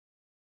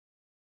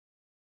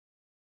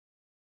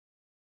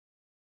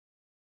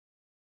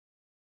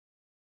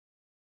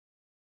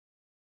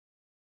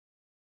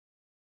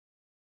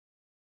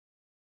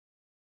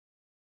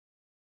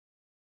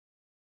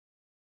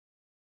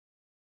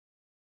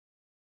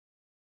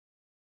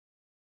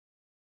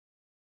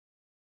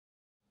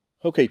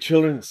Okay,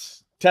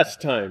 children's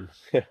test time.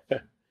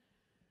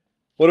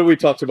 What have we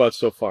talked about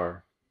so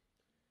far?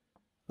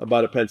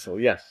 About a pencil.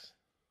 Yes.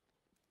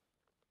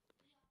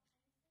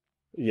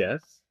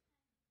 Yes.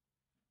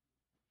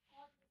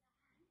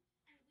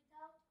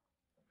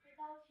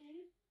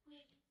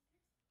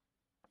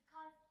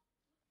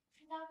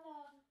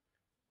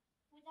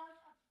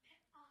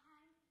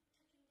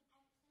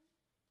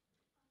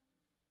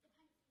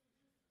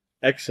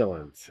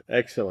 Excellent.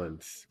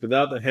 Excellent.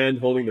 Without the hand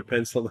holding the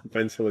pencil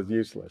is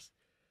useless.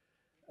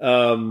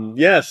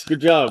 Yes, good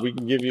job. We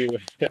can give you.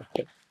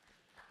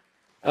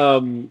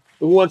 Who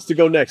wants to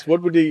go next?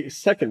 What would be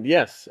second?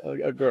 Yes,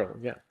 a girl.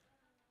 Yeah.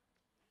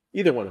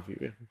 Either one of you.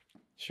 Yeah.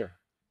 Sure.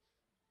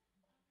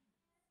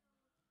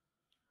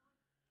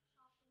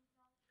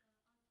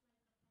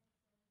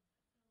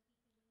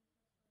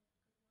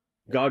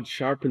 God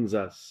sharpens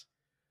us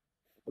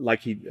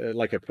like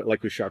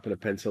we sharpen a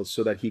pencil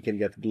so that he can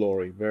get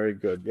glory. Very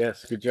good.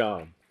 Yes, good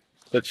job.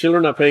 The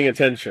children are paying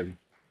attention.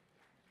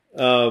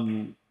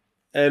 Um,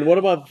 and what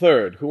about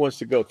third? Who wants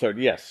to go third?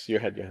 Yes, you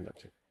had your hand up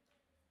too.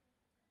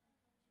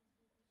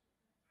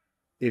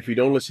 If you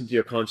don't listen to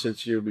your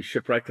conscience, you'll be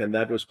shipwrecked, and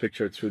that was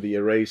pictured through the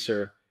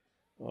eraser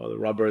or the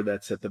rubber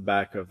that's at the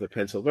back of the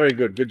pencil. Very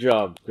good. Good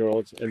job,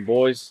 girls and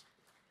boys.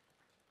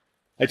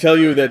 I tell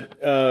you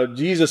that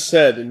Jesus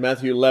said in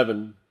Matthew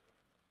 11,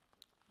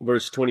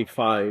 verse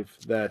 25,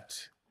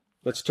 that,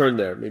 let's turn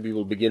there. Maybe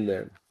we'll begin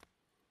there.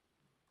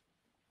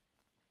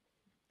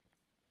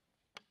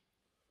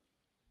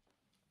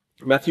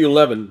 Matthew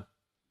 11,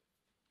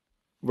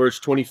 verse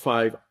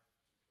 25.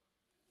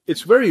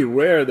 It's very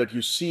rare that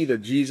you see that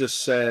Jesus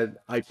said,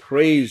 I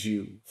praise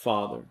you,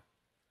 Father.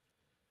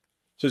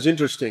 So it's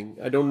interesting.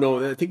 I don't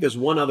know. I think there's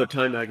one other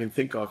time I can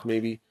think of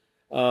maybe.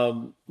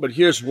 But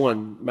here's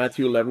one.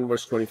 Matthew 11,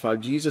 verse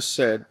 25. Jesus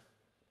said,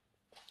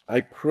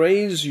 I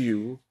praise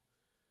you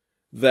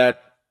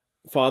that,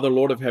 Father,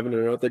 Lord of heaven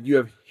and earth, that you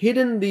have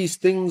hidden these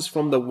things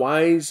from the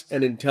wise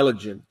and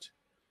intelligent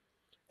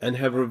and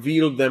have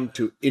revealed them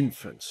to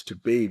infants, to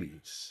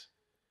babies.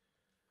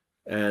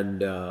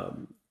 And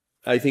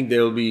I think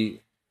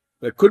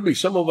there could be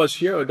some of us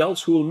here,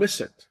 adults, who will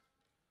miss it.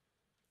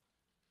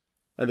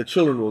 And the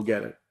children will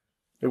get it.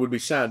 It would be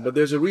sad, but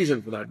there's a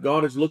reason for that.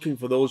 God is looking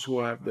for those who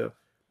have the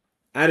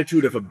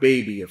attitude of a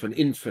baby, of an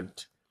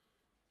infant.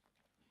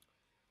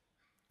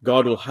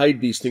 God will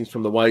hide these things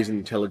from the wise and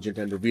intelligent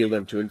and reveal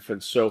them to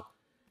infants. So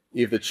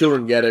if the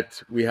children get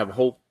it, we have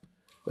hope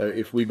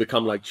if we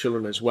become like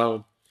children as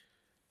well.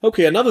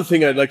 Okay, another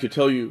thing I'd like to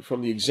tell you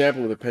from the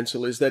example of the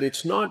pencil is that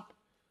it's not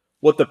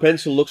what the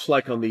pencil looks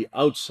like on the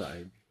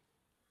outside,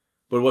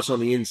 but what's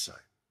on the inside.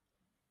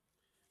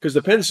 Because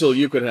the pencil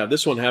you could have,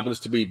 this one happens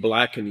to be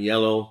black and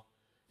yellow.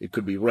 It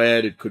could be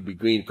red, it could be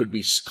green, it could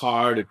be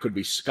scarred, it could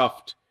be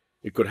scuffed.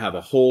 It could have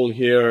a hole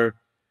here.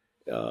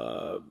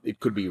 It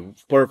could be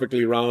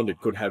perfectly round. It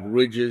could have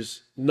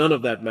ridges. None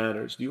of that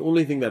matters. The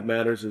only thing that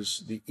matters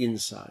is the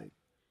inside.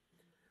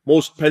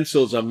 Most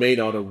pencils are made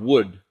out of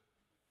wood,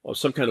 or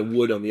some kind of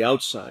wood on the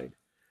outside.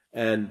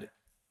 And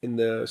in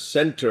the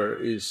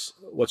center is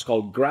what's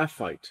called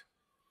graphite.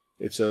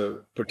 It's a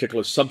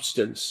particular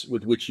substance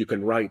with which you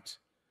can write.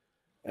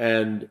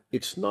 And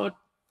it's not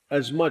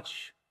as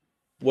much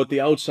what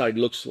the outside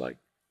looks like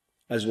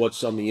as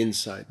what's on the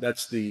inside.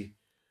 That's the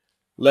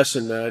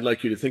lesson that I'd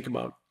like you to think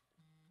about.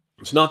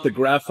 It's not the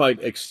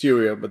graphite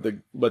exterior,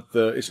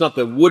 it's not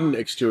the wooden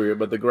exterior,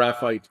 but the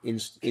graphite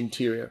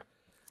interior.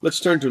 Let's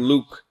turn to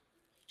Luke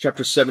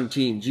chapter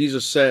 17.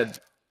 Jesus said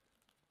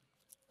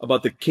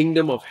about the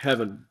kingdom of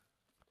heaven.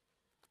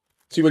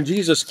 See, when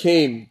Jesus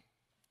came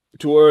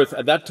to earth,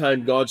 at that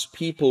time, God's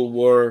people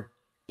were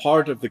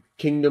part of the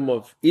kingdom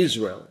of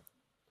Israel.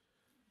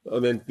 I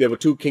mean, there were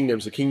two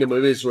kingdoms, the kingdom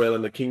of Israel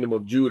and the kingdom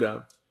of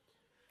Judah.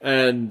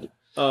 And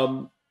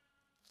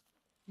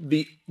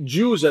the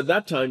Jews at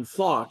that time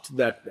thought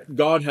that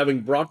God,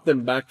 having brought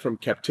them back from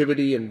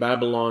captivity in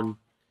Babylon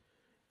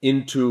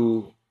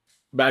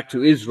back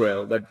to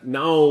Israel, that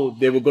now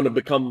they were going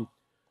to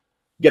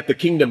get the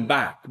kingdom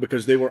back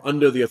because they were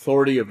under the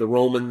authority of the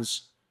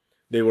Romans.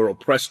 They were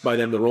oppressed by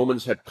them. The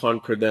Romans had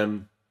conquered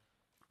them.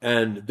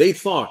 And they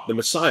thought the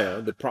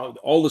Messiah,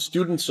 all the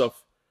students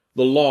of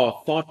the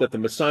law thought that the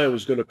Messiah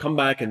was going to come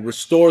back and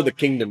restore the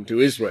kingdom to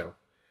Israel.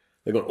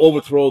 They're going to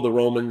overthrow the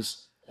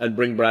Romans and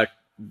bring back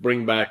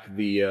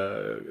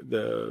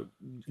the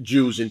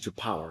Jews into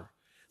power.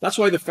 That's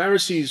why the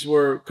Pharisees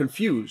were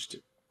confused.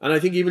 And I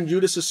think even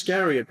Judas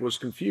Iscariot was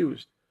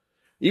confused.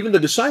 Even the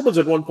disciples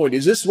at one point,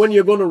 is this when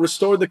you're going to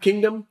restore the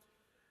kingdom?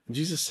 And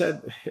Jesus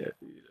said,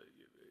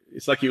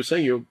 it's like he was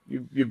saying,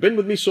 you've been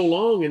with me so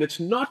long, and it's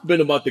not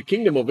been about the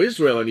kingdom of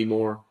Israel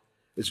anymore.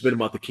 It's been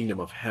about the kingdom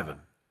of heaven.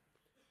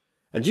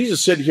 And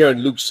Jesus said here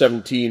in Luke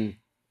 17,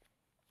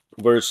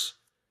 verse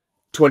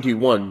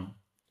 21,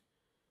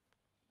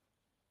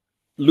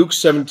 Luke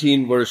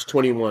 17, verse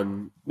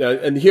 21,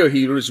 and here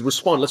he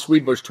responds. Let's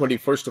read verse 20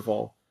 first of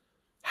all.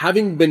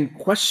 Having been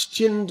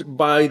questioned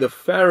by the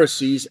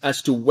Pharisees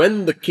as to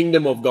when the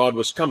kingdom of God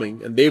was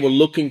coming, and they were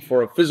looking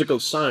for a physical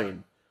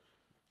sign,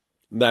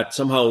 that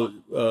somehow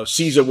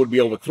Caesar would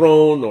be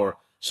overthrown or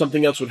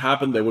something else would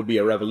happen. There would be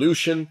a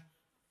revolution.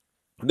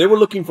 They were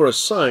looking for a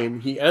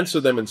sign. He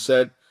answered them and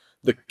said,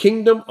 "The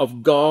kingdom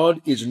of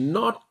God is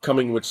not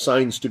coming with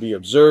signs to be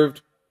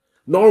observed,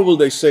 nor will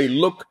they say,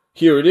 'Look,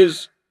 here it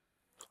is,'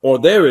 or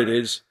 'There it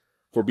is.'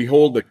 For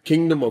behold, the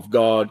kingdom of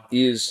God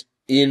is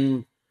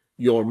in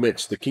your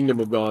midst." The kingdom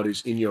of God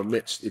is in your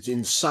midst. It's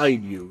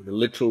inside you, the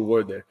literal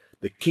word there.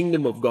 The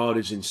kingdom of God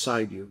is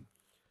inside you.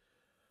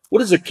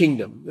 What is a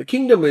kingdom? The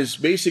kingdom is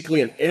basically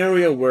an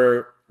area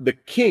where the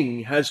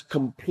king has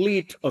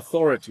complete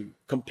authority,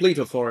 complete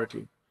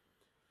authority.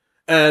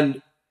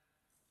 And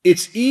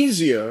it's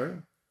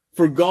easier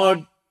for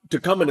God to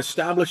come and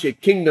establish a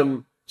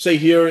kingdom, say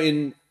here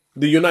in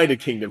the United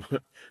Kingdom,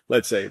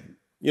 let's say.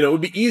 You know, it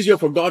would be easier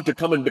for God to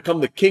come and become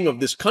the king of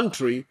this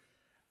country,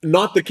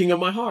 not the king of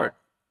my heart.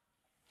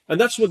 And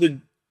that's what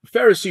the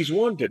Pharisees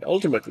wanted,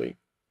 ultimately.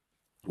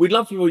 We'd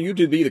love for you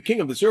to be the king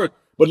of this earth,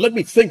 but let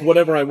me think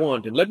whatever I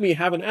want, and let me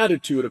have an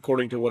attitude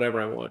according to whatever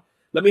I want.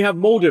 Let me have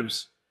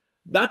motives.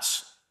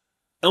 That's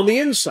on the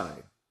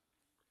inside.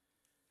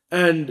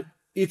 And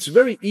it's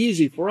very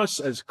easy for us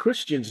as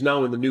Christians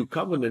now in the new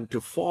covenant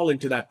to fall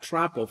into that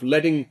trap of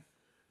letting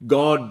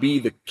God be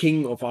the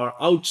king of our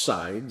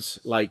outsides,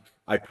 like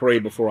I pray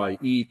before I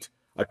eat,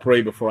 I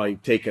pray before I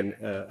take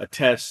a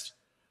test.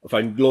 If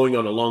I'm going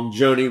on a long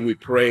journey, we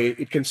pray.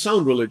 It can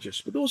sound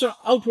religious, but those are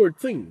outward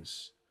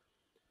things.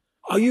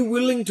 Are you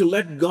willing to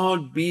let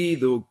God be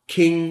the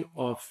king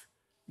of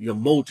your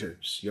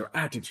motives, your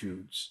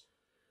attitudes,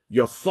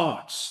 your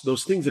thoughts,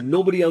 those things that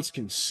nobody else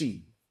can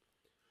see?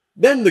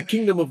 Then the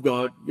kingdom of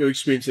God, you're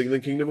experiencing the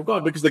kingdom of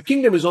God, because the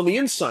kingdom is on the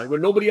inside where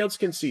nobody else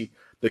can see.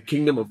 The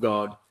kingdom of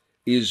God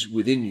is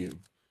within you.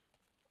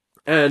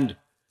 And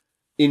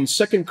in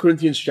 2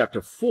 Corinthians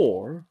chapter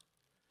 4,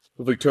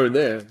 if we turn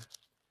there,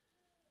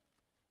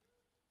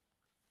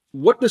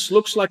 what this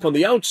looks like on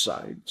the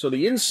outside, so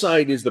the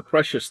inside is the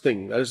precious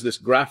thing. That is this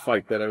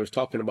graphite that I was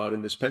talking about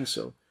in this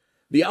pencil.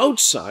 The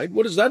outside,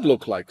 what does that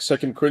look like?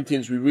 2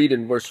 Corinthians, we read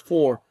in verse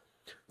 4,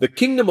 the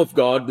kingdom of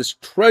God, this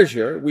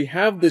treasure, we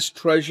have this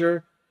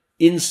treasure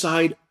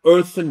inside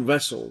earthen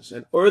vessels.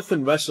 An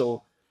earthen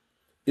vessel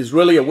is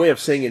really a way of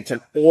saying it's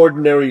an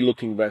ordinary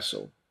looking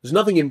vessel. There's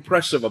nothing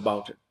impressive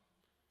about it.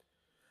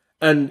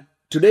 And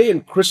today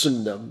in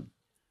Christendom,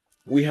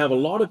 we have a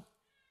lot of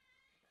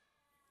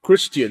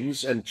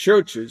Christians and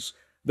churches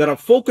that are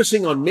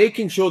focusing on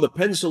making sure the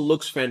pencil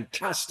looks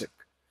fantastic.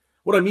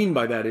 What I mean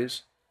by that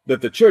is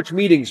that the church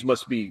meetings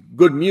must be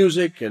good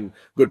music and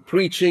good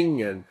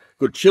preaching and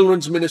good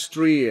children's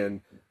ministry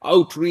and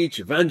outreach,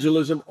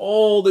 evangelism,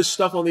 all this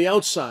stuff on the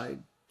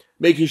outside,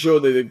 making sure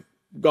that they've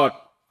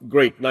got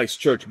great, nice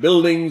church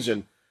buildings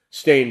and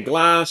stained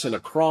glass and a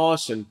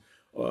cross and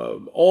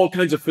all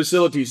kinds of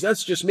facilities.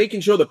 That's just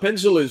making sure the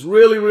pencil is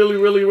really, really,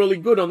 really, really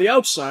good on the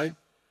outside,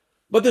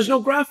 but there's no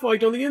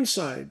graphite on the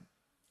inside,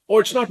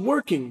 or it's not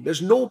working.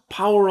 There's no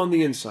power on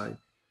the inside.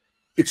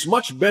 It's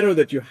much better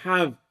that you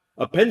have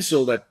a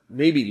pencil that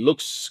maybe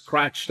looks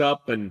scratched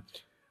up and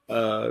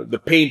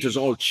the paint is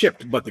all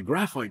chipped, but the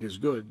graphite is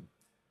good.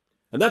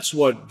 And that's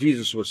what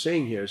Jesus was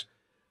saying here,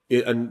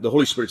 and the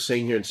Holy Spirit is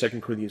saying here in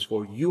 2 Corinthians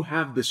 4, you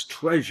have this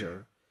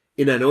treasure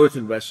in an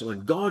earthen vessel,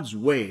 and God's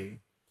way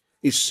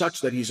is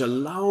such that He's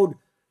allowed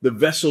the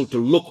vessel to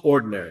look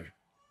ordinary.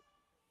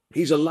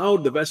 He's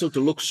allowed the vessel to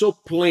look so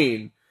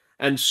plain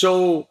and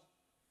so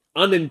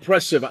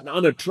unimpressive and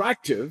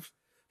unattractive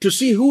to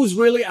see who's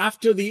really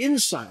after the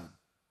inside.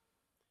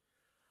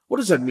 What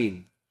does that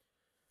mean?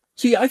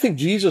 See, I think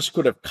Jesus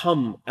could have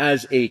come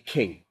as a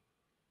king.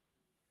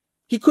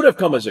 He could have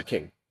come as a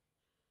king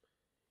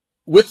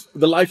with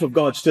the life of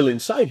God still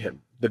inside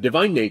him, the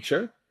divine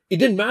nature. It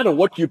didn't matter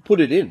what you put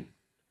it in,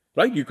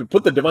 right? You could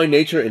put the divine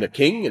nature in a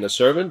king, in a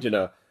servant, in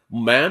a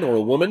man or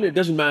a woman. It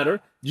doesn't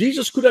matter.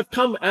 Jesus could have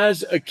come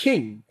as a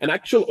king, an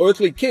actual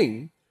earthly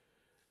king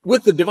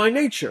with the divine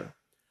nature.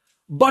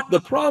 But the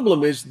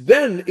problem is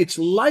then it's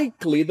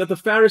likely that the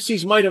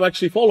Pharisees might have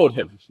actually followed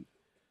him.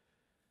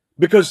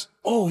 Because,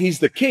 oh, he's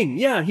the king.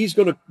 Yeah, he's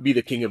going to be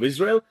the king of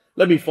Israel.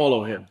 Let me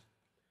follow him.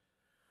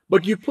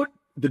 But you put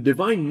the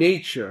divine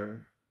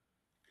nature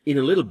in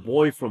a little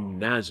boy from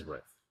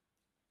Nazareth,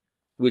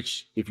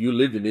 which if you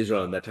lived in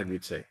Israel at that time,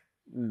 you'd say,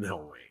 no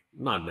way,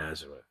 not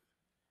Nazareth.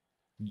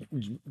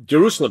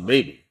 Jerusalem,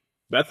 maybe.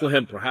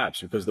 Bethlehem,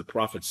 perhaps, because the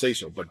prophets say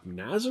so. But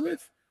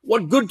Nazareth?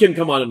 What good can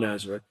come out of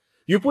Nazareth?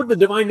 You put the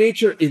divine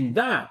nature in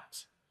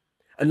that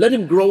and let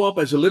him grow up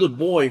as a little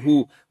boy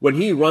who, when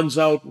he runs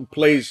out and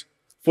plays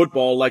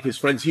football like his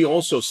friends, he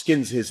also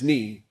skins his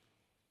knee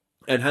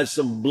and has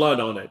some blood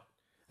on it,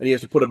 and he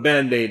has to put a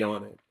Band-Aid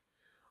on it.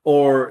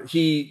 Or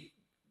he,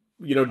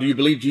 do you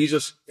believe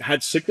Jesus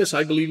had sickness?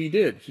 I believe he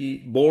did. He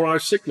bore our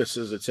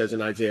sicknesses, it says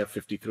in Isaiah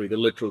 53, the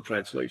literal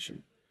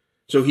translation.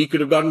 So he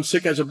could have gotten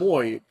sick as a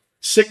boy.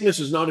 Sickness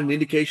is not an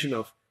indication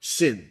of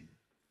sin.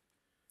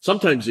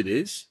 Sometimes it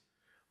is,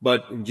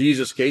 but in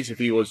Jesus' case, if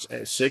he was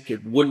sick,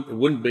 it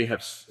wouldn't be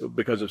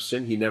because of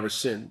sin. He never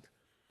sinned.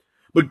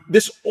 But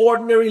this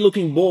ordinary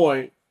looking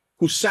boy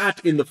who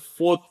sat in the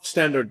 4th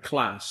standard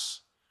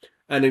class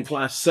and in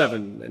class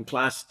 7 and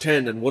class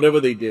 10 and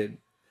whatever they did.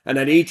 And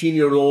an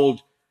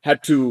 18-year-old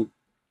had to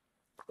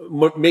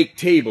make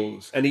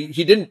tables. And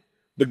he didn't,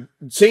 the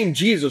same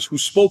Jesus who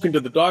spoke into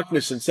the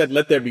darkness and said,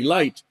 let there be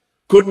light,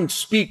 couldn't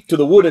speak to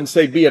the wood and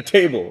say, be a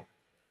table.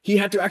 He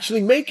had to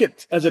actually make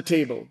it as a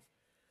table.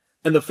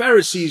 And the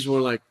Pharisees were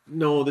like,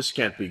 no, this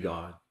can't be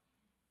God.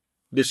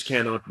 This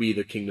cannot be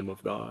the kingdom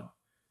of God.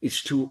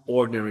 It's too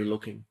ordinary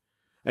looking.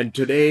 And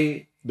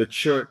today, the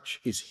church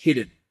is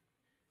hidden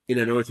in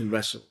an earthen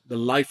vessel. The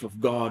life of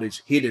God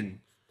is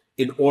hidden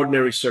in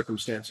ordinary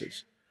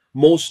circumstances.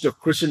 Most of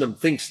Christendom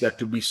thinks that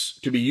to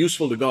be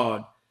useful to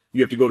God,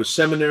 you have to go to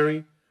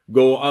seminary,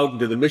 go out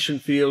into the mission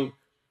field,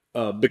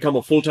 become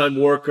a full-time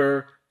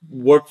worker,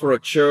 work for a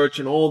church,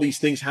 and all these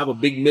things, have a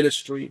big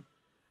ministry.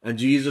 And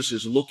Jesus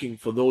is looking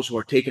for those who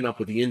are taken up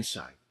with the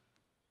inside.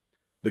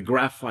 The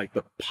graphite,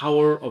 the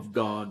power of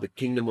God, the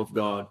kingdom of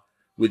God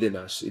within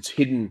us. It's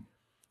hidden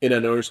in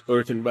an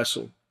earthen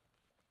vessel.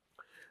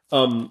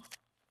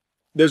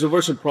 There's a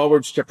verse in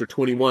Proverbs chapter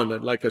 21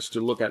 I'd like us to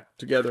look at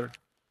together.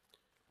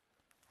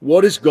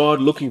 What is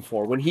God looking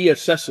for? When he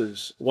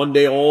assesses, one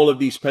day all of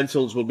these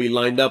pencils will be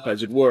lined up,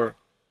 as it were.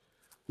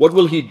 What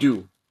will he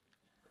do?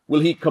 Will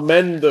he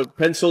commend the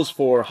pencils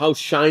for how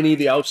shiny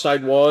the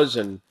outside was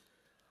and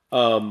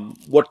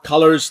what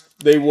colors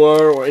they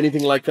were or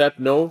anything like that?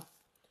 No.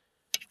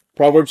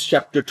 Proverbs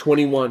chapter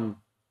 21.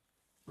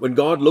 When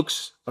God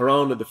looks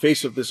around at the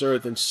face of this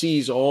earth and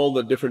sees all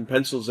the different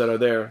pencils that are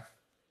there,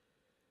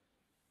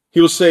 he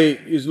will say,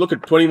 look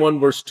at 21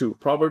 verse 2,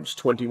 Proverbs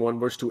 21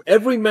 verse 2.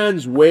 Every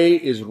man's way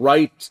is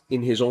right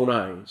in his own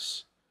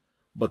eyes,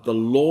 but the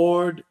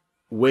Lord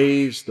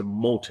weighs the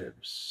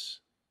motives.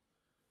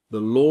 The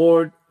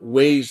Lord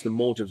weighs the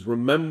motives.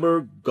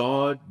 Remember,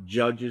 God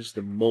judges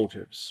the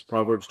motives.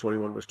 Proverbs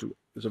 21 verse 2.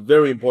 It's a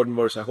very important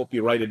verse. I hope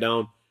you write it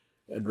down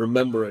and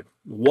remember it.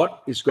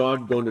 What is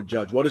God going to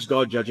judge? What is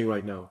God judging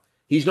right now?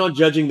 He's not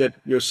judging that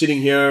you're sitting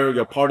here,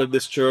 you're part of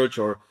this church,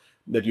 or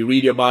that you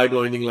read your Bible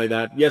or anything like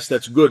that. Yes,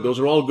 that's good. Those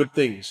are all good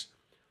things.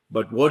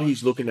 But what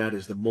he's looking at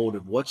is the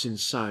motive. What's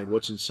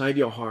inside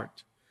your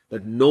heart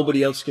that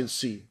nobody else can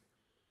see.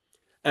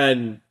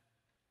 And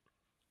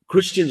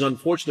Christians,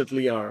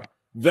 unfortunately, are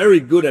very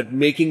good at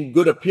making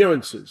good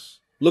appearances,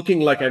 looking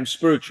like I'm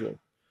spiritual,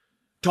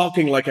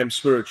 talking like I'm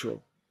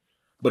spiritual.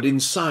 But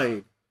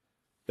inside,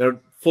 they're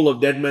full of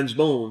dead men's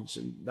bones.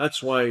 And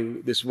that's why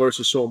this verse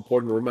is so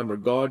important to remember.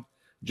 God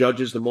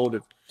judges the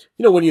motive.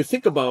 You know, when you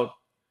think about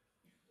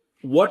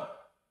what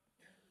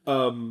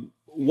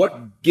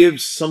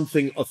gives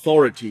something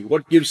authority,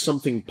 what gives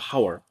something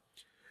power.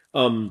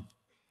 You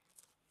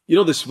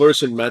know this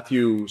verse in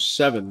Matthew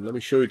 7. Let me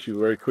show it to you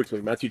very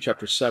quickly. Matthew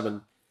chapter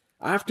 7.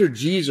 After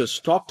Jesus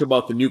talked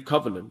about the new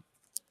covenant,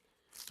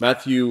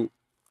 Matthew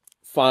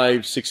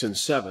 5, 6, and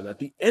 7, at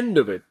the end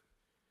of it,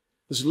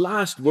 this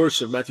last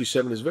verse of Matthew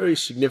 7 is very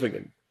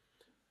significant.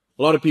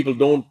 A lot of people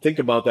don't think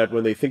about that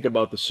when they think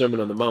about the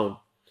Sermon on the Mount,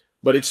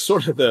 but it's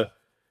sort of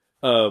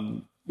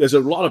there's a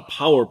lot of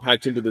power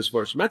packed into this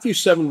verse. Matthew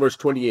 7, verse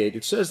 28,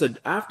 it says that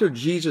after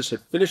Jesus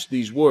had finished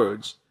these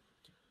words,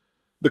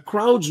 the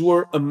crowds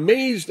were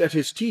amazed at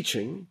his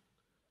teaching,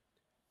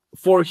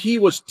 for he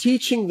was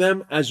teaching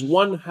them as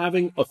one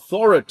having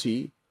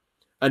authority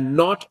and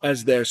not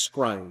as their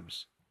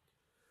scribes.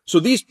 So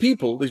these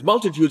people, these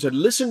multitudes, had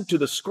listened to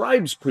the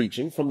scribes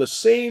preaching from the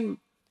same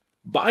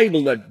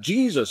Bible that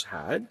Jesus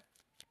had,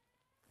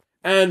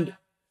 and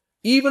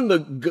even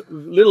the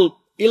little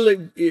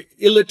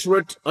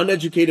illiterate,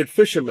 uneducated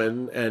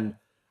fishermen and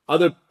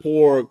other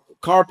poor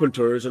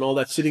carpenters and all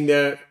that sitting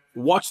there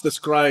watch the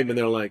scribe and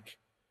they're like,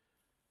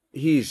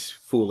 he's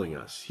fooling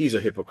us. He's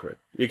a hypocrite.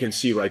 You can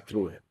see right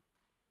through him.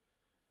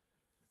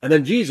 And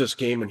then Jesus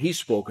came and he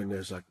spoke and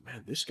there's like,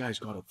 man, this guy's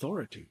got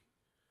authority.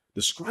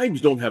 The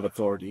scribes don't have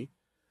authority.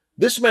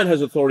 This man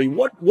has authority.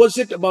 What was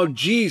it about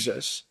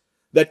Jesus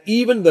that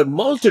even the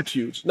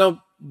multitudes,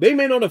 now they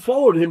may not have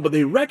followed him, but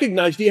they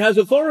recognized he has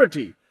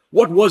authority.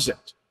 What was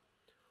it?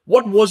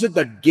 What was it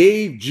that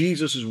gave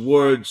Jesus'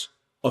 words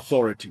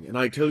authority? And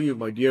I tell you,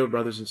 my dear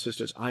brothers and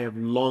sisters, I have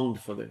longed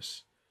for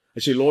this. I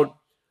say, Lord,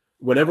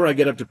 whenever I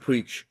get up to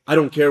preach, I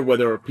don't care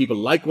whether people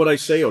like what I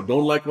say or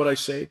don't like what I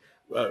say.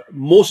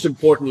 Most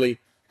importantly,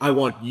 I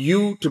want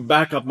you to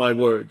back up my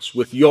words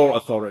with your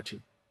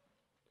authority.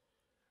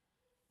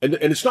 And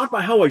it's not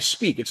by how I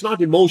speak. It's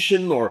not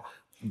emotion or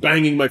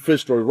banging my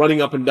fist or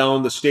running up and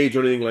down the stage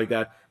or anything like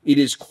that. It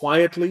is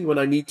quietly when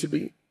I need to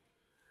be.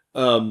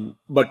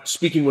 But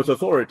speaking with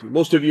authority.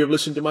 Most of you have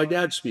listened to my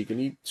dad speak, and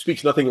he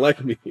speaks nothing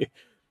like me.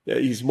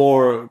 He's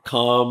more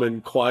calm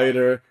and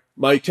quieter.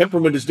 My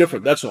temperament is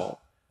different, that's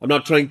all. I'm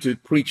not trying to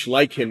preach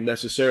like him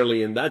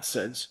necessarily in that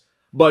sense,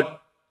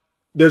 but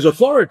there's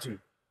authority.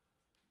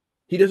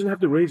 He doesn't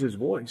have to raise his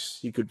voice.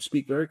 He could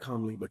speak very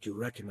calmly, but you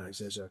recognize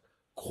there's a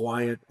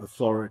quiet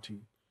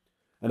authority.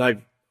 And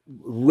I've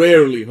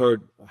rarely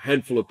heard a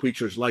handful of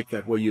preachers like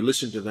that, where you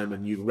listen to them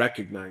and you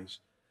recognize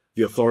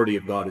the authority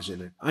of God is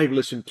in it. I've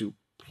listened to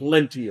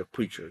plenty of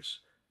preachers.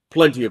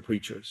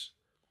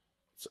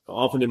 So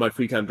often in my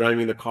free time,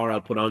 driving the car,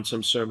 I'll put on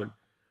some sermon.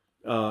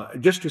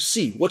 just to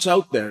see what's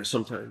out there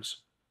sometimes.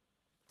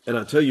 And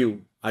I'll tell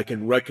you, I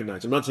can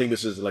recognize, I'm not saying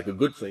this is like a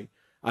good thing.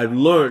 I've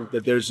learned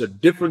that there's a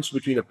difference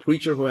between a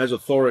preacher who has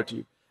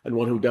authority and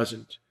one who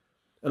doesn't.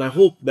 And I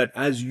hope that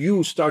as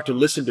you start to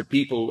listen to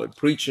people and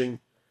preaching,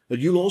 that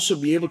you'll also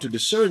be able to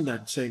discern that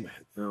and say,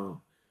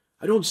 no,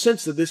 I don't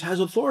sense that this has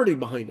authority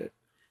behind it.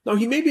 Now,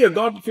 he may be a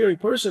God-fearing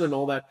person and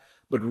all that,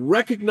 but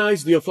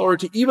recognize the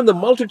authority. Even the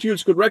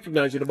multitudes could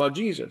recognize it about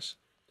Jesus.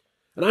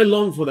 And I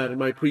long for that in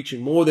my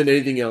preaching more than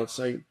anything else.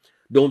 I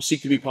don't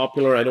seek to be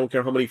popular. I don't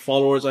care how many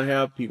followers I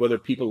have, whether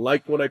people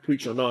like what I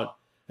preach or not.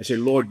 I say,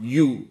 Lord,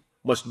 you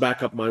must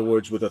back up my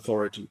words with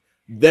authority.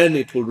 Then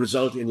it will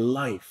result in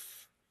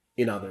life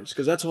in others,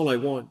 because that's all I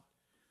want.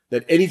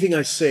 That anything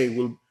I say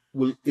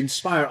will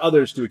inspire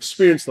others to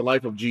experience the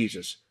life of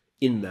Jesus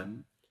in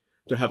them,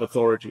 to have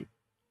authority.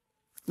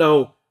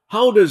 Now,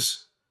 how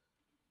does,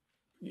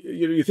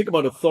 you think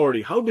about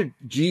authority, how did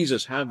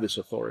Jesus have this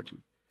authority?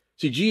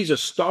 See,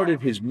 Jesus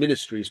started his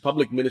ministry, his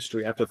public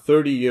ministry, after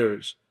 30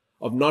 years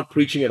of not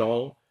preaching at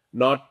all,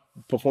 not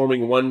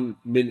performing one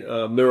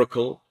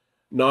miracle,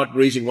 not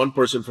raising one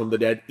person from the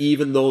dead,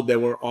 even though there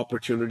were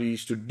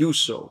opportunities to do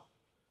so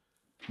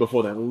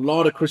before that. A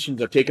lot of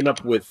Christians are taken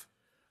up with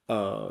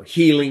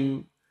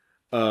healing,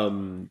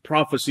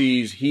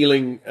 prophecies,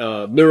 healing,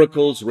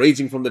 miracles,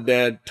 raising from the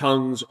dead,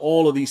 tongues,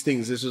 all of these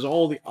things. This is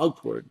all the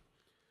outward.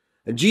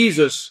 And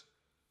Jesus,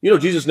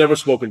 Jesus never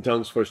spoke in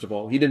tongues, first of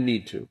all. He didn't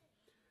need to.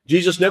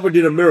 Jesus never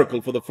did a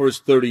miracle for the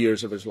first 30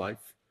 years of his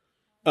life.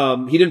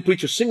 He didn't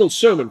preach a single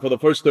sermon for the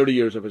first 30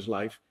 years of his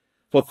life.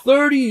 For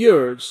 30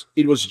 years,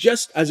 it was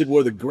just as it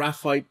were the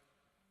graphite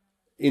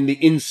in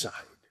the inside.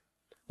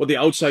 What the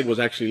outside was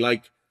actually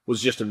like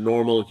was just a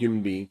normal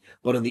human being.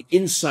 But on the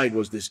inside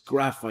was this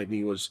graphite. And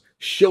he was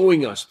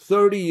showing us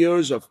 30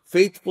 years of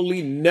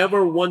faithfully,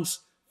 never once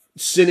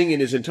sinning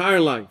in his entire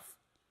life.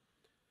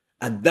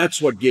 And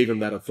that's what gave him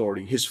that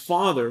authority. His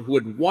father, who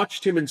had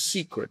watched him in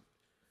secret,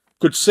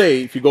 could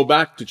say, if you go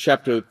back to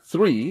chapter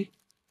 3,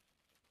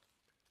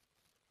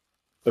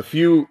 a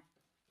few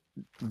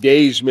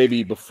days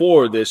maybe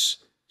before this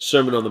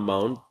Sermon on the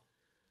Mount,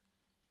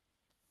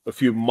 a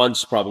few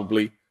months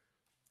probably,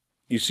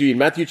 you see in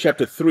Matthew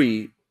chapter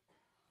 3,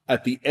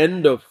 at the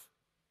end of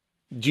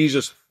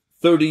Jesus'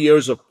 30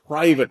 years of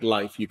private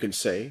life, you can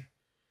say,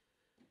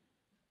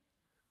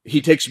 he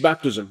takes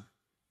baptism.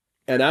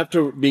 And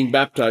after being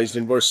baptized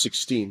in verse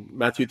 16,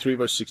 Matthew 3,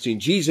 verse 16,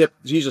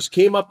 Jesus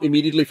came up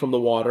immediately from the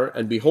water,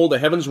 and behold, the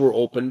heavens were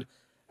opened,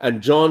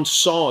 and John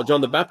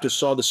the Baptist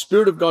saw the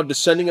Spirit of God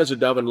descending as a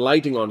dove and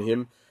lighting on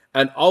him,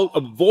 and a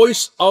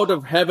voice out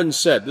of heaven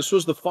said, this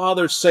was the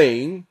Father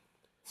saying,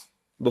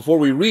 before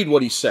we read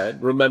what he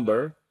said,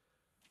 remember,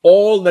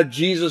 all that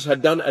Jesus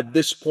had done at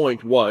this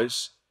point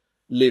was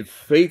live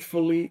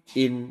faithfully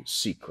in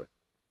secret.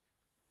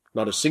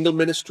 Not a single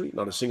ministry,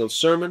 not a single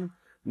sermon,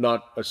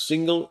 not a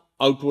single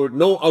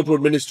no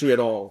outward ministry at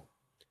all.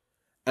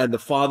 And the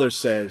Father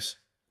says,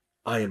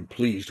 I am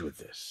pleased with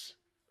this.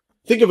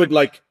 Think of it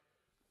like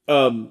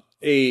a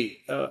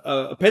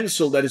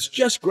pencil that is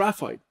just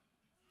graphite,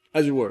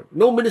 as it were.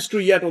 No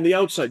ministry yet on the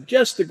outside,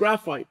 just the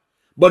graphite.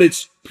 But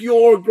it's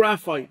pure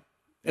graphite,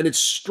 and it's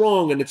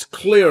strong, and it's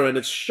clear, and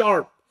it's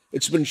sharp.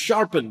 It's been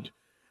sharpened.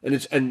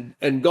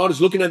 And God is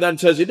looking at that and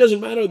says, it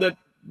doesn't matter that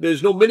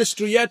there's no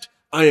ministry yet,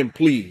 I am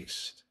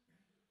pleased.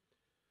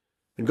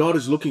 And God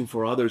is looking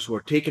for others who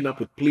are taken up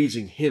with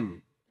pleasing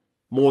him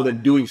more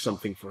than doing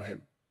something for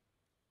him.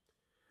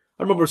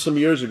 I remember some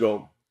years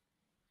ago,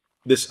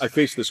 I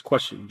faced this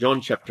question, John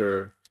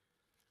chapter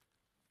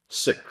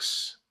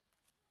 6.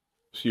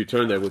 So you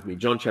turn there with me,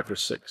 John chapter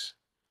 6.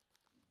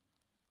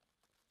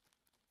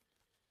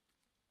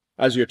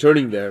 As you're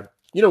turning there,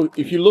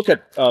 if you look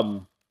at,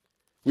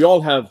 we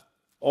all have,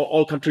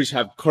 all countries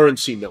have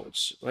currency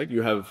notes, right?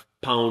 You have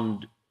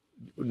pound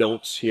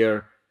notes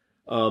here.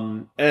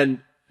 And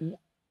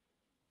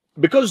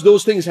because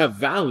those things have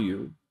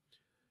value,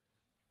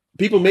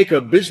 people make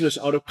a business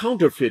out of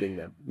counterfeiting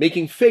them,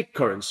 making fake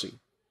currency.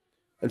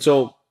 And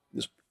so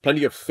there's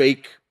plenty of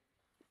fake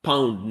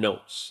pound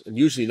notes, and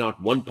usually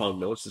not 1 pound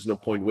notes. There's no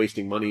point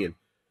wasting money in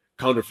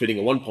counterfeiting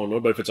a 1 pound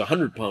note, but if it's a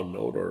 100 pound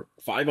note or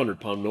 500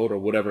 pound note or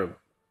whatever,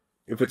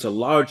 if it's a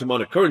large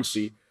amount of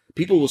currency,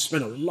 people will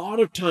spend a lot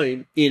of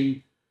time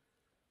in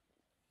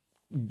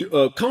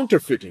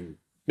counterfeiting,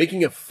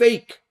 making a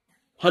fake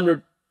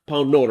 100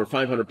 pound note or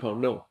 500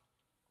 pound note.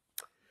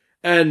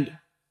 And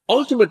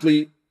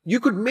ultimately, you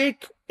could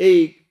make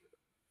a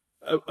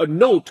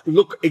note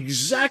look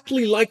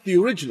exactly like the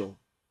original.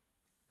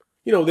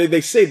 They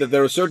say that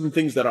there are certain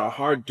things that are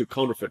hard to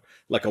counterfeit,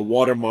 like a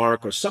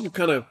watermark or some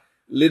kind of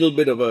little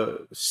bit of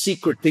a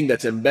secret thing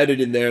that's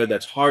embedded in there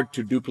that's hard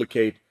to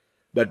duplicate,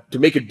 that to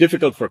make it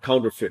difficult for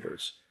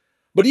counterfeiters.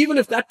 But even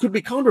if that could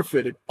be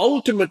counterfeited,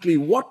 ultimately,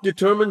 what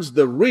determines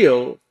the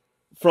real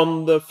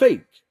from the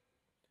fake?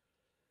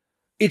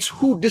 It's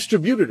who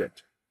distributed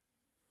it.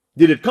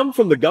 Did it come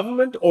from the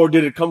government, or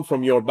did it come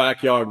from your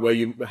backyard where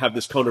you have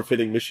this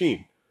counterfeiting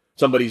machine,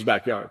 somebody's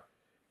backyard?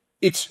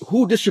 It's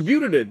who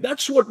distributed it.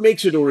 That's what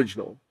makes it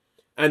original.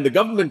 And the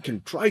government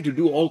can try to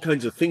do all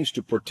kinds of things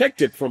to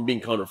protect it from being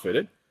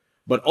counterfeited.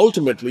 But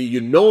ultimately, you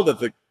know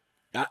that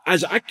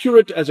as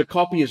accurate as a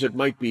copy as it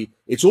might be,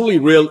 it's only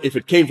real if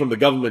it came from the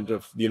government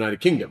of the United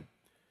Kingdom.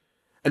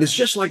 And it's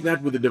just like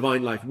that with the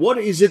divine life. What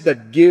is it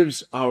that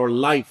gives our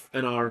life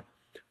and our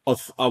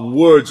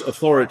words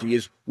authority?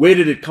 Is where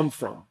did it come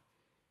from?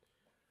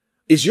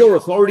 Is your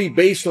authority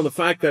based on the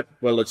fact that,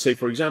 well, let's say,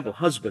 for example,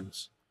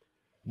 husbands,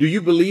 do you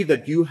believe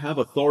that you have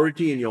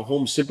authority in your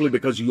home simply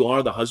because you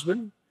are the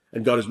husband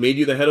and God has made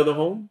you the head of the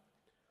home?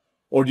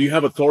 Or do you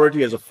have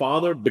authority as a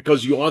father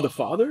because you are the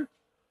father?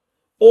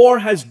 Or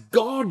has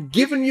God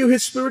given you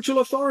his spiritual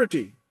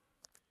authority?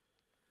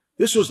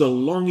 This was the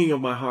longing of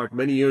my heart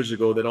many years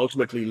ago that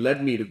ultimately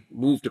led me to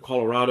move to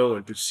Colorado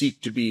and to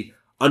seek to be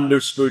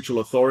under spiritual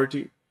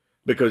authority,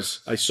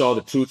 because I saw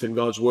the truth in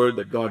God's word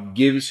that God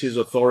gives his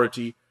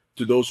authority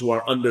to those who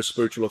are under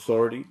spiritual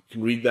authority. You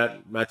can read that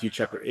in Matthew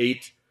chapter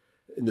 8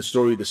 in the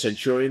story of the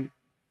centurion.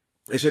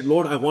 I said,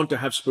 Lord, I want to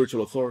have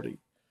spiritual authority.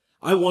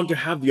 I want to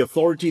have the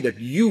authority that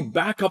you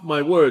back up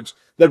my words,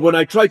 that when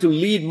I try to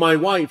lead my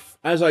wife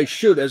as I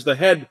should, as the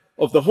head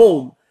of the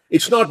home,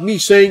 it's not me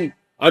saying,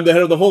 I'm the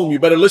head of the home, you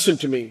better listen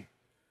to me.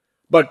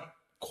 But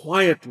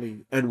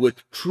quietly and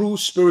with true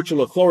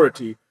spiritual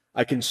authority,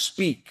 I can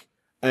speak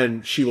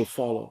and she will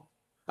follow.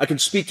 I can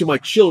speak to my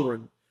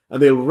children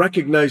and they'll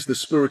recognize the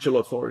spiritual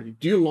authority.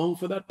 Do you long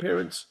for that,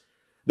 parents?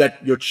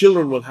 That your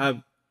children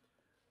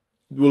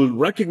will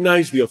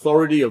recognize the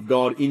authority of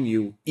God in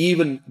you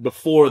even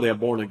before they are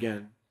born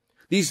again.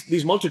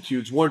 These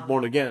multitudes weren't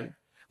born again,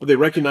 but they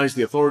recognized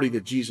the authority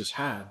that Jesus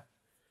had.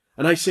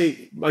 And I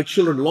say, my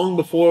children, long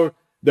before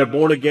they're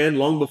born again,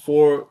 long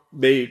before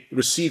they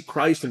receive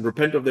Christ and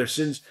repent of their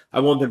sins,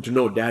 I want them to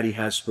know Daddy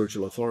has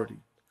spiritual authority.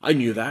 I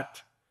knew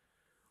that.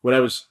 When I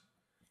was,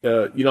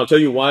 I'll tell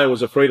you why I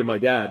was afraid of my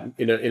dad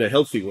in a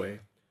healthy way.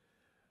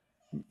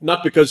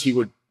 Not because he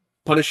would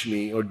punish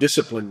me or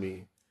discipline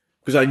me,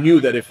 because I knew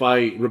that if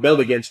I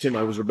rebelled against him,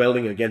 I was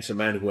rebelling against a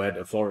man who had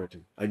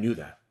authority. I knew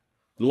that.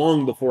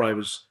 Long before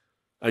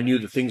I knew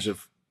the things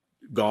of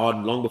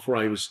God, long before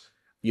I was,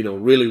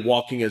 really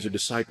walking as a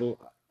disciple,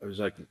 I was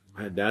like,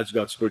 my dad's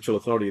got spiritual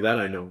authority, that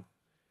I know.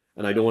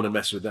 And I don't want to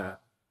mess with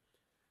that.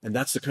 And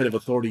that's the kind of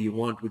authority you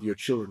want with your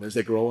children as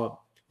they grow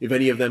up. If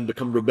any of them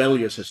become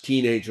rebellious as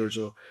teenagers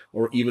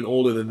or even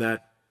older than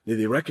that,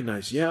 they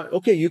recognize, yeah,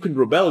 okay, you can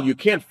rebel. You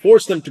can't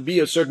force them to be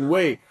a certain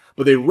way.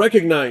 But they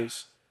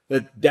recognize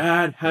that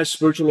dad has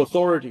spiritual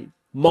authority.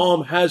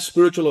 Mom has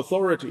spiritual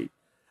authority.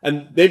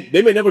 And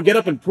they may never get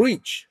up and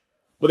preach,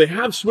 but they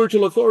have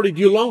spiritual authority. Do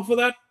you long for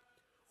that?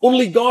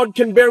 Only God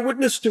can bear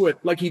witness to it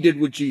like he did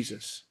with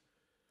Jesus.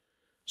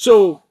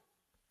 So,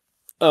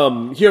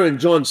 here in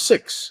John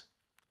 6,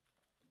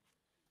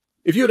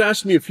 if you had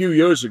asked me a few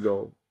years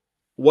ago,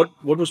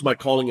 what was my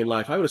calling in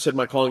life? I would have said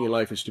my calling in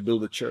life is to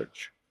build a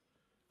church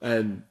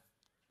and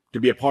to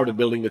be a part of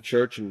building the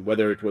church, and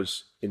whether it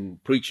was in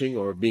preaching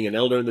or being an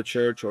elder in the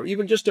church or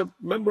even just a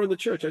member of the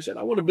church. I said,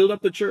 I want to build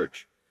up the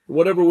church in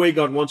whatever way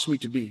God wants me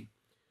to be.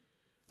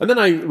 And then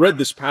I read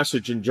this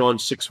passage in John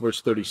 6, verse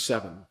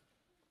 37.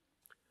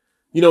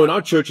 In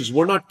our churches,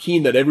 we're not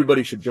keen that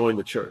everybody should join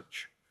the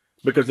church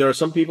because there are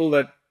some people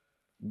that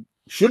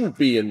shouldn't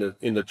be in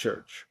the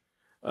church.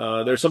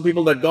 There are some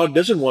people that God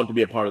doesn't want to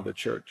be a part of the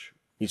church.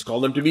 He's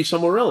called them to be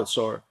somewhere else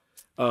or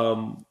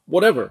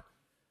whatever.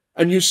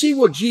 And you see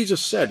what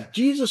Jesus said.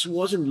 Jesus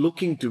wasn't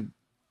looking to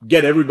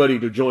get everybody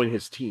to join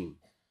his team.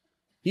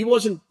 There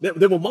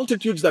were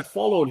multitudes that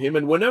followed him,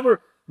 and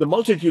whenever the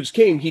multitudes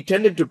came, he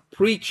tended to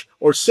preach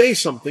or say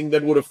something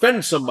that would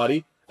offend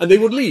somebody, and they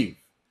would leave.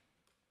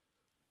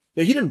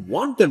 Now, he didn't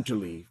want them to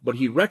leave, but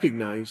he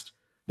recognized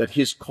that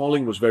his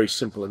calling was very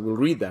simple, and we'll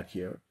read that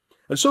here.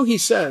 And so he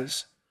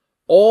says,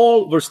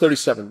 verse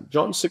 37,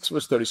 John 6,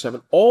 verse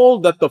 37, all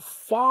that the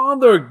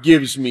Father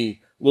gives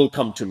me will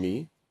come to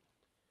me,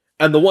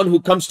 and the one who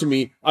comes to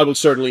me, I will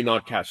certainly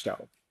not cast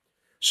out.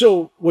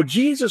 So what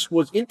Jesus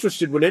was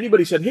interested when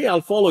anybody said, hey,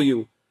 I'll follow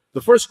you,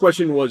 the first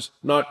question was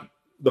not,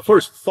 the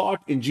first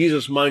thought in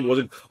Jesus' mind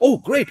wasn't, oh,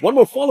 great, one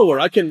more follower.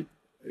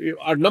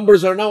 Our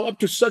numbers are now up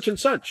to such and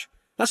such.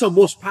 That's how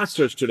most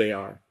pastors today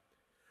are.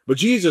 But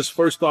Jesus'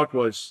 first thought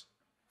was,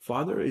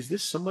 Father, is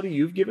this somebody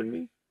you've given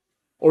me?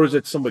 Or is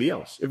it somebody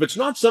else? If it's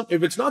not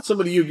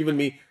somebody you've given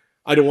me,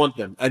 I don't want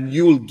them. And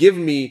you will give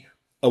me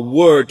a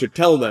word to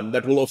tell them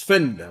that will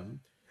offend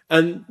them.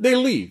 And they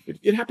leave.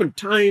 It happened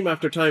time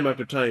after time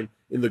after time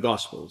in the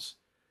Gospels.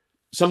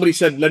 Somebody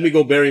said, let me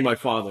go bury my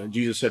father. And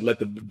Jesus said, let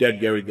the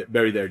dead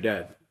bury their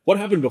dead. What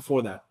happened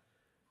before that?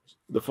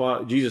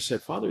 Jesus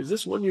said, Father, is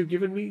this one you've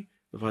given me?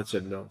 The father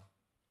said, no.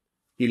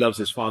 He loves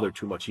his father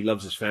too much. He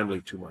loves his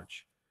family too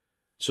much.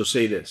 So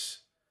say this,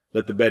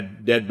 let the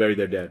dead bury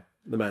their dead.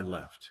 The man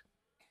left.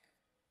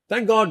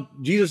 Thank God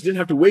Jesus didn't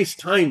have to waste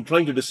time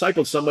trying to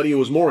disciple somebody who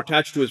was more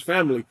attached to his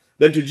family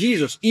than to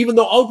Jesus, even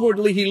though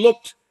outwardly he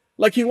looked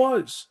like he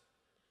was.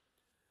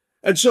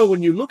 And so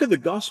when you look at the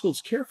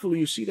Gospels carefully,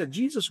 you see that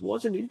Jesus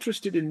wasn't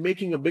interested in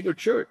making a bigger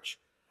church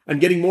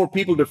and getting more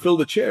people to fill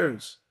the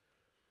chairs.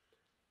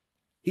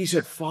 He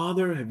said,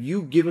 Father, have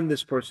you given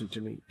this person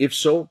to me? If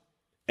so,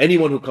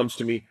 anyone who comes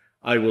to me,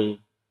 I will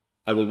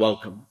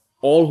welcome.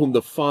 All whom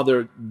the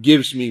Father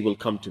gives me will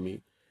come to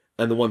me,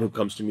 and the one who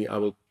comes to me, I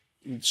will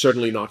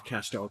certainly not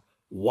cast out.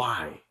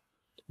 Why?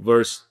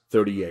 Verse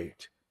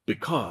 38,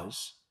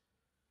 because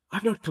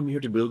I've not come here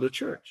to build a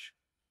church.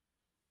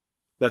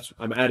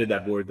 I'm added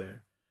that word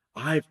there.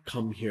 I've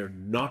come here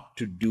not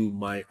to do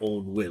my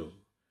own will,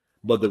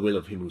 but the will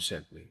of him who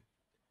sent me.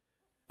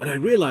 And I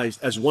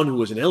realized, as one who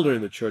was an elder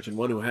in the church and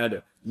one who had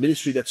a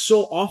ministry, that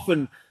so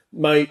often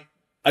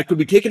I could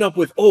be taken up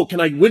with, oh,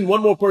 can I win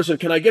one more person?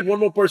 Can I get one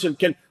more person?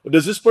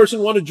 Does this person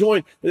want to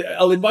join?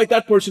 I'll invite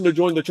that person to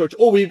join the church.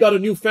 Oh, we've got a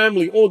new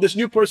family. Oh, this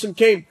new person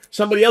came.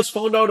 Somebody else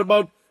found out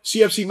about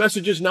CFC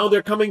messages. Now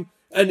they're coming.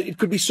 And it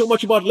could be so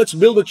much about, let's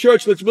build a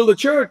church. Let's build a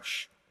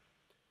church.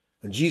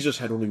 And Jesus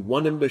had only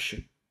one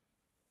ambition.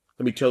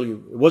 Let me tell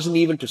you, it wasn't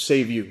even to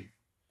save you.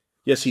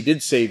 Yes, he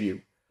did save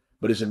you.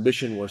 But his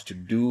ambition was to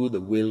do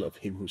the will of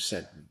him who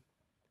sent him.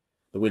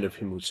 The will of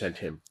him who sent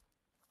him.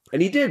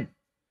 And he did.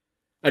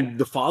 And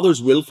the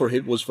Father's will for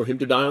him was for him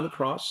to die on the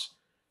cross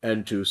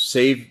and to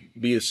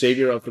be the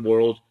Savior of the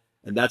world.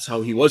 And that's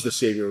how he was the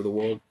Savior of the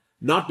world.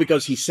 Not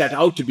because he set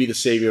out to be the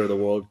Savior of the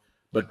world,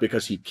 but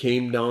because he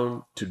came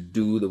down to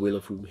do the will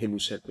of him who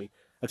sent me.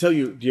 I tell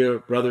you, dear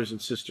brothers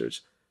and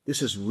sisters,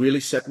 this has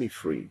really set me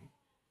free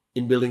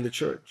in building the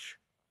church.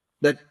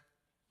 That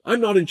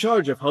I'm not in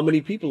charge of how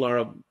many people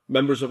are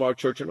members of our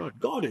church or not.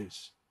 God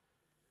is.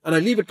 And I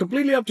leave it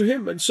completely up to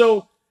him. And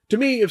so, to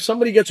me, if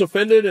somebody gets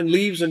offended and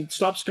leaves and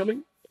stops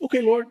coming,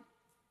 okay, Lord,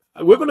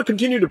 we're going to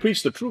continue to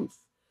preach the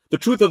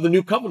truth of the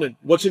new covenant,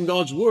 what's in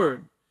God's word.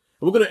 And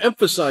we're going to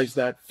emphasize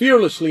that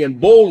fearlessly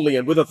and boldly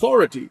and with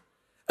authority.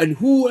 And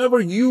whoever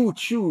you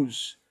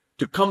choose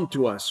to come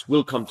to us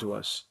will come to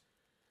us.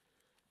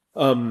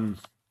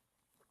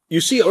 You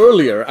see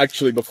earlier,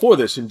 actually before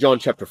this, in John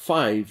chapter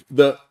 5,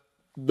 the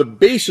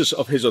basis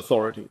of his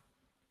authority.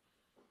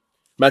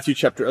 John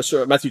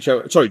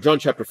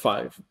chapter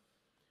 5.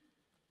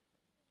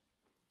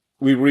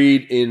 We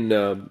read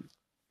in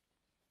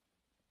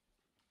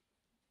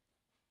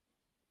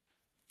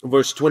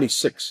verse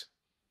 26.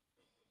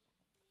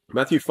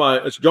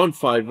 John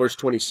 5, verse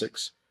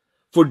 26.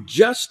 For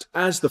just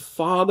as the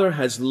Father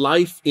has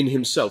life in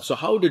himself. So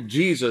how did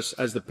Jesus,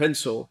 as the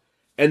pencil,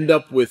 end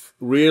up with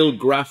real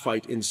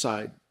graphite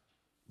inside?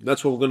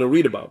 That's what we're going to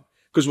read about.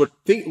 Because we're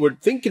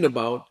thinking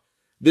about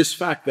this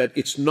fact that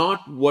it's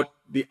not what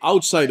the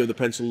outside of the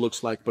pencil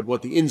looks like, but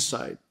what the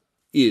inside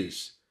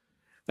is.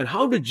 And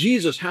how did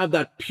Jesus have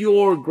that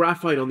pure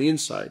graphite on the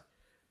inside?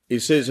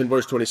 It says in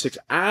verse 26,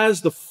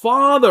 as the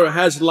Father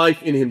has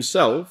life in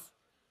himself,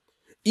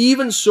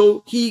 even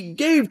so he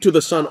gave to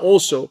the Son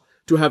also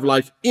to have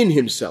life in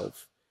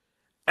himself.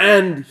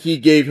 And he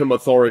gave him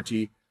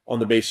authority on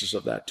the basis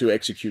of that to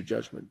execute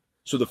judgment.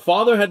 So the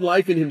Father had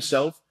life in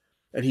himself,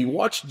 and he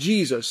watched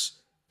Jesus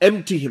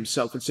empty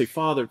himself and say,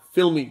 Father,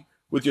 fill me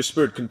with your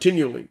Spirit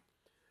continually.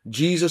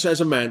 Jesus as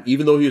a man,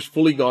 even though he was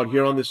fully God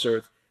here on this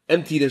earth,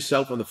 emptied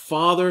himself, and the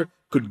Father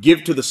could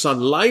give to the Son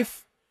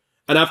life.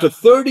 And after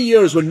 30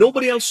 years, when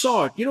nobody else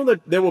saw it, you know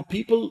that there were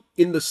people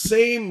in the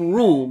same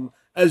room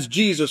as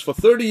Jesus for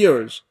 30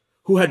 years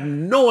who had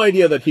no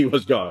idea that he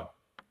was God.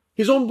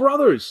 His own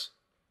brothers.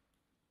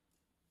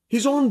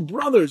 His own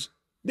brothers.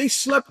 They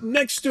slept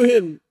next to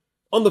him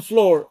on the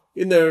floor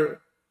in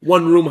their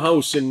one-room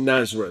house in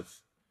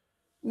Nazareth.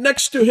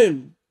 Next to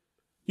him.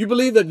 You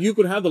believe that you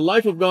could have the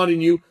life of God in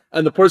you,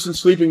 and the person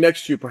sleeping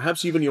next to you,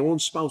 perhaps even your own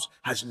spouse,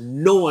 has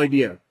no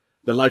idea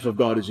the life of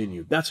God is in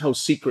you. That's how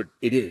secret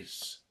it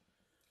is.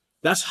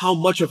 That's how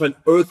much of an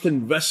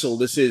earthen vessel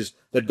this is,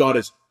 that God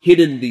has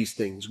hidden these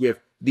things. We have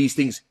these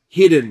things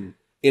hidden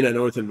in an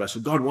earthen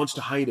vessel. God wants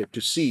to hide it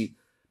to see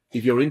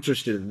if you're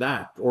interested in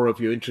that, or if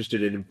you're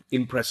interested in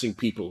impressing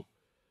people.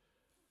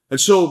 And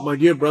so, my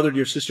dear brother,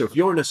 dear sister, if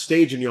you're in a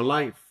stage in your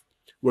life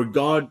where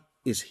God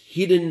is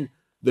hidden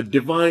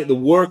the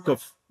work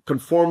of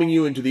conforming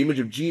you into the image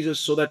of Jesus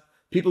so that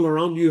people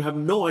around you have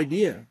no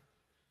idea.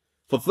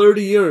 For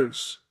 30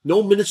 years,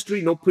 no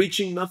ministry, no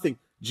preaching, nothing.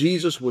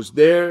 Jesus was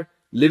there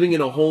living in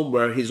a home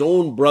where his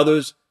own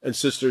brothers and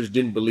sisters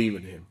didn't believe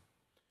in him.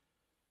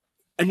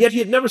 And yet he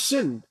had never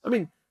sinned. I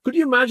mean, could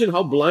you imagine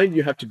how blind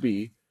you have to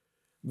be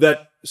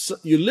that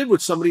you live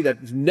with somebody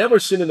that's never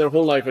sinned in their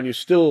whole life and you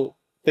still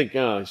think,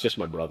 it's just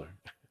my brother.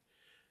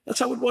 That's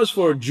how it was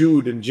for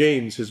Jude and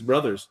James, his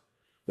brothers.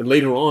 And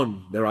later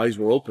on, their eyes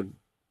were open.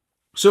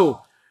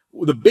 So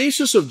the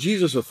basis of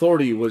Jesus'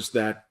 authority was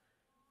that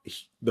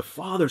the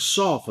Father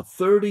saw for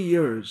 30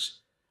 years,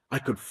 I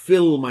could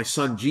fill my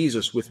Son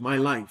Jesus with my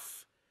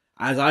life.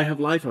 As I have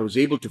life, I was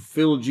able to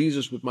fill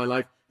Jesus with my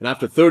life. And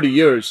after 30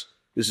 years,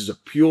 this is a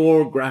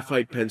pure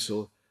graphite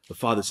pencil. The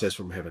Father says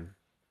from heaven,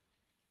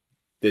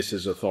 this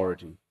is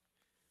authority.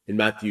 In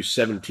Matthew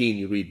 17,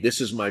 you read,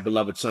 this is my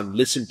beloved Son.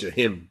 Listen to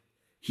him.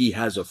 He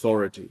has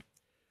authority.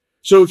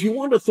 So if you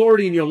want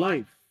authority in your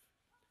life,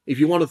 if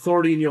you want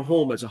authority in your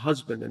home as a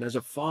husband and as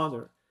a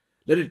father,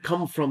 let it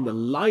come from the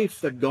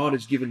life that God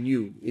has given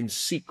you in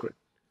secret.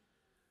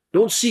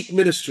 Don't seek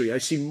ministry. I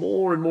see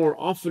more and more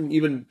often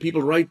even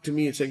people write to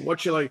me and saying, what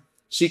shall I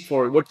seek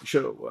for? I want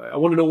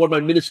to know what my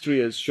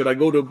ministry is. Should I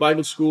go to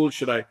Bible school?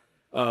 Should I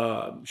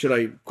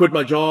quit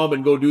my job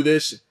and go do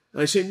this?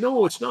 And I say,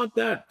 no, it's not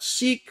that.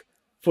 Seek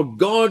for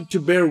God to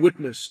bear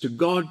witness,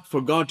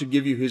 for God to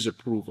give you his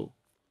approval.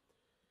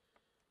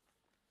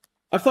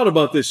 I've thought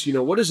about this,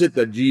 what is it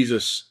that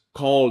Jesus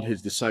called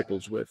his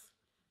disciples with?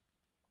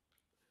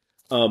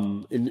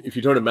 If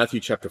you turn to Matthew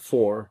chapter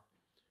 4,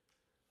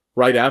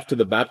 right after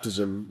the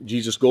baptism,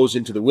 Jesus goes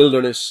into the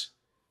wilderness,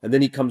 and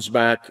then he comes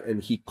back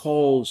and he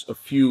calls a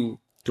few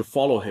to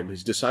follow him,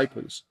 his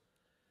disciples.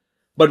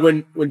 But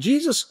when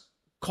Jesus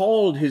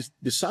called his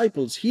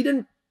disciples, he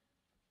didn't,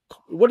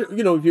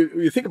 if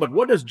you think about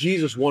what does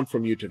Jesus want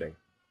from you today?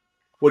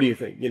 What do you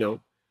think?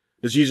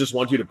 Does Jesus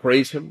want you to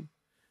praise him?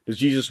 Does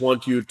Jesus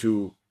want you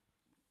to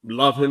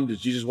love him?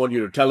 Does Jesus want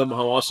you to tell him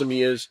how awesome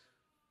he is?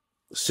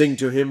 Sing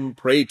to him,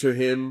 pray to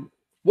him?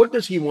 What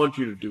does he want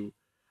you to do?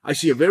 I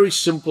see a very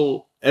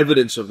simple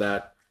evidence of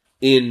that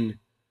in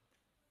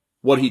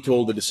what he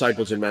told the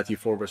disciples in Matthew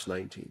 4 verse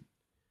 19.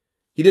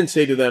 He didn't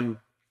say to them,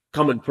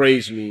 come and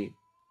praise me,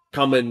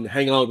 come and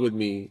hang out with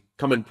me,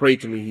 come and pray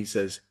to me. He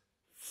says,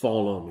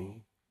 follow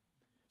me.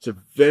 It's a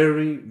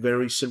very,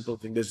 very simple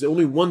thing. There's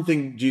only one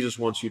thing Jesus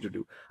wants you to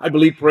do. I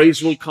believe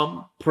praise will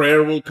come,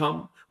 prayer will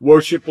come,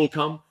 worship will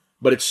come,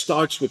 but it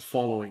starts with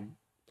following.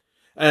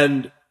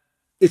 And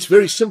it's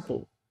very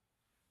simple.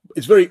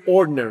 It's very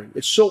ordinary.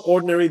 It's so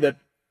ordinary that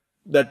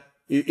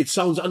it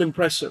sounds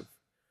unimpressive.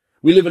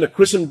 We live in a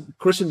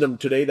Christendom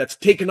today that's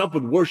taken up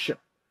with worship.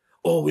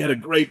 Oh, we had a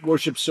great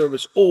worship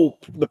service. Oh,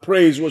 the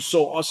praise was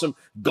so awesome.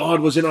 God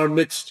was in our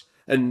midst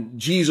and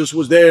Jesus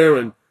was there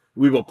and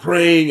we were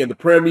praying and the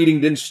prayer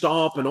meeting didn't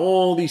stop and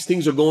all these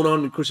things are going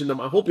on in Christendom.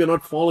 I hope you're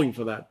not falling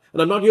for that.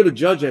 And I'm not here to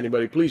judge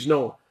anybody, please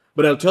no.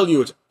 But I'll tell you,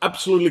 it's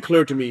absolutely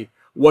clear to me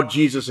what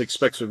Jesus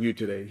expects of you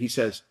today. He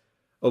says,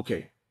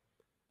 okay,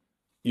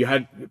 you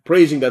had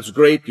praising, that's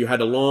great. You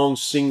had a long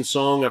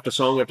song after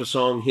song after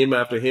song, hymn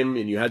after hymn,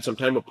 and you had some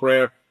time of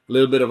prayer, a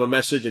little bit of a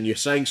message, and you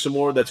sang some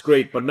more. That's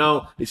great. But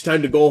now it's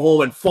time to go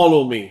home and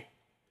follow me.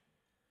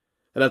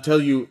 And I'll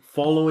tell you,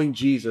 following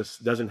Jesus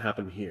doesn't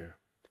happen here.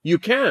 You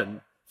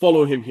can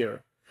follow him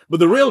here. But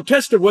the real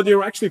test of whether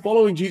you're actually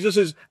following Jesus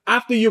is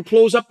after you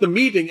close up the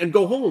meeting and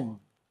go home.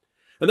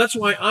 And that's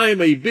why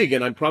I'm a big,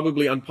 and I'm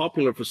probably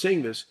unpopular for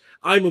saying this,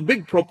 I'm a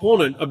big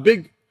proponent,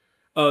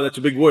 that's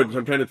a big word.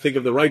 I'm trying to think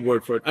of the right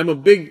word for it. I'm a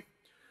big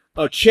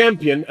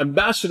champion,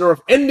 ambassador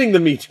of ending the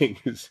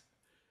meetings,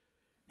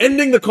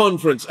 ending the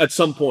conference at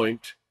some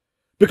point,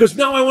 because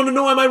now I want to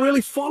know, am I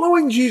really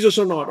following Jesus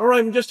or not? Or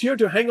I'm just here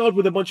to hang out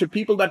with a bunch of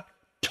people that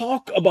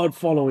talk about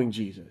following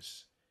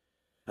Jesus.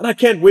 And I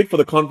can't wait for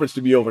the conference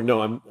to be over.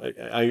 No,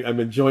 I'm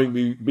enjoying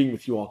being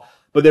with you all.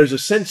 But there's a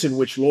sense in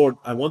which, Lord,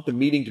 I want the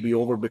meeting to be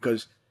over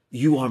because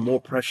you are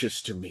more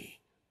precious to me.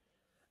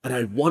 And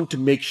I want to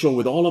make sure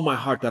with all of my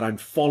heart that I'm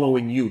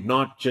following you,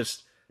 not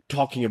just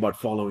talking about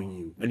following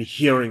you and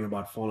hearing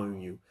about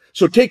following you.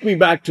 So take me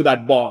back to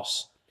that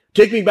boss.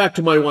 Take me back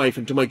to my wife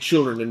and to my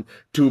children and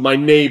to my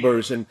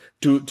neighbors and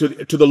to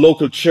the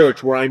local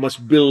church where I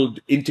must build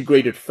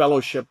integrated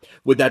fellowship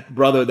with that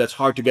brother that's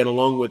hard to get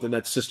along with and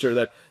that sister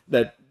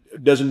that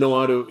doesn't know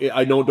how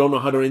to, don't know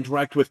how to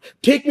interact with.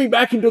 Take me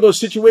back into those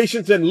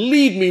situations and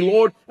lead me,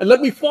 Lord, and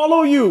let me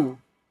follow you.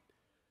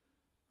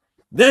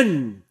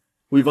 Then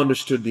we've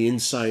understood the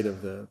inside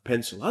of the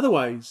pencil.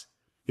 Otherwise,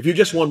 if you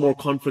just want more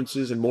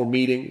conferences and more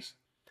meetings,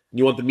 and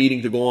you want the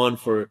meeting to go on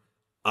for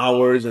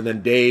hours and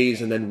then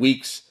days and then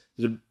weeks,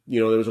 there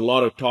was a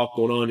lot of talk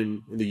going on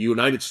in the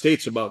United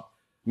States about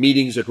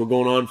meetings that were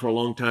going on for a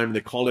long time. And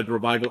they call it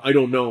revival. I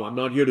don't know. I'm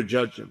not here to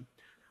judge them.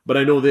 But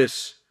I know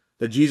this,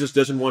 that Jesus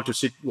doesn't want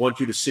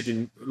you to sit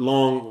in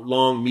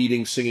long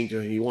meetings singing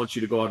to him. He wants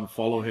you to go out and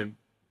follow him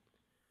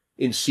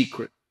in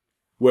secret,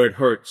 where it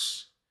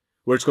hurts,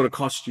 where it's going to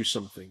cost you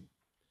something.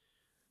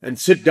 And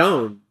sit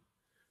down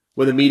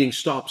when the meeting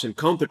stops and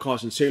count the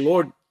cost and say,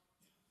 Lord,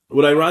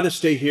 would I rather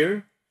stay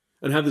here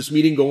and have this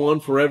meeting go on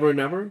forever and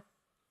ever?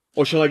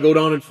 Or shall I go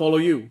down and follow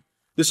you?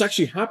 This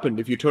actually happened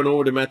if you turn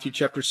over to Matthew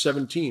chapter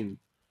 17.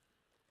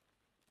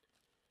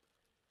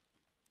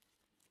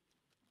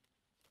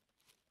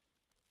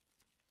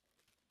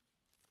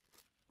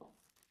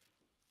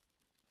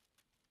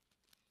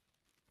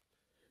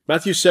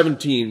 Matthew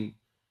 17,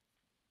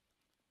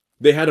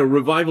 they had a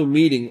revival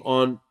meeting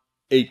on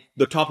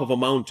the top of a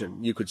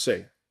mountain, you could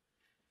say.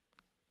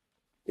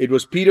 It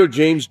was Peter,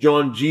 James,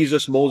 John,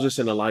 Jesus, Moses,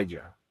 and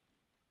Elijah.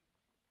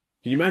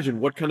 Can you imagine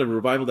what kind of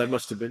revival that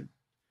must have been?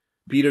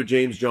 Peter,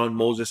 James, John,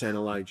 Moses, and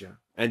Elijah,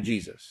 and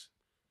Jesus.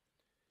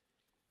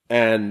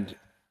 And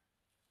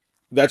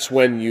that's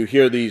when you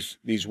hear these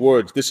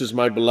words. This is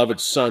my beloved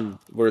Son,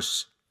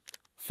 verse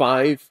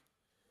 5.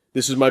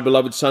 This is my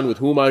beloved Son with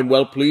whom I am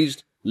well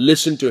pleased.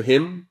 Listen to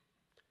him.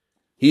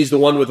 He's the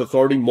one with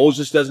authority.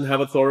 Moses doesn't have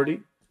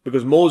authority.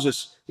 Because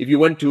Moses, if you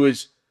went to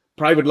his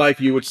private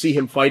life, you would see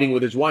him fighting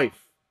with his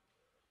wife.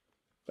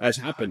 As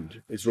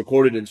happened. It's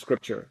recorded in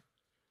Scripture.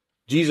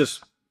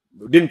 Jesus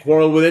didn't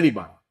quarrel with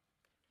anybody.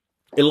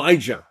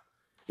 Elijah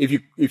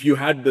if you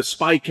had the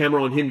spy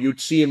camera on him, you'd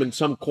see him in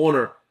some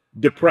corner,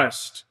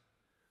 depressed,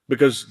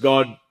 because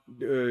God,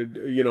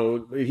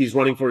 he's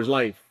running for his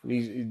life.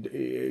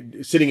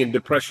 He's sitting in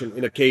depression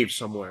in a cave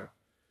somewhere.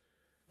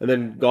 And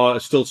then God, a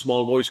still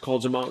small voice,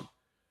 calls him out.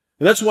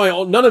 And that's why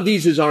none of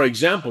these is our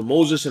example.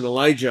 Moses and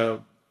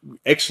Elijah,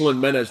 excellent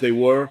men as they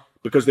were,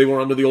 because they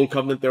were under the old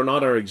covenant, they're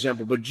not our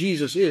example. But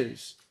Jesus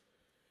is.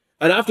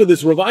 And after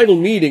this revival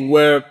meeting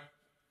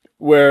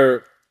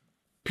where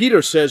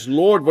Peter says,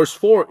 Lord, verse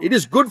 4, it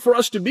is good for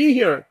us to be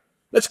here.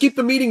 Let's keep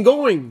the meeting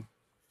going.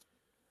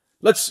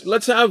 Let's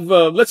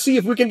see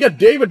if we can get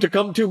David to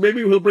come too.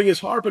 Maybe he'll bring his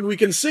harp and we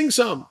can sing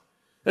some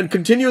and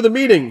continue the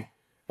meeting.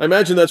 I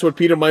imagine that's what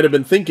Peter might have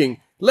been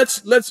thinking.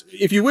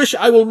 If you wish,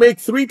 I will make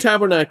 3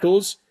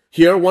 tabernacles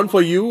here, one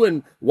for you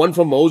and one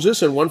for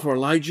Moses and one for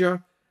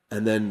Elijah.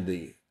 And then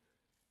the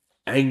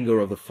anger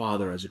of the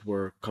Father, as it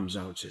were, comes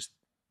out and says,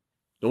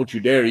 don't you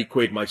dare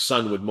equate my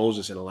son with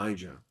Moses and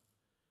Elijah.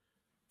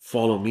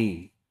 Follow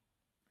me,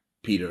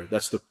 Peter.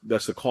 That's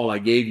the call I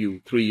gave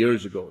you 3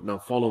 years ago. Now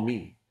follow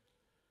me.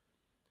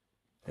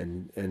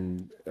 And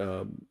then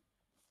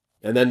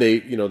they,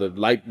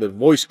 the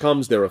voice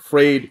comes, they're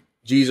afraid.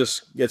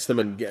 Jesus gets them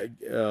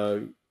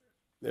and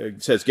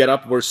says, get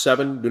up, verse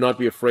 7, do not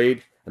be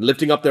afraid. And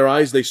lifting up their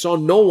eyes, they saw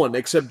no one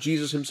except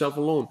Jesus himself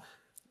alone.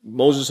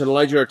 Moses and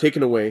Elijah are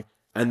taken away,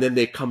 and then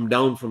they come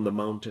down from the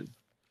mountain.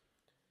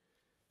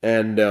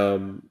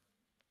 And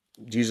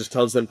Jesus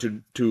tells them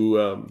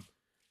to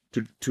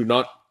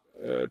not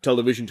tell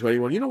the vision to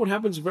anyone. You know what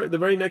happens? The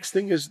very next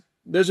thing is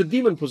there's a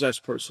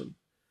demon-possessed person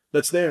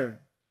that's there.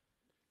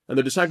 And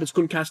the disciples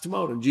couldn't cast him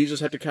out, and Jesus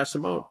had to cast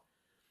him out.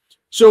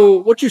 So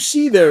what you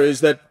see there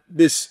is that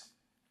this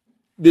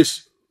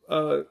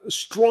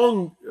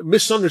strong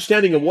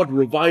misunderstanding of what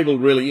revival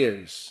really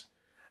is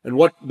and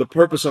what the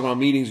purpose of our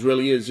meetings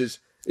really is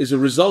a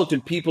result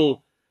in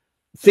people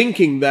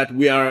thinking that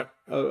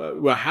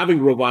we're having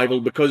revival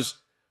because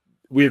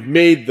we've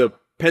made the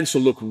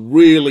pencil look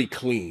really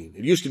clean.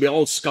 It used to be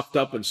all scuffed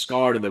up and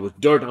scarred and there was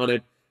dirt on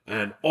it,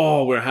 and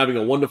we're having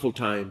a wonderful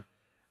time,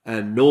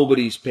 and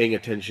nobody's paying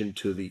attention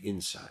to the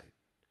inside.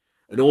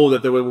 And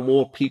that there were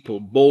more people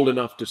bold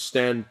enough to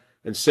stand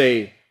and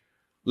say,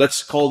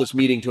 let's call this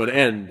meeting to an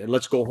end, and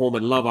let's go home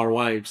and love our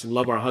wives and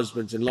love our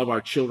husbands and love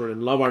our children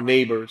and love our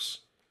neighbors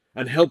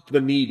and help the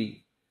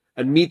needy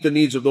and meet the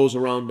needs of those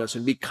around us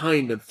and be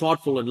kind and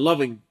thoughtful and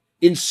loving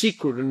in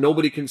secret, and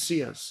nobody can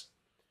see us.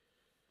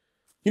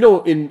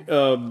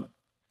 In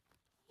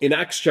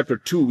Acts chapter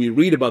 2, we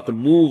read about the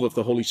move of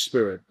the Holy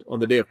Spirit on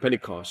the day of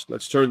Pentecost.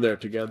 Let's turn there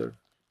together.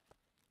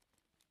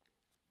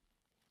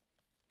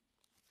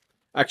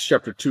 Acts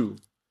chapter 2.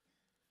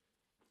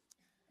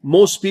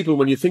 Most people,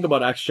 when you think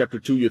about Acts chapter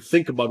 2, you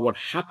think about what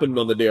happened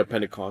on the day of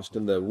Pentecost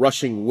and the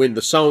rushing wind,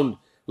 the sound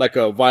like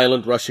a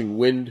violent rushing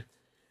wind,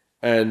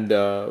 and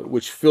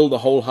which filled the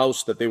whole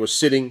house that they were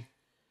sitting,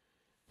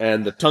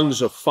 and the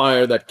tongues of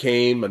fire that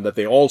came, and that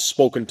they all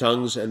spoke in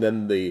tongues, and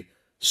then the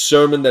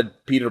sermon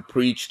that Peter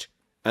preached,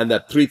 and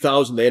that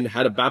 3,000 then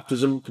had a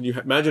baptism. Can you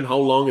imagine how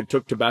long it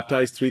took to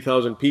baptize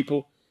 3,000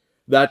 people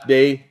that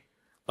day?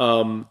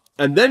 But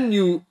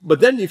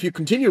then if you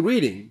continue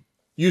reading,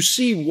 you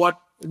see what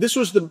this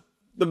was the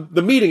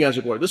meeting, as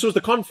it were. This was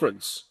the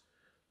conference.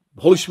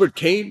 The Holy Spirit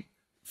came,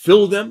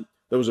 filled them.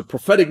 There was a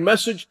prophetic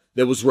message.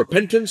 There was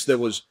repentance. There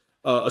was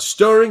a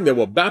stirring. There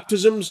were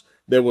baptisms.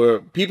 There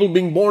were people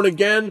being born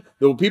again.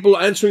 There were people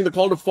answering the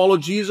call to follow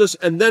Jesus.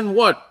 And then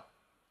what?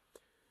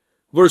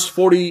 Verse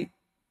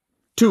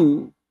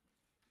 42,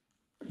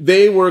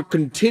 they were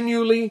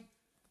continually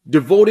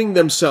devoting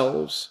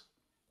themselves.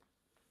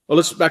 Well,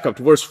 let's back up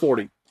to verse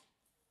 40.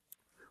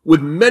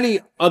 With many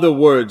other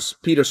words,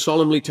 Peter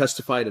solemnly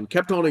testified and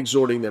kept on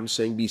exhorting them,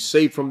 saying, be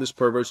saved from this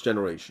perverse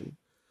generation.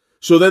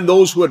 So then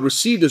those who had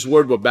received his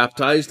word were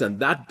baptized, and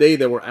that day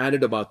there were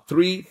added about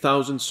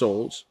 3,000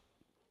 souls.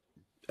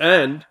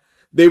 And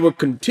they were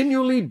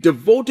continually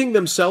devoting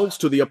themselves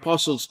to the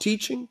apostles'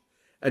 teaching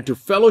and to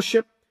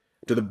fellowship,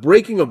 to the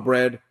breaking of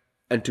bread,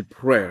 and to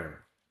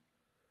prayer.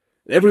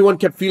 And everyone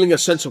kept feeling a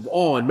sense of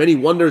awe, and many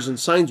wonders and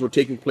signs were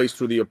taking place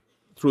through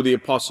the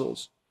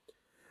apostles.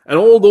 And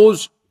all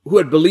those who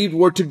had believed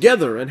were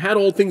together and had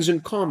all things in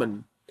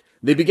common.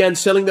 They began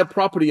selling their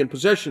property and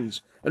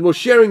possessions and were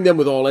sharing them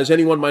with all as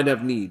anyone might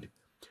have need.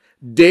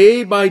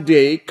 Day by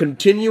day,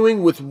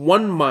 continuing with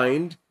one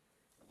mind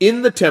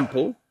in the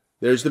temple,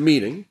 there's the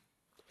meeting,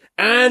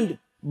 and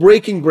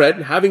breaking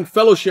bread, having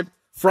fellowship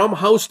from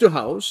house to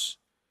house.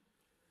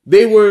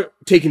 They were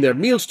taking their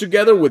meals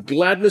together with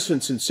gladness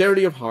and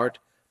sincerity of heart,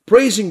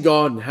 praising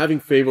God and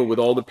having favor with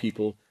all the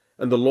people.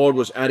 And the Lord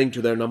was adding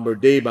to their number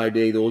day by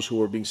day those who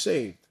were being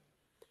saved.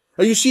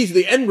 Now you see,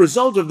 the end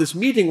result of this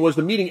meeting was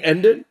the meeting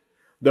ended.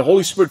 The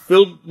Holy Spirit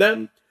filled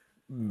them.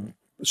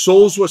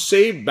 Souls were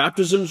saved.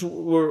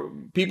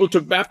 People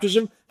took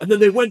baptism. And then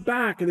they went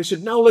back and they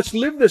said, now let's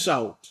live this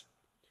out.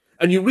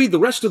 And you read the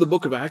rest of the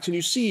book of Acts and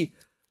you see,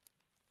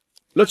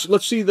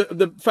 let's see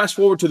the fast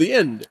forward to the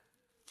end.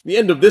 The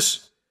end of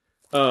this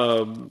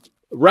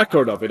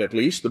record of it, at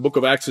least. The book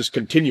of Acts is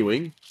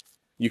continuing.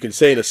 You can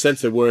say in a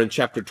sense that we're in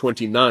chapter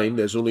 29.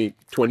 There's only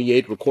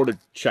 28 recorded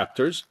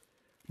chapters.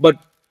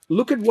 But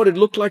look at what it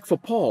looked like for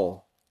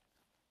Paul.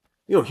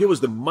 Here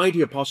was the mighty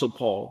Apostle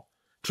Paul,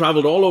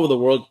 traveled all over the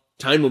world,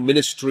 time of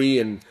ministry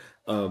and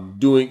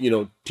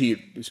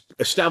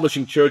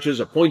establishing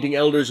churches, appointing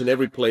elders in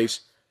every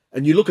place.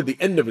 And you look at the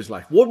end of his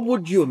life. What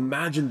would you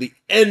imagine the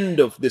end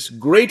of this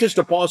greatest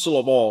apostle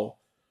of all?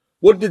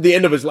 What did the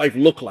end of his life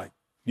look like?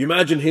 You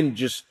imagine him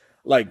just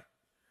like,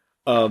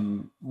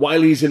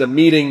 while he's in a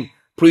meeting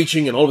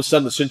preaching and all of a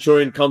sudden the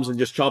centurion comes and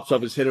just chops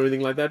off his head or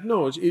anything like that?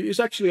 No, it's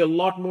actually a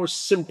lot more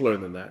simpler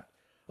than that.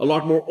 A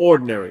lot more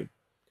ordinary.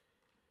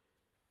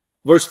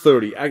 Verse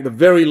 30, the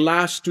very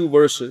last two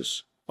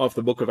verses of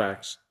the book of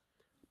Acts.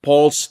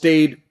 Paul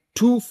stayed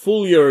 2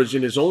 full years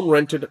in his own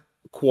rented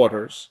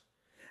quarters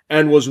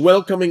and was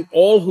welcoming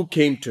all who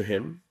came to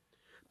him,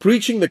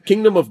 preaching the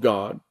kingdom of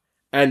God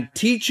and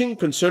teaching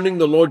concerning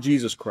the Lord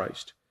Jesus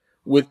Christ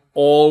with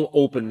all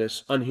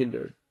openness,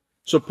 unhindered.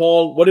 So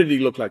Paul, what did he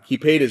look like? He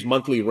paid his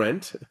monthly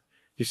rent.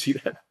 You see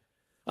that?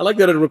 I like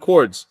that it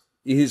records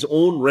his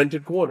own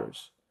rented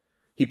quarters.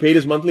 He paid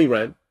his monthly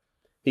rent.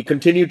 He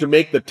continued to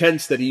make the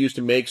tents that he used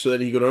to make so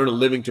that he could earn a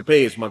living to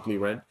pay his monthly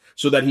rent,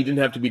 so that he didn't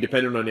have to be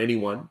dependent on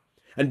anyone.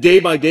 And day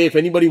by day, if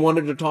anybody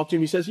wanted to talk to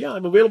him, he says, yeah,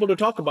 I'm available to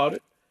talk about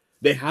it.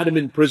 They had him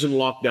in prison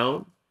locked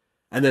down.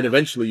 And then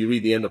eventually, you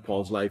read the end of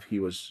Paul's life,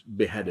 he was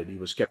beheaded. He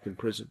was kept in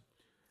prison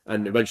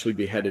and eventually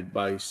beheaded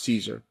by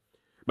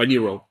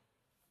Nero.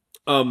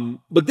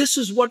 But this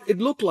is what it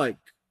looked like.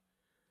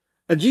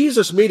 And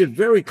Jesus made it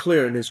very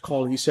clear in his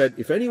call. He said,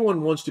 if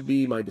anyone wants to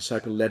be my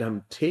disciple, let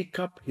him take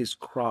up his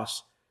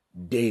cross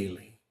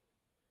daily.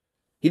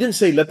 He didn't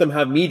say, let them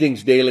have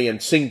meetings daily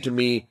and sing to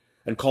me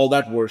and call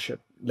that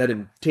worship. Let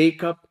him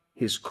take up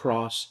his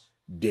cross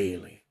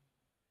daily.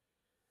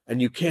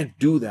 And you can't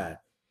do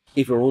that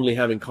if you're only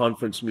having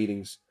conference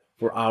meetings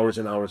for hours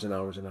and hours and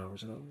hours and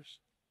hours and hours.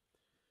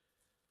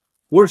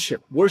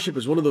 Worship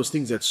is one of those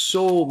things that's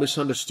so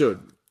misunderstood.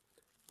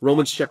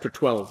 Romans chapter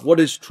 12. What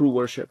is true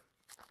worship?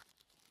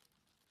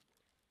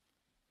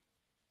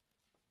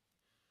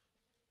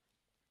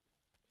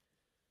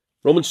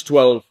 Romans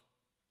 12.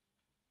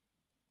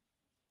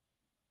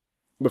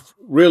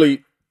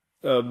 Really,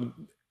 the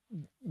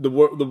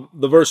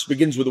verse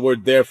begins with the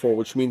word therefore,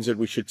 which means that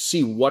we should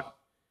see what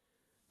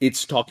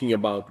it's talking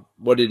about,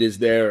 what it is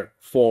there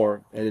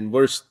for. And in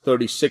verse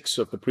 36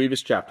 of the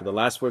previous chapter, the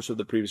last verse of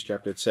the previous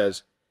chapter, it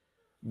says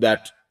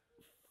that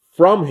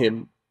from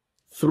him,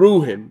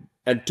 through him,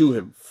 and to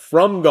him,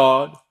 from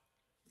God,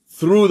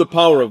 through the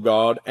power of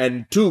God,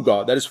 and to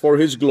God, that is for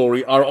his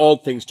glory, are all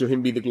things. To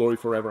him be the glory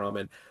forever.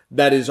 Amen.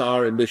 That is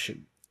our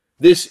ambition.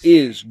 This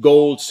is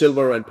gold,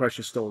 silver, and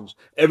precious stones.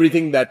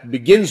 Everything that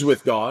begins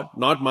with God,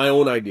 not my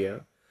own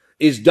idea,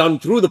 is done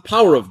through the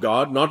power of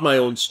God, not my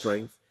own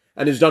strength,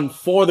 and is done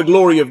for the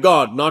glory of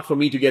God, not for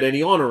me to get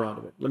any honor out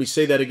of it. Let me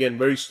say that again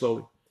very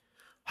slowly.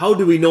 How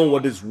do we know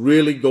what is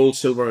really gold,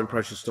 silver, and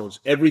precious stones?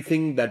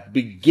 Everything that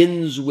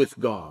begins with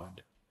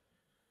God.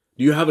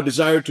 Do you have a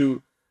desire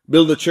to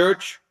build a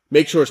church?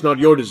 Make sure it's not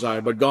your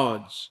desire, but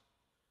God's.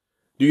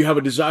 Do you have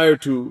a desire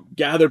to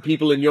gather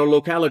people in your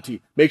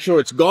locality? Make sure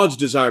it's God's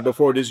desire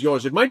before it is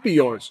yours. It might be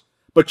yours,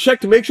 but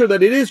check to make sure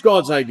that it is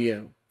God's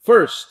idea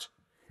first.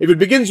 If it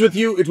begins with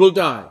you, it will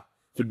die.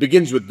 If it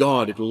begins with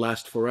God, it will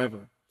last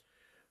forever.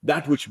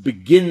 That which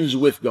begins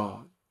with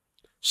God.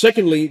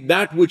 Secondly,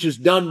 that which is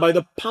done by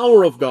the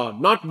power of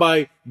God, not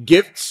by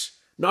gifts,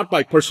 not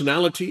by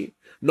personality,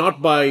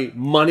 not by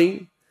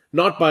money,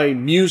 not by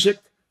music,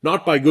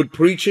 not by good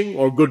preaching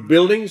or good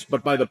buildings,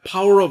 but by the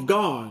power of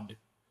God.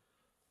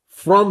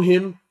 From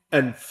him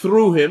and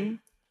through him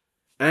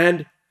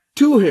and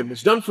to him.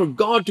 It's done for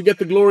God to get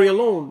the glory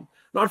alone,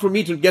 not for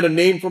me to get a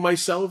name for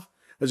myself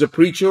as a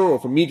preacher or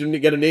for me to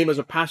get a name as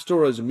a pastor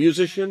or as a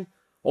musician,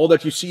 all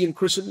that you see in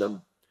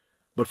Christendom,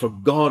 but for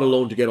God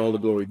alone to get all the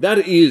glory. That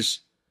is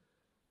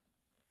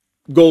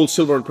gold,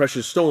 silver, and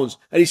precious stones.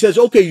 And he says,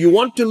 okay, you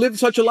want to live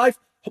such a life?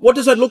 What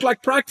does that look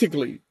like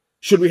practically?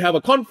 Should we have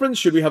a conference?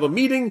 Should we have a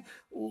meeting?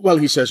 Well,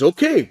 he says,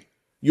 okay,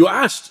 you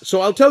asked,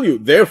 so I'll tell you.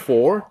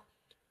 Therefore,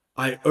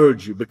 I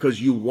urge you,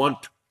 because you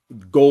want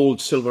gold,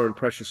 silver, and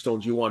precious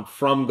stones. You want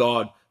from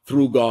God,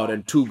 through God,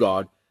 and to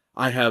God.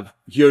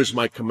 Here's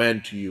my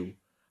command to you.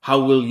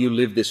 How will you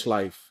live this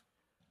life?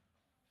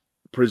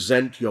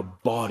 Present your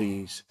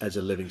bodies as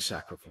a living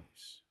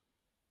sacrifice.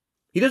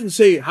 He doesn't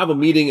say, have a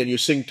meeting and you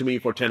sing to me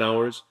for 10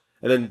 hours,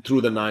 and then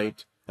through the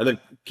night, and then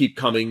keep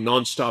coming,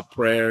 non-stop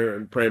prayer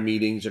and prayer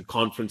meetings and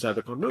conference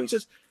after conference. No, he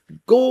says,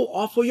 go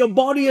offer your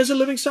body as a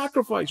living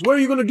sacrifice. Where are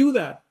you going to do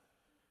that?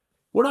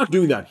 We're not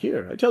doing that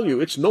here. I tell you,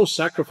 it's no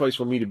sacrifice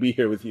for me to be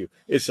here with you.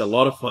 It's a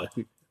lot of fun.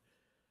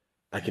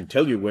 I can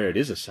tell you where it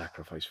is a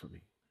sacrifice for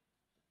me.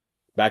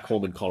 Back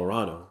home in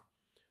Colorado,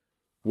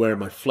 where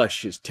my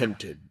flesh is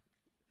tempted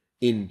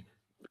in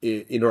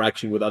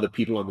interaction with other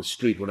people on the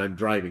street when I'm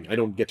driving. I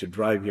don't get to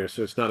drive here,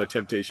 so it's not a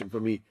temptation for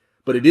me.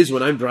 But it is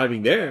when I'm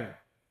driving there,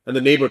 and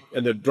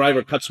the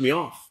driver cuts me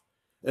off,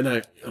 and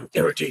I'm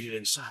irritated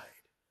inside.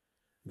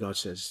 God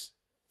says,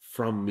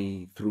 from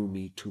me, through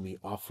me, to me,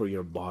 offer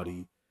your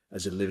body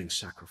as a living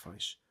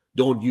sacrifice.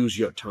 Don't use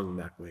your tongue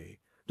that way.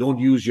 Don't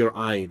use your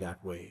eye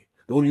that way.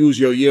 Don't use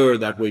your ear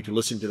that way to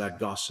listen to that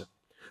gossip.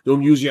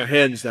 Don't use your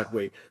hands that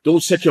way.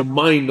 Don't set your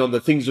mind on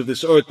the things of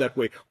this earth that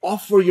way.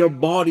 Offer your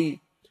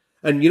body.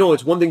 And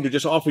it's one thing to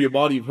just offer your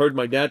body. You've heard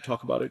my dad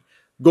talk about it.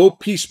 Go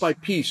piece by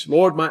piece.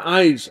 Lord, my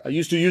eyes, I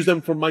used to use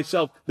them for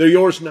myself. They're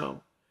yours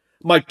now.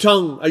 My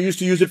tongue, I used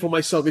to use it for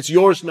myself. It's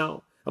yours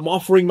now. I'm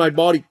offering my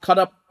body cut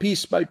up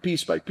piece by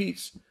piece by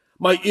piece.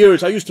 My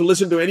ears, I used to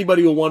listen to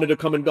anybody who wanted to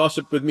come and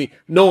gossip with me.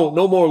 No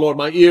more, Lord.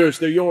 My ears,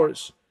 they're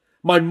yours.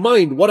 My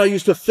mind, what I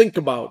used to think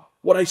about,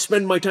 what I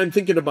spend my time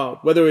thinking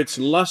about, whether it's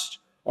lust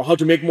or how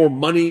to make more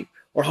money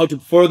or how to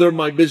further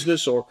my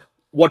business or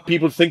what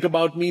people think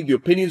about me, the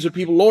opinions of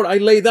people. Lord, I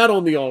lay that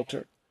on the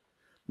altar.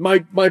 My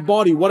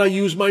body, what I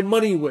use my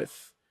money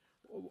with,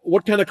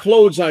 what kind of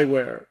clothes I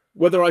wear,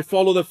 whether I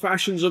follow the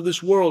fashions of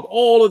this world,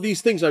 all of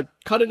these things, I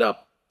cut it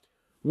up.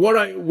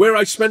 Where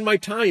I spend my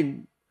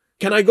time.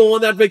 Can I go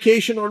on that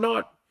vacation or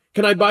not?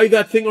 Can I buy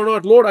that thing or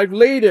not? Lord, I've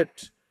laid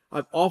it.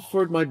 I've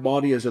offered my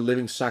body as a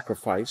living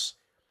sacrifice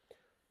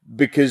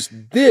because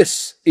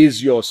this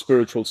is your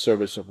spiritual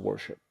service of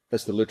worship.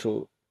 That's the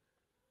literal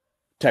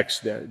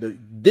text there.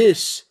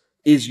 This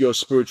is your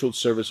spiritual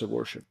service of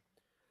worship.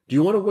 Do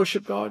you want to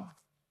worship God?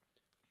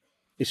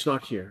 It's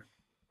not here.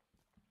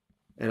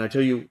 And I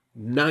tell you,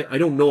 I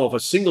don't know of a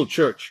single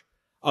church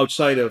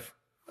outside of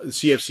the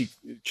CFC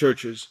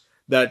churches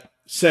that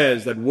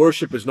says that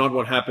worship is not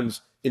what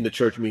happens in the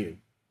church meeting.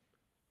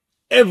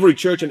 Every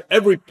church and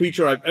every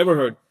preacher I've ever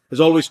heard has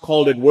always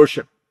called it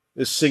worship,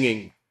 is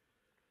singing.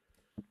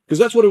 Because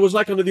that's what it was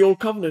like under the Old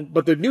Covenant.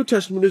 But the New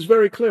Testament is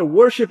very clear.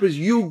 Worship is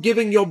you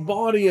giving your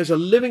body as a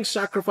living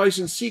sacrifice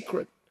in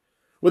secret,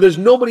 where there's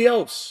nobody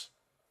else.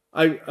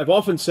 I've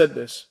often said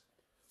this.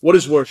 What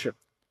is worship?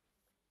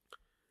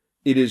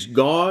 It is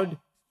God,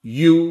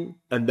 you,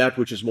 and that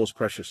which is most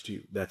precious to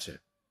you. That's it.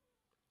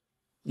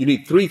 You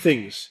need three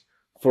things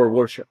for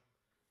worship.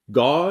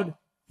 God,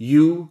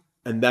 you,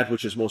 and that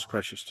which is most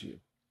precious to you.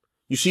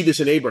 You see this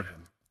in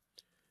Abraham.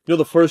 You know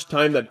the first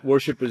time that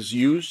worship is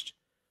used?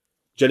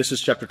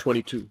 Genesis chapter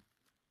 22.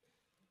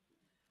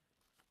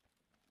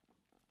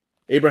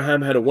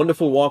 Abraham had a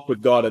wonderful walk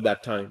with God at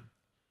that time.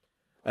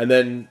 And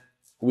then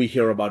we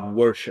hear about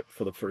worship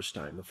for the first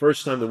time. The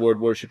first time the word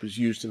worship is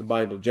used in the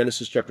Bible,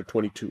 Genesis chapter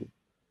 22.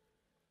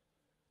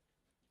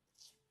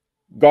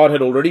 God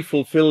had already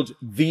fulfilled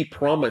the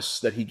promise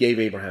that he gave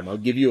Abraham. I'll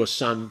give you a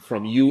son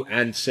from you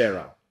and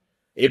Sarah.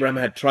 Abraham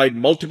had tried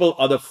multiple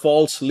other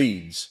false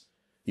leads.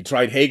 He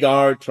tried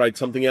Hagar, tried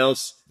something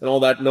else, and all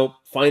that. No,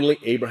 finally,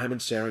 Abraham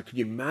and Sarah. Could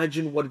you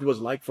imagine what it was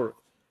like for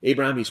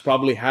Abraham? He's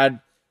probably had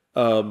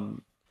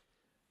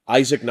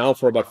Isaac now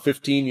for about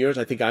 15 years.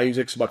 I think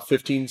Isaac's about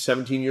 15,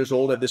 17 years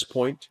old at this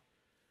point.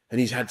 And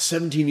he's had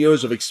 17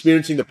 years of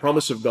experiencing the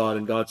promise of God.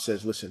 And God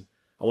says, listen,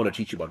 I want to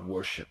teach you about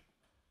worship.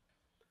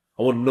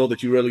 I want to know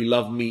that you really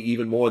love me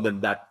even more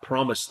than that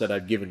promise that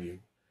I've given you.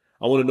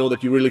 I want to know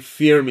that you really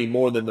fear me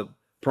more than the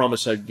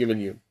promise I've given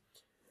you.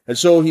 And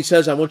so he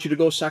says, I want you to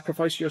go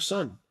sacrifice your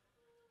son.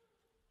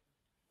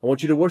 I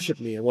want you to worship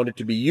me. I want it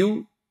to be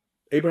you,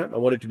 Abraham. I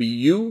want it to be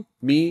you,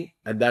 me,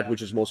 and that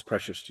which is most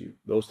precious to you.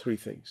 Those three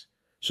things.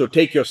 So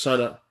take your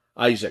son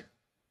Isaac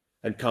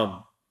and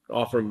come,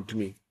 offer him to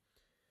me.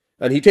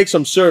 And he takes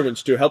some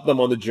servants to help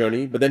them on the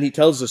journey, but then he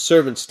tells the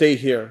servants, stay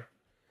here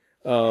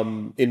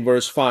in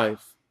verse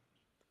 5.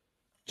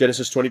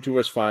 Genesis 22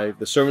 verse 5,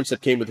 the servants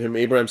that came with him,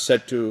 Abraham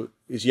said to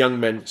his young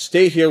men,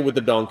 stay here with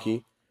the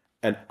donkey,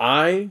 and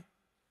I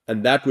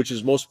and that which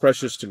is most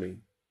precious to me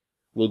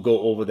will go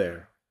over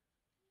there,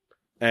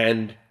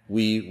 and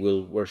we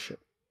will worship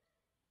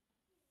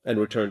and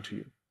return to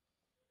you.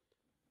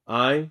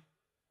 I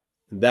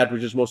and that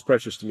which is most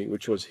precious to me,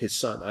 which was his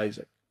son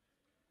Isaac.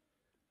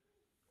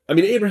 I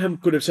mean, Abraham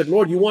could have said,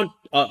 Lord, you want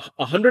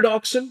 100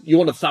 oxen? You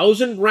want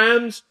 1,000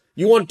 rams?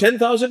 You want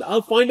 10,000?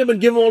 I'll find them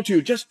and give them all to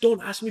you. Just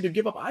don't ask me to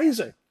give up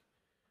Isaac.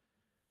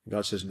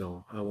 God says,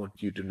 no, I want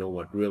you to know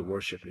what real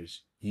worship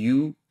is.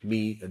 You,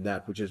 me, and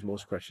that which is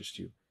most precious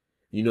to you.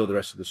 You know the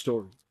rest of the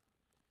story.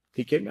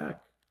 He came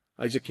back.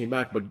 Isaac came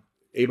back, but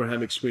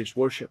Abraham experienced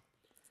worship.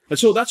 And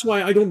so that's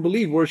why I don't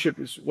believe worship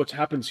is what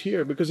happens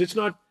here, because it's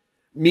not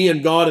me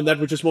and God and that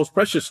which is most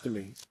precious to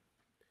me.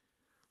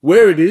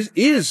 Where it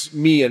is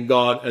me and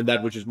God and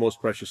that which is most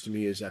precious to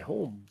me is at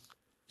home.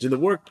 It's in the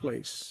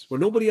workplace, where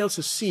nobody else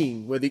is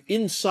seeing, where the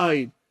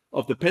inside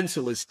of the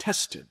pencil is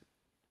tested.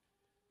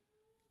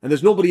 And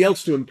there's nobody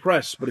else to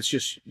impress, but it's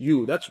just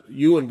you. That's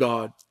you and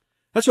God.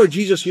 That's why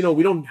Jesus, we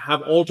don't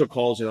have altar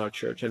calls in our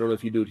church. I don't know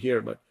if you do it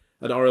here, but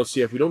at our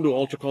LCF, we don't do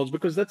altar calls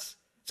because it's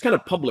kind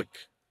of public.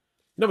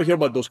 You never hear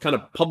about those kind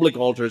of public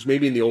altars,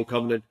 maybe in the Old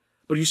Covenant.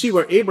 But you see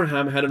where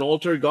Abraham had an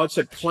altar, God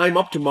said, climb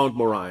up to Mount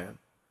Moriah.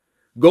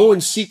 Go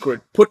in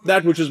secret, put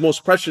that which is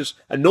most precious,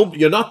 and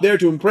you're not there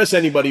to impress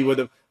anybody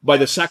by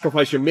the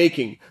sacrifice you're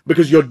making,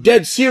 because you're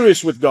dead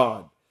serious with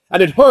God.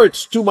 And it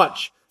hurts too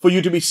much for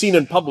you to be seen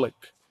in public.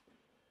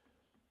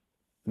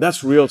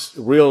 That's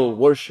real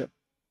worship.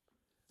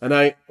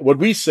 And what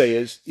we say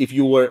is, if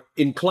you were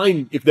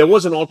inclined, if there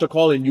was an altar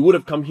call and you would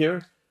have come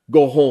here,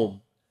 go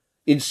home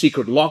in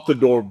secret, lock the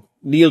door,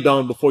 kneel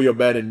down before your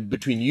bed, and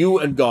between you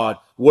and God,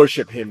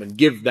 worship Him and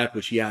give that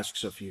which He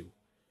asks of you.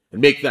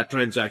 And make that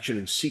transaction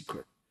in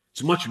secret.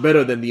 It's much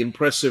better than the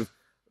impressive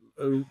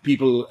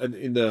people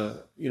in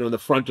the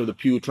front of the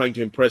pew trying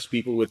to impress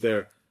people with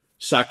their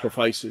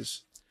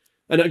sacrifices.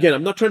 And again,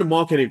 I'm not trying to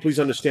mock any, please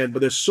understand, but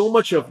there's so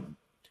much of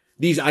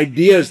these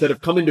ideas that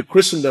have come into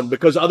Christendom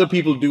because other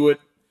people do it.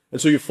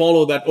 And so you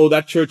follow that, oh,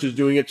 that church is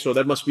doing it, so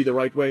that must be the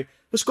right way.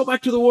 Let's go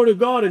back to the Word of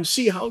God and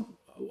see how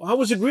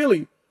is it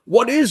really?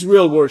 What is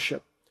real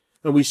worship?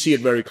 And we see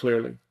it very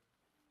clearly.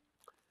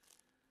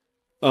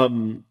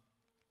 When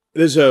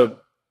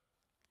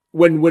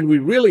we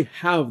really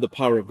have the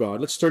power of God,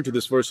 let's turn to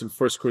this verse in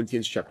 1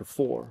 Corinthians chapter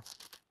 4.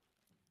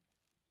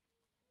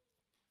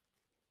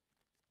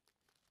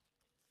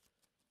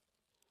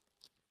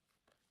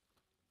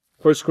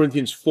 First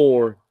Corinthians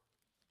 4.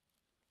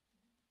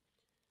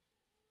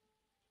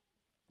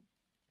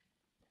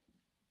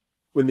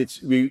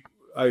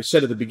 I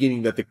said at the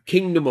beginning that the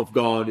kingdom of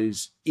God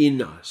is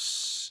in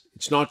us.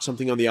 It's not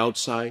something on the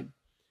outside.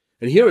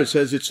 And here it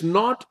says it's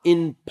not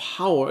in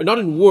power, not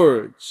in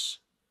words.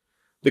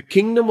 The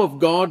kingdom of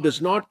God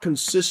does not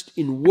consist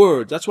in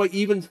words. That's why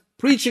even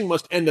preaching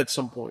must end at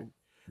some point.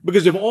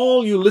 Because if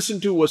all you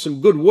listened to was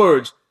some good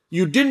words,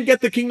 you didn't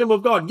get the kingdom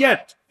of God.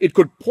 Yet, it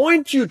could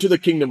point you to the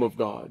kingdom of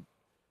God.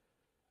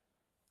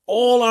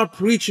 All our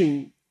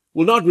preaching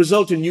will not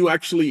result in you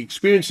actually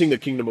experiencing the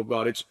kingdom of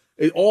God. It's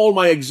all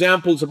my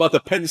examples about the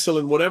pencil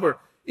and whatever.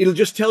 It'll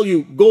just tell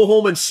you, go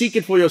home and seek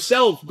it for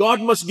yourself.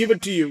 God must give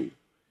it to you.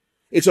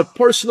 It's a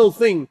personal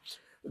thing.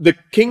 The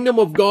kingdom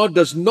of God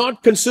does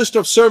not consist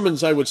of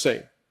sermons, I would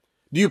say.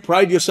 Do you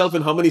pride yourself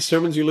in how many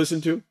sermons you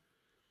listen to?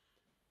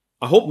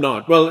 I hope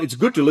not. Well, it's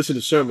good to listen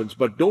to sermons,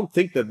 but don't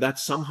think that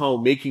that's somehow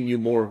making you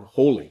more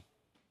holy.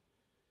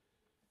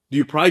 Do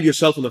you pride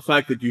yourself in the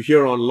fact that you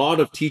hear a lot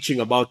of teaching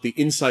about the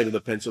inside of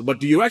the pencil, but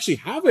do you actually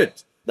have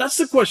it? That's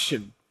the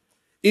question.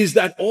 Is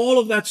that all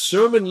of that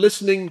sermon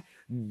listening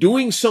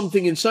doing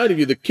something inside of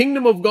you? The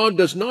kingdom of God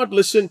does not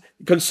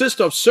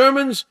consist of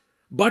sermons,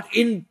 but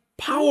in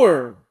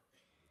power.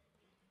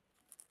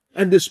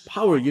 And this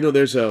power,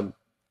 there's a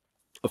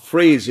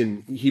phrase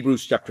in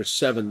Hebrews chapter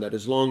 7 that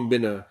has long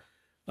been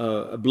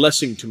a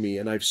blessing to me,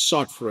 and I've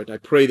sought for it. I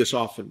pray this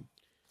often.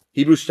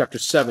 Hebrews chapter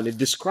 7, it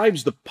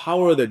describes the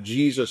power that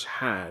Jesus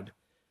had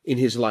in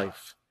His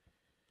life.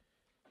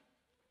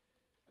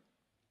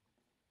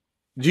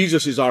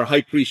 Jesus is our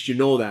high priest, you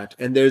know that,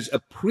 and there's a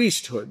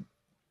priesthood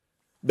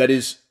that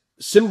is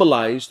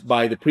symbolized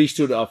by the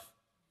priesthood of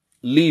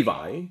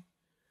Levi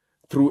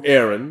through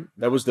Aaron.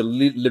 That was the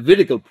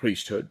Levitical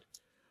priesthood.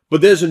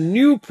 But there's a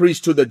new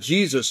priesthood that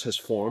Jesus has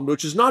formed,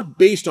 which is not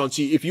based on,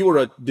 see, if you were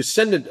a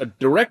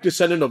direct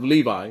descendant of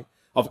Levi,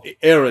 of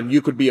Aaron,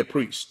 you could be a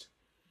priest.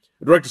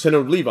 A direct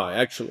descendant of Levi,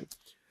 actually.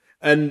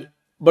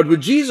 But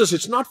with Jesus,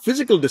 it's not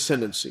physical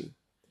descendancy.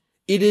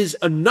 It is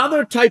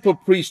another type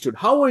of priesthood.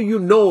 How will you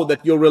know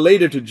that you're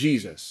related to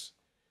Jesus?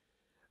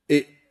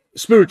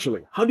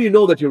 Spiritually, how do you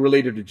know that you're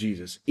related to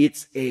Jesus?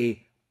 It's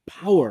a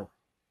power.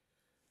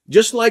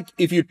 Just like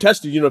if you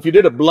tested, if you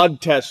did a blood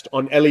test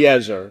on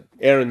Eleazar,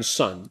 Aaron's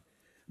son,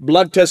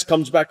 blood test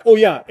comes back, oh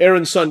yeah,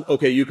 Aaron's son,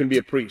 okay, you can be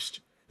a priest.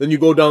 Then you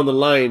go down the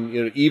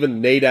line, even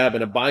Nadab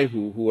and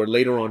Abihu, who were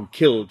later on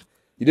killed,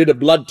 you did a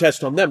blood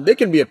test on them, they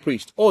can be a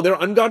priest. Oh, they're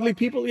ungodly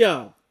people?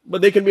 Yeah,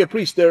 but they can be a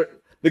priest. They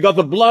got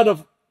the blood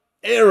of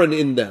Aaron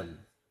in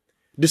them.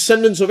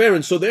 Descendants of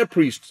Aaron, so they're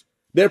priests.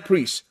 They're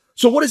priests.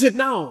 So what is it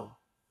now?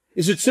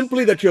 Is it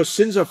simply that your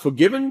sins are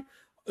forgiven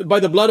by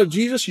the blood of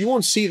Jesus? You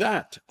won't see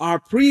that. Our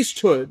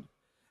priesthood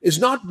is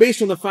not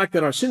based on the fact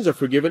that our sins are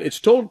forgiven.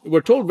 We're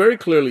told very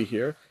clearly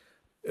here,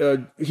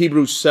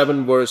 Hebrews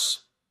 7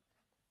 verse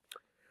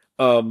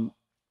 15.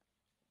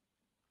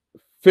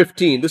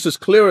 This is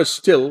clearer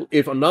still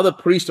if another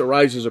priest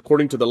arises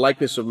according to the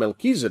likeness of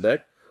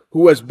Melchizedek,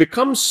 who has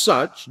become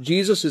such.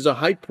 Jesus is a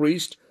high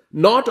priest,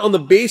 not on the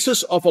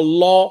basis of a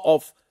law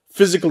of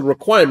physical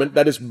requirement,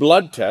 that is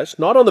blood test,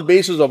 not on the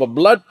basis of a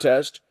blood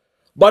test,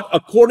 but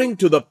according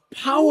to the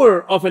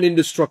power of an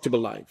indestructible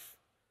life.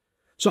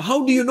 So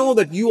how do you know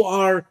that you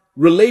are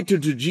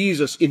related to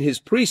Jesus in His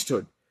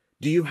priesthood?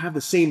 Do you have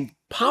the same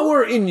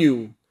power in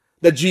you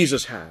that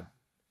Jesus had?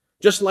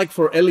 Just like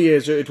for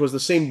Eleazar, it was the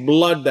same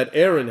blood that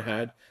Aaron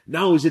had.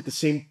 Now is it the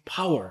same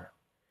power?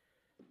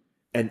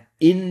 An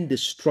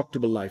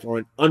indestructible life, or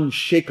an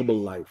unshakable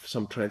life,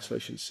 some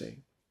translations say.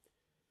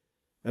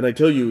 And I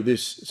tell you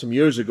this, some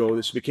years ago,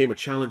 this became a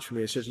challenge for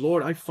me. I said,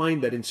 Lord, I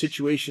find that in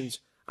situations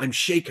I'm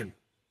shaken.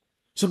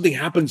 Something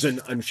happens and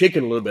I'm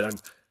shaken a little bit. I'm,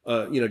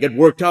 get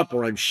worked up,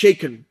 or I'm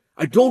shaken.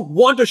 I don't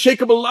want a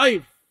shakeable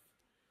life.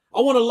 I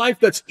want a life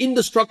that's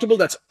indestructible,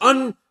 that's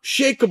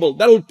unshakable,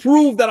 that will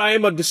prove that I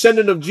am a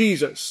descendant of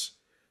Jesus,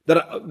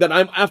 that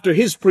I'm after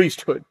His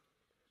priesthood.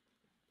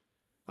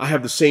 I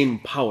have the same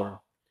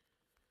power.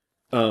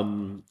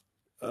 In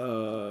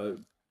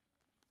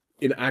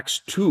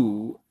Acts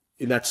 2,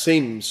 in that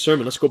same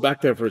sermon, let's go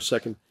back there for a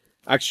second.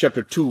 Acts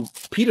chapter 2,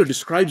 Peter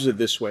describes it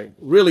this way.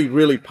 Really,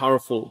 really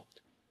powerful.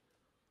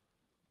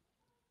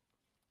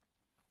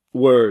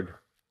 word.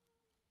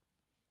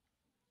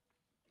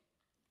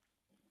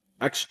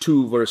 Acts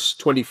 2, verse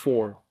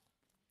 24.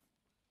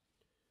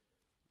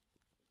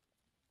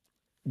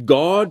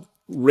 God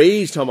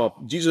raised him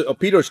up.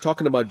 Peter is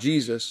talking about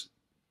Jesus.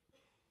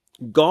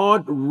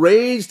 God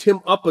raised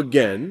him up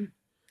again,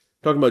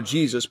 talking about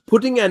Jesus,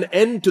 putting an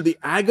end to the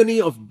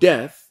agony of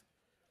death,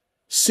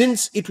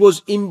 since it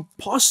was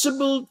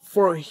impossible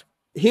for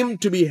him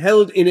to be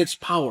held in its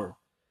power.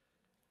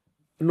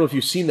 I don't know if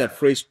you've seen that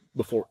phrase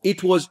before.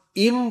 It was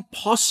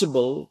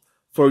impossible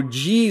for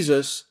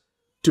Jesus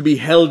to be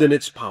held in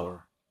its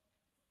power.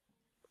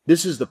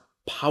 This is the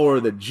power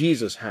that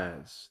Jesus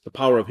has, the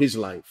power of his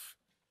life.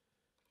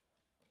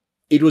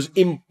 It was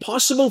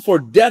impossible for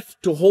death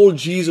to hold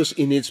Jesus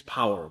in its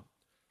power.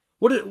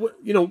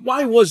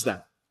 Why was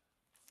that?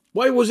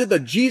 Why was it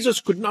that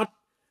Jesus could not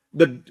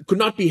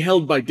be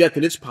held by death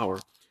in its power?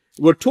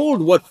 We're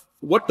told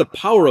what the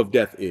power of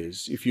death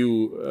is. If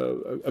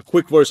you, a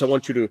quick verse I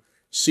want you to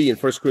see in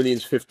 1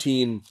 Corinthians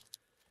 15,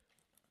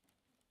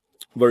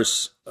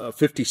 verse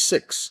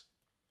 56.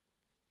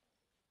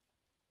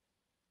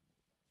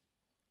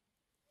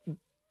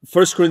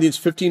 1 Corinthians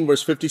 15,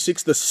 verse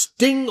 56, the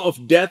sting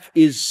of death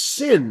is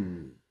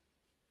sin,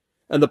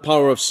 and the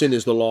power of sin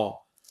is the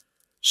law.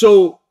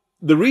 So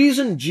the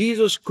reason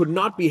Jesus could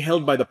not be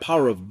held by the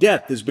power of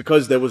death is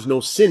because there was no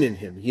sin in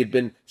him. He had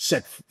been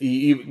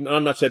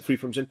not set free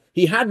from sin.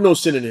 He had no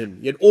sin in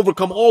him. He had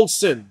overcome all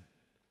sin.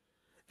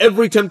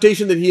 Every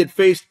temptation that he had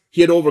faced,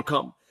 he had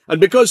overcome. And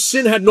because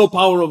sin had no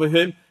power over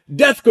him,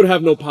 death could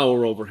have no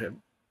power over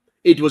him.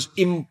 It was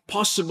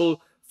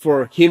impossible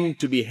for him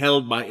to be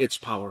held by its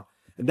power.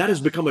 And that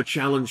has become a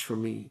challenge for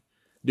me,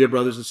 dear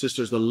brothers and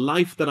sisters. The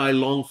life that I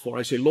long for,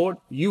 I say, Lord,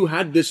 you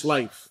had this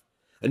life,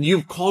 and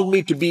you've called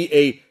me to be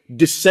a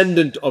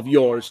descendant of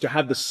yours, to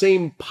have the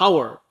same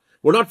power.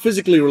 We're not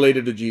physically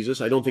related to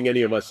Jesus. I don't think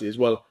any of us is.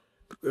 Well,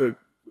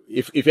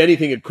 if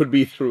anything, it could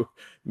be through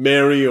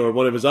Mary or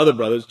one of his other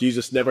brothers.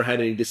 Jesus never had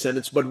any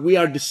descendants, but we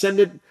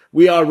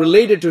are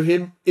related to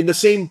him in the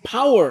same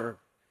power.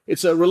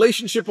 It's a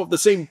relationship of the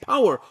same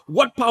power.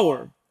 What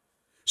power?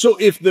 So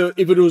if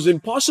it was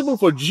impossible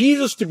for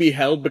Jesus to be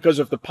held because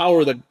of the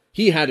power that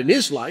he had in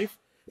his life,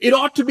 it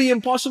ought to be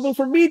impossible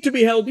for me to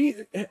be held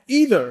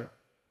either.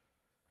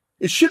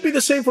 It should be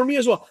the same for me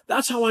as well.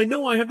 That's how I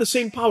know I have the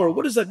same power.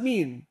 What does that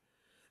mean?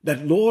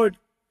 That, Lord,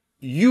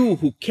 you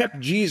who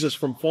kept Jesus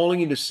from falling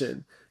into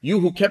sin,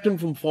 you who kept him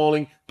from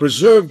falling,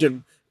 preserved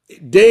him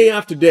day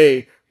after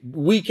day,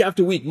 week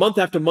after week, month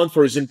after month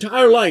for his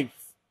entire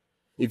life.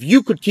 If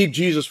you could keep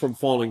Jesus from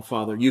falling,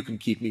 Father, you can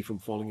keep me from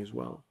falling as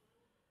well.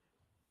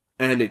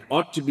 And it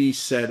ought to be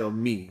said of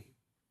me.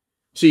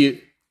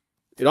 See,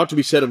 it ought to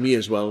be said of me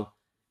as well.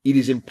 It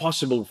is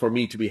impossible for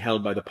me to be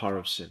held by the power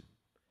of sin.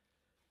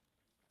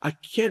 I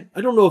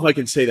don't know if I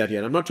can say that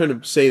yet. I'm not trying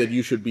to say that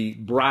you should be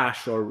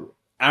brash or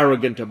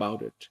arrogant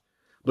about it.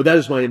 But that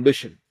is my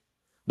ambition.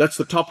 That's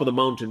the top of the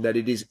mountain, that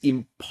it is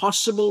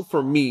impossible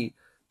for me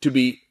to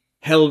be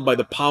held by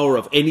the power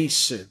of any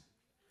sin.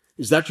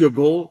 Is that your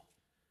goal?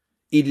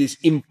 It is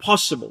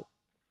impossible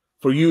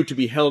for you to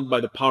be held by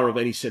the power of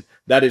any sin.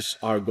 That is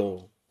our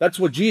goal. That's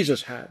what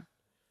Jesus had.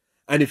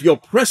 And if you're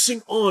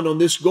pressing on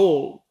this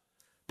goal,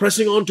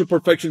 pressing on to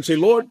perfection, say,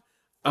 Lord,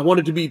 I want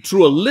it to be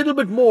true a little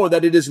bit more,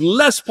 that it is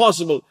less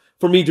possible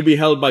for me to be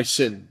held by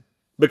sin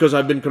because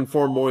I've been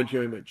conformed more into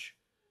your image.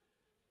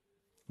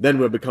 Then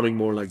we're becoming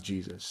more like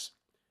Jesus.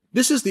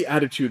 This is the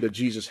attitude that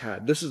Jesus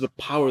had. This is the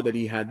power that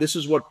he had. This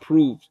is what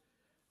proves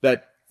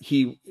that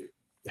he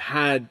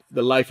had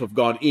the life of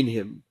God in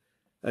him.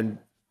 And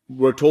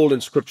we're told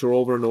in Scripture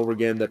over and over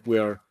again that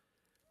we're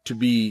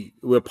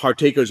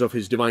partakers of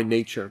his divine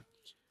nature.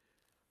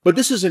 But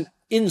this is an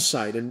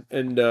insight,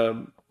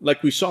 and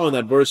like we saw in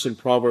that verse in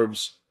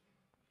Proverbs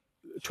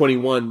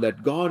 21,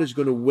 that God is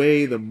going to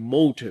weigh the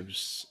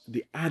motives,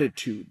 the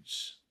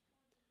attitudes.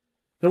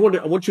 I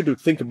want you to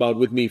think about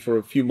with me for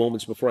a few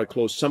moments before I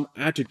close some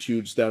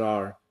attitudes that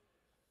are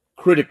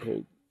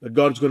critical, that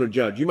God's going to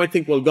judge. You might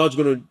think, well, God's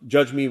going to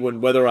judge me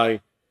whether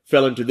I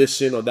fell into this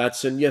sin or that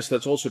sin. Yes,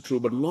 that's also true.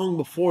 But long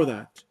before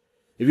that,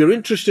 if you're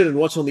interested in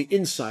what's on the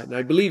inside, and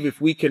I believe if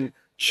we can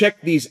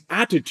check these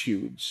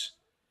attitudes,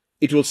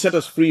 it will set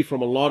us free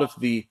from a lot of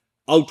the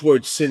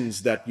outward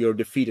sins that you're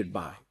defeated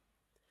by.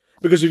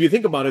 Because if you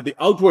think about it, the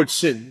outward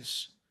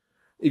sins,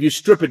 if you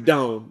strip it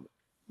down,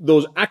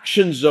 those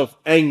actions of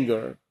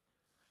anger,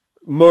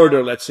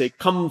 murder, let's say,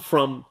 come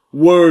from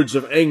words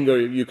of anger,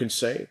 you can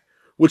say,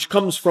 which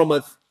comes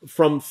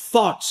from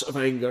thoughts of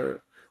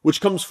anger,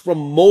 which comes from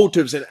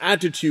motives and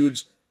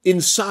attitudes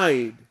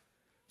inside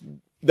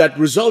that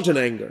result in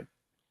anger.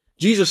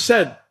 Jesus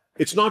said,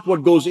 it's not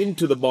what goes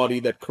into the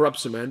body that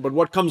corrupts a man, but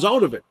what comes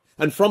out of it.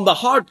 And from the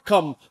heart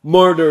come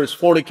murders,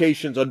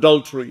 fornications,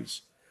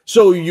 adulteries.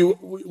 So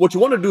what you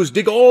want to do is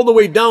dig all the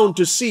way down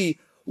to see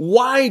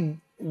what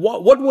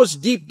was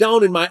deep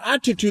down in my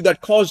attitude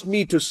that caused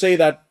me to say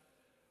that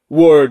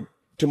word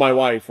to my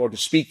wife, or to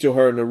speak to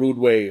her in a rude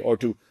way, or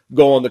to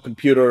go on the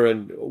computer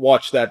and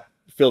watch that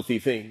filthy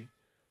thing.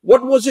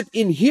 What was it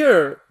in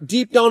here,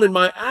 deep down in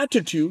my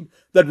attitude,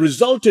 that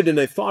resulted in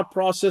a thought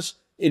process,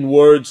 in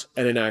words,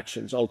 and in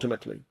actions,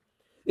 ultimately?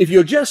 If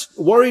you're just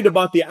worried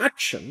about the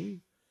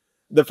action,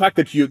 the fact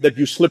that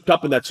you slipped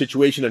up in that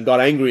situation and got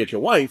angry at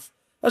your wife,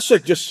 that's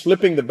like just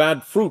slipping the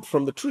bad fruit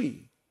from the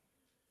tree.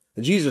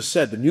 And Jesus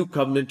said the new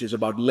covenant is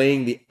about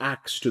laying the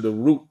axe to the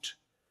root.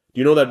 Do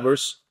you know that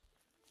verse?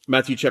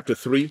 Matthew chapter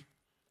 3.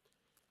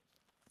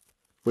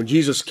 When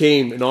Jesus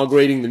came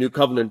inaugurating the new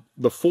covenant,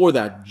 before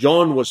that,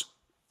 John was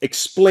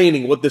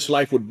explaining what this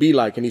life would be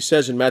like. And he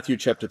says in Matthew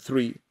chapter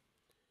 3,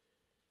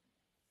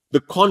 the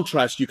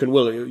contrast, you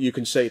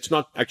can say, it's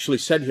not actually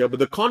said here, but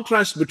the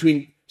contrast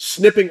between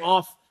snipping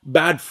off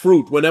bad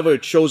fruit whenever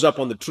it shows up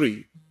on the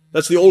tree.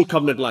 That's the old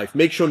covenant life.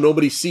 Make sure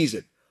nobody sees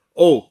it.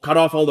 Oh, cut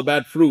off all the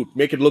bad fruit.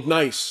 Make it look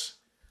nice.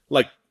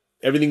 Like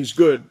everything's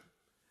good.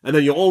 And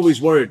then you're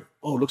always worried.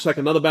 Oh, looks like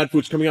another bad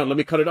fruit's coming out. Let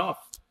me cut it off.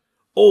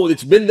 Oh,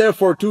 it's been there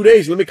for 2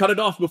 days. Let me cut it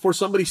off before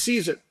somebody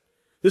sees it.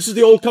 This is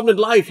the old covenant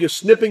life. You're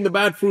snipping the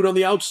bad fruit on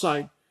the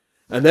outside.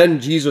 And then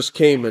Jesus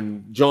came,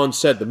 and John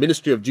said the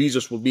ministry of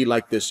Jesus will be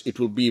like this. It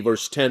will be,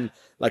 verse 10,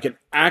 like an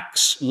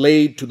axe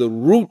laid to the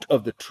root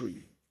of the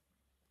tree.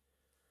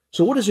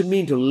 So what does it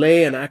mean to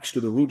lay an axe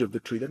to the root of the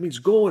tree? That means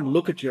go and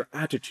look at your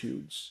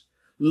attitudes.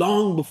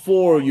 Long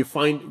before you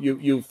find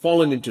you've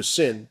fallen into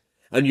sin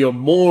and you're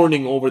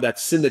mourning over that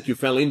sin that you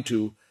fell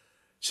into,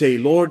 say,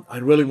 Lord, I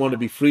really want to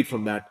be freed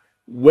from that.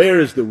 Where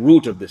is the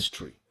root of this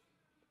tree?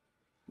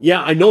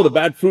 Yeah, I know the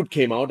bad fruit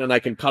came out and I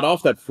can cut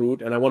off that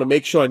fruit and I want to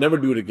make sure I never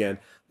do it again,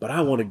 but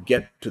I want to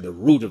get to the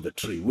root of the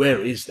tree.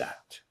 Where is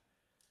that?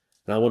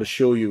 And I want to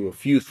show you a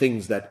few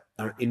things that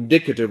are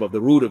indicative of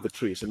the root of the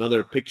tree. It's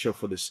another picture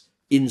for this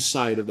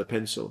inside of the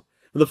pencil.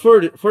 And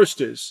the first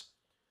is,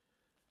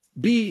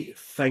 be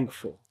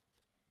thankful.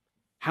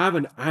 Have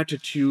an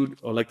attitude,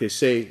 or like they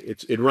say,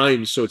 it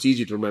rhymes so it's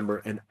easy to remember,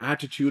 an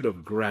attitude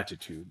of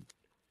gratitude.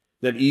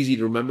 That easy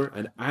to remember?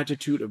 An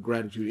attitude of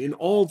gratitude. In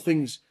all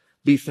things,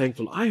 be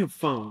thankful. I have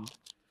found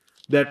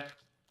that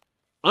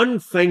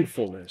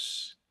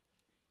unthankfulness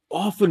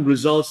often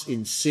results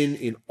in sin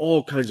in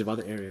all kinds of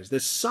other areas.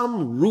 There's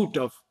some root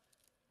of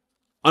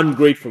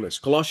ungratefulness.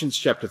 Colossians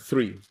chapter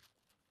 3.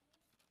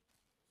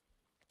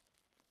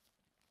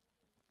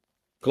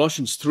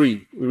 Colossians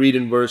 3, we read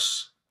in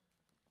verse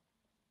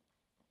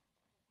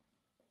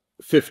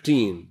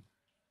 15.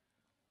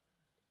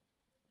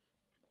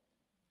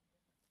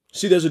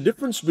 See, there's a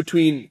difference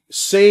between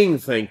saying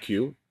thank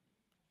you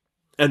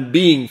and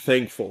being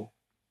thankful.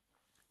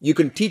 You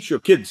can teach your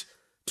kids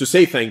to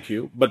say thank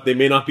you, but they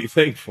may not be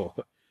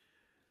thankful.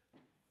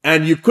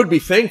 And you could be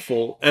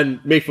thankful and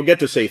may forget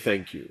to say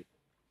thank you.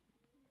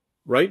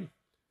 Right?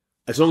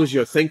 As long as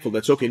you're thankful,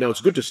 that's okay. Now,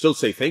 it's good to still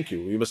say thank you.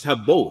 You must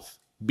have both.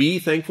 Be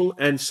thankful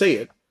and say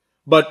it.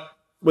 But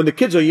when the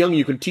kids are young,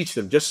 you can teach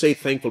them. Just say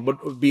thankful,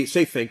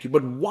 say thank you.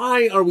 But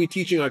why are we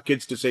teaching our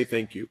kids to say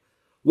thank you?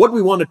 What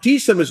we want to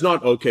teach them is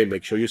not, okay,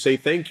 make sure you say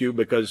thank you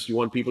because you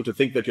want people to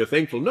think that you're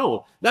thankful.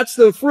 No, that's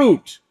the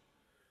fruit.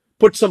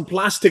 Put some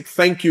plastic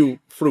thank you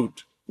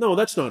fruit. No,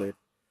 that's not it.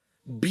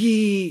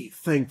 Be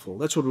thankful.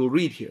 That's what we'll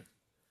read here.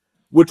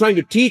 We're trying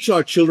to teach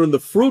our children the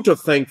fruit of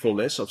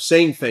thankfulness, of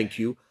saying thank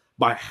you,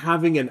 by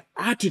having an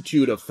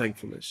attitude of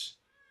thankfulness.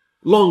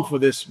 Long for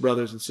this,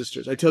 brothers and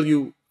sisters. I tell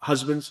you,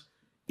 husbands,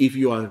 if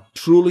you are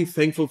truly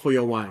thankful for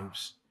your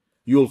wives,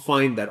 you'll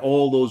find that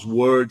all those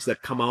words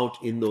that come out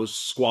in those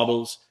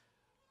squabbles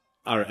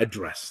are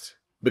addressed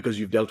because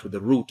you've dealt with the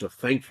root of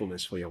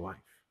thankfulness for your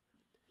wife.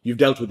 You've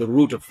dealt with the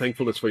root of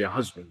thankfulness for your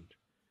husband.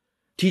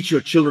 Teach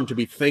your children to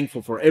be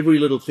thankful for every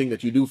little thing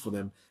that you do for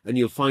them, and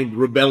you'll find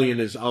rebellion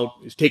is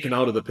taken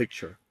out of the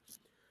picture.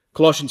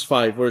 Colossians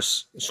 3,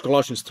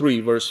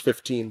 verse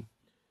 15.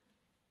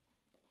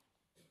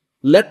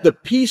 Let the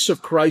peace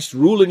of Christ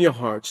rule in your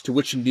hearts, to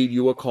which indeed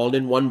you are called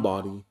in one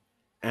body,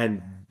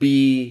 and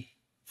be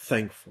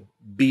thankful.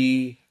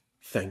 Be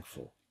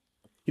thankful.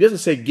 He doesn't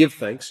say give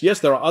thanks. Yes,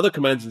 there are other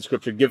commands in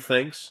Scripture, give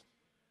thanks.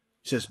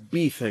 He says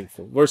be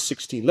thankful. Verse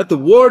 16, let the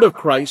word of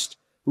Christ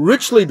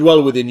richly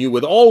dwell within you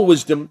with all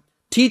wisdom,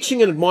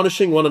 teaching and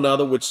admonishing one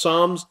another with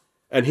psalms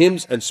and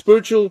hymns and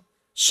spiritual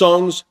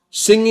songs,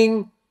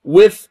 singing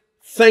with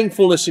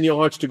thankfulness in your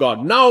hearts to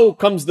God. Now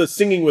comes the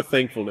singing with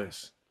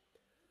thankfulness.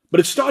 But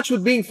it starts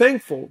with being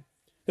thankful.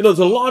 You know, there's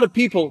a lot of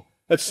people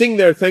that sing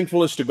their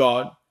thankfulness to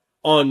God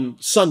on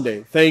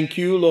Sunday. Thank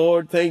you,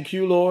 Lord,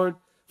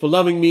 for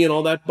loving me and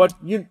all that. But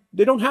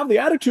they don't have the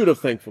attitude of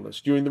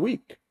thankfulness during the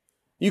week.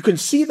 You can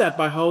see that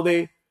by how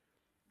they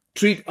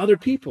treat other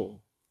people.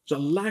 There's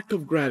a lack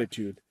of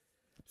gratitude.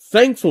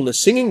 Thankfulness,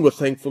 singing with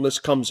thankfulness,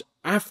 comes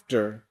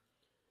after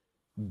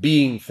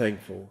being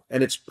thankful.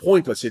 And it's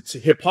pointless. It's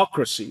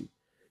hypocrisy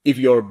if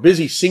you're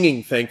busy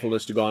singing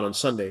thankfulness to God on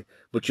Sunday,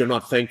 but you're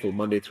not thankful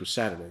Monday through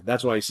Saturday.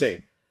 That's why I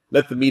say,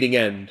 let the meeting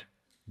end,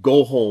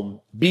 go home,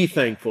 be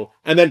thankful,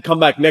 and then come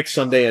back next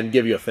Sunday and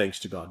give your thanks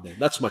to God then.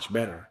 That's much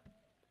better.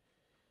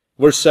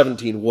 Verse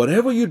 17,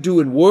 whatever you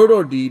do in word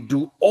or deed,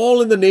 do all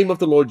in the name of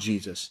the Lord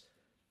Jesus,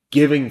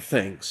 giving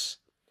thanks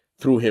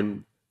through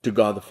him to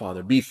God the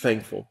Father. Be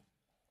thankful.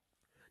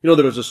 You know,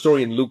 there was a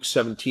story in Luke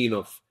 17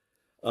 of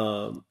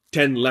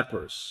 10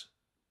 lepers.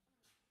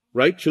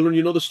 Right? Children,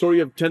 you know the story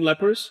of 10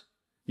 lepers?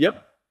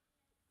 Yep.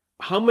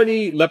 How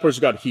many lepers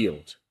got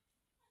healed?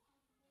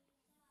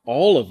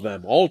 All of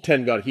them. All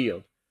 10 got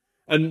healed.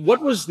 And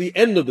what was the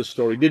end of the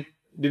story? Did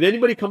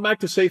anybody come back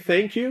to say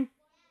thank you?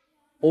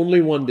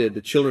 Only one did.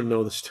 The children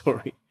know the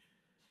story.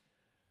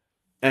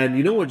 And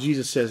you know what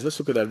Jesus says? Let's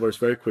look at that verse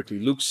very quickly.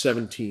 Luke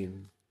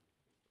 17.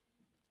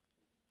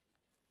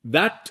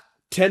 That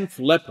 10th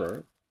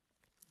leper,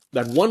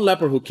 that one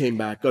leper who came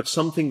back, got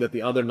something that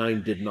the other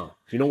 9 did not.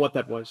 Do you know what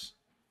that was?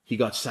 He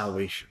got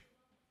salvation.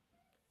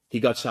 He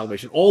got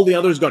salvation. All the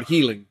others got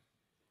healing.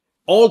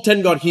 All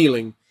 10 got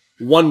healing.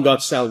 One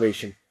got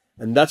salvation.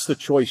 And that's the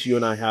choice you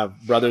and I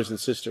have, brothers and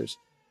sisters.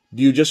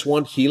 Do you just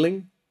want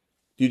healing?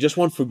 Do you just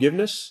want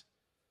forgiveness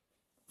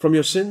from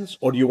your sins?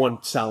 Or do you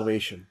want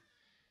salvation?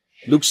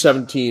 Luke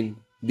 17,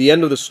 the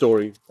end of the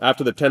story,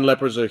 after the 10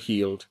 lepers are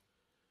healed.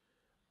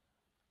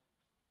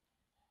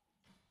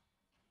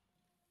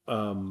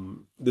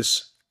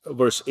 This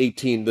verse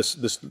 18,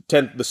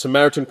 the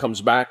Samaritan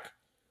comes back.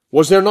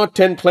 Was there not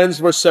 10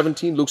 cleansed, verse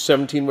 17? Luke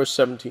 17, verse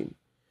 17.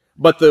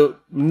 But the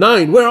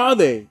 9, where are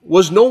they?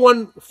 Was no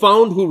one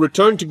found who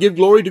returned to give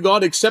glory to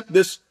God except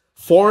this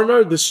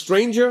foreigner, this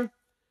stranger?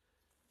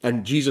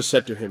 And Jesus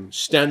said to him,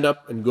 stand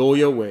up and go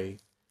your way.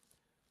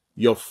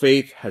 Your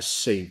faith has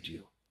saved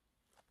you.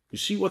 You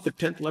see what the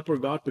 10th leper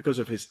got because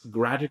of his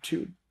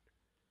gratitude?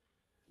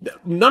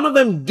 None of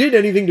them did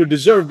anything to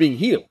deserve being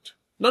healed.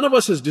 None of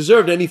us has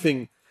done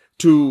anything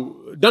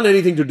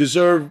to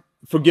deserve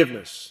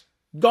forgiveness.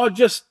 God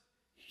just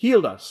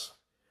healed us.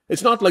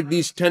 It's not like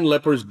these 10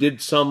 lepers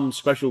did some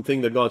special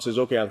thing that God says,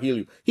 okay, I'll heal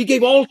you. He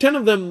gave all 10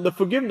 of them the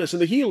forgiveness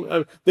and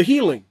the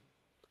healing.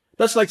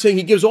 That's like saying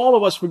he gives all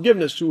of us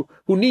forgiveness who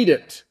need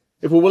it,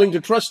 if we're willing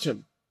to trust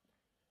him.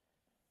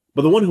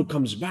 But the one who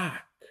comes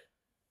back,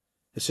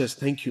 it says,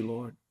 thank you,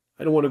 Lord.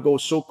 I don't want to go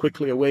so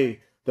quickly away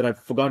that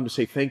I've forgotten to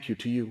say thank you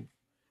to you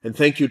and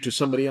thank you to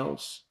somebody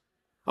else.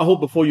 I hope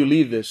before you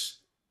leave this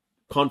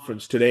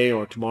conference today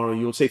or tomorrow,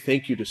 you'll say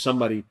thank you to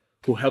somebody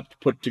who helped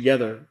put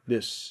together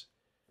this.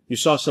 You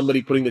saw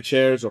somebody putting the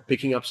chairs or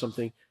picking up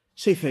something.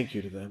 Say thank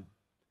you to them.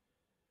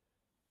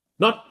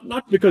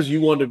 Not because you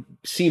want to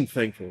seem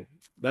thankful.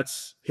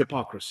 That's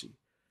hypocrisy.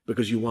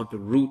 Because you want the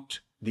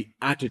root, the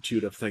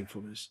attitude of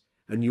thankfulness.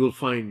 And you will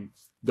find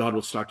God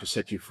will start to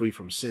set you free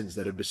from sins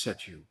that have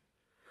beset you.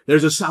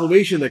 There's a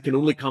salvation that can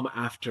only come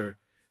after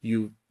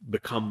you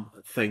become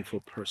a thankful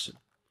person.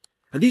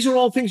 And these are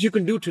all things you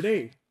can do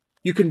today.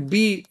 You can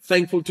be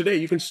thankful today.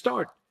 You can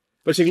start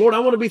by saying, Lord, I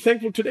want to be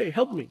thankful today.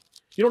 Help me.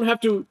 You don't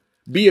have to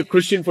be a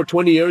Christian for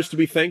 20 years to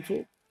be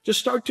thankful.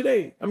 Just start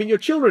today. I mean, your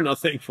children are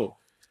thankful.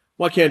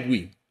 Why can't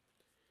we?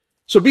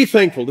 So be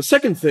thankful. The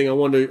second thing I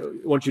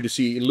want you to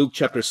see in Luke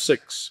chapter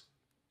 6,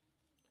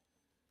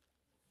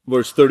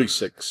 verse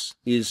 36,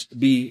 is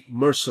be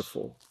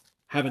merciful.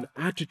 Have an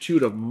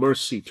attitude of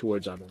mercy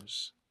towards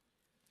others.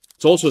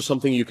 It's also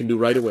something you can do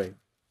right away.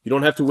 You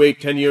don't have to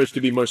wait 10 years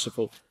to be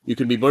merciful. You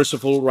can be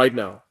merciful right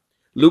now.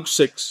 Luke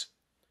 6,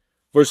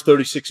 verse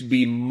 36,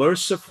 be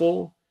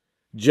merciful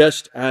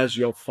just as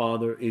your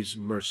Father is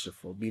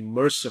merciful. Be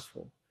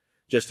merciful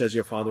just as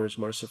your Father is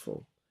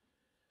merciful.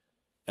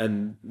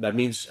 And that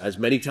means as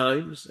many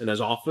times and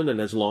as often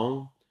and as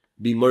long.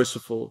 Be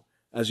merciful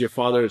as your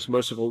Father is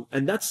merciful.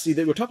 And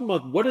we're talking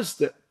about what does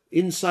the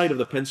inside of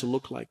the pencil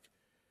look like.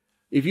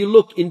 If you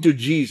look into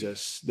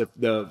Jesus,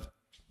 the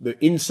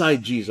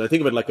inside Jesus, I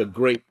think of it like a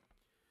grape.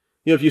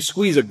 You know, if you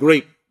squeeze a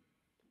grape,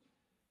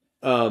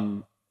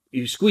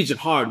 you squeeze it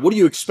hard, what do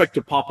you expect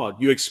to pop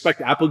out? You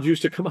expect apple juice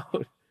to come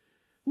out?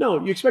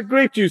 No, you expect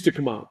grape juice to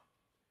come out.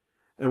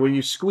 And when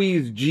you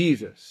squeeze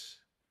Jesus,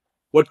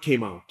 what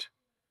came out?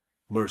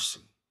 Mercy.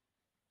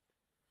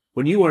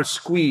 When you are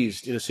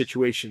squeezed in a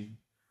situation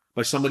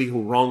by somebody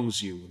who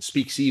wrongs you and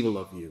speaks evil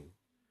of you,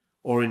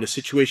 or in a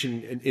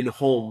situation in a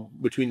home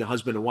between the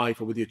husband and wife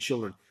or with your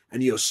children,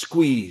 and you're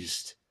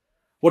squeezed,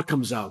 what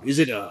comes out? Is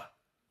it I'm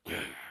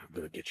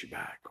going to get you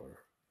back? Or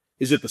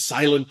is it the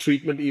silent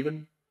treatment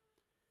even?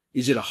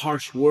 Is it a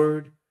harsh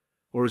word?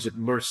 Or is it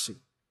mercy?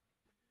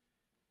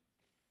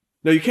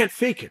 Now, you can't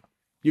fake it.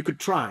 You could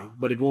try,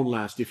 but it won't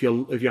last. If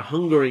you're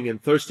hungering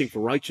and thirsting for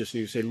righteousness,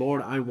 you say,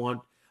 Lord, I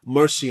want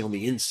mercy on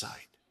the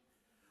inside.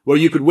 Where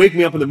you could wake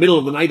me up in the middle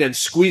of the night and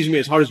squeeze me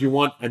as hard as you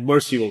want, and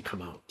mercy will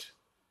come out.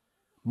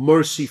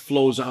 Mercy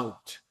flows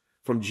out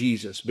from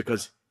Jesus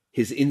because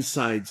his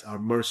insides are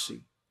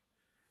mercy.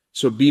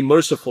 So be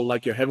merciful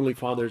like your Heavenly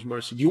Father is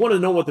mercy. Do you want to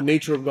know what the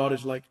nature of God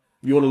is like?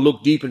 If you want to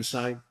look deep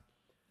inside,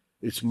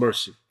 it's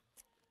mercy.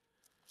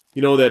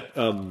 You know that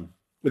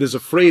there's a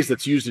phrase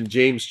that's used in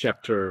James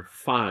chapter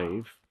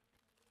 5.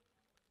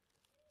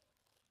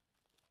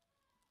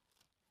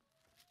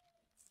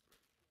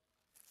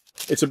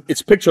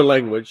 It's picture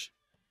language.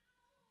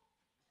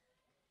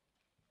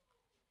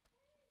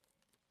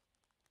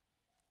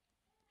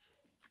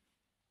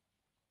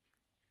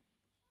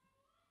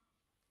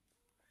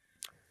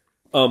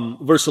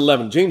 Verse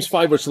 11, James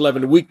 5, verse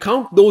 11, we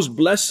count those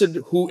blessed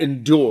who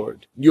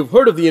endured. You've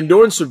heard of the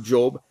endurance of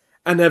Job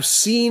and have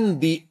seen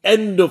the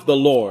end of the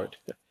Lord.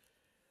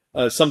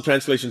 Some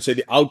translations say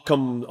the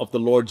outcome of the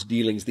Lord's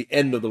dealings, the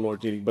end of the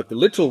Lord's dealings. But the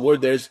literal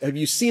word there is, have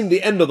you seen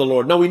the end of the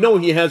Lord? Now we know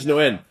he has no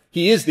end.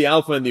 He is the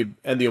Alpha and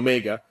the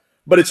Omega.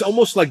 But it's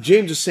almost like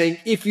James is saying,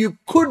 if you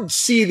could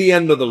see the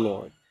end of the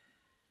Lord.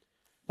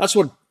 That's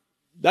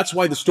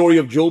why the story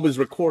of Job is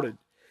recorded.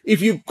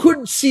 If you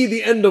could see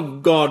the end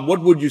of God,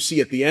 what would you see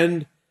at the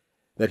end?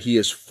 That he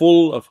is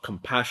full of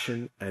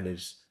compassion and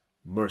is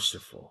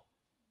merciful.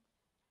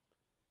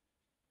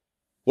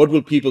 What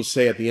will people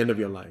say at the end of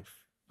your life?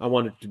 I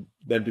wanted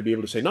them to be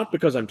able to say, not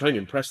because I'm trying to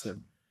impress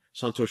them,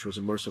 Santosh was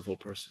a merciful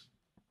person.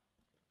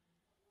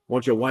 I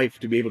want your wife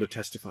to be able to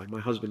testify, my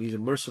husband, he's a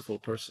merciful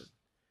person.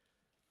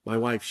 My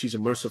wife, she's a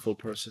merciful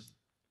person.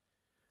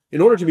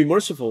 In order to be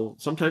merciful,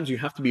 sometimes you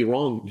have to be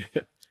wronged.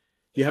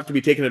 You have to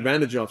be taken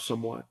advantage of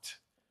somewhat.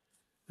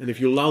 And if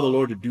you allow the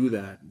Lord to do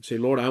that, and say,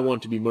 Lord, I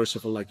want to be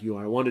merciful like you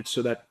are. I want it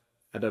so that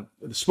at the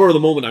spur of the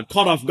moment, I'm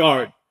caught off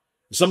guard.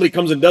 If somebody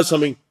comes and does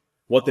something,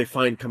 what they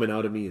find coming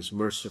out of me is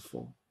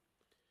merciful.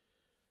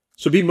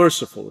 So be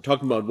merciful. We're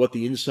talking about what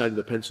the inside of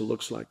the pencil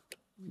looks like.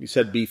 We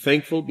said be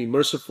thankful, be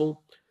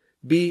merciful,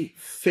 be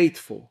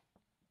faithful.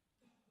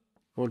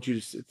 I want you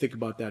to think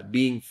about that,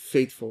 being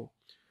faithful.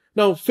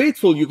 Now,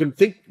 faithful, you can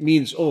think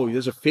means, oh,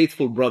 there's a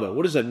faithful brother.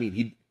 What does that mean?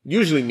 He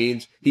usually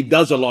means he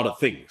does a lot of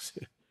things.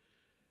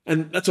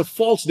 And that's a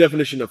false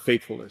definition of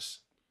faithfulness.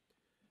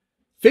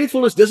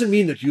 Faithfulness doesn't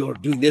mean that you're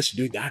doing this,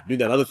 doing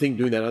that other thing,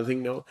 doing that other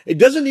thing. No. It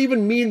doesn't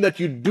even mean that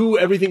you do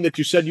everything that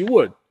you said you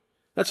would.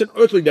 That's an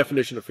earthly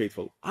definition of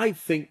faithful. I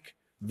think,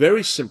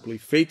 very simply,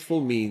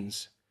 faithful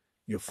means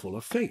you're full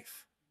of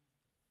faith.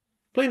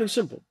 Plain and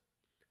simple.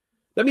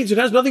 That means it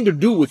has nothing to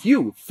do with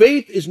you.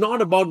 Faith is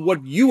not about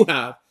what you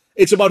have.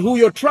 It's about who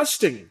you're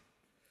trusting.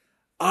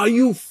 Are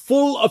you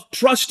full of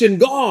trust in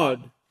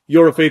God?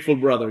 You're a faithful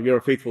brother. You're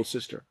a faithful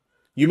sister.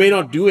 You may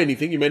not do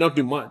anything. You may not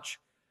do much.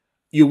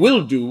 You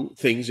will do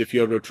things if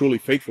you're a truly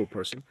faithful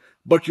person,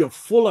 but you're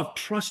full of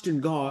trust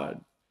in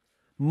God.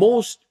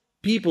 Most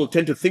people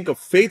tend to think of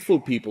faithful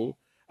people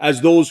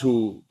as those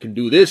who can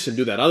do this and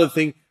do that other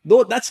thing.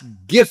 Though that's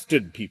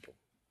gifted people.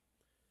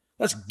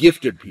 That's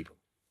gifted people.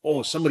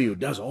 Oh, somebody who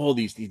does all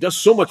these things. He does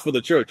so much for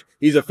the church.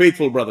 He's a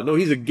faithful brother. No,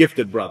 he's a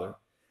gifted brother.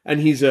 And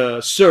he's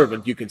a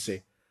servant, you can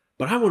say.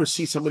 But I want to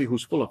see somebody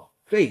who's full of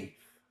faith,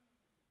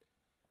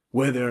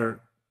 where they're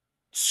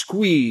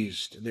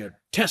squeezed, and they're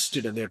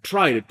tested, and they're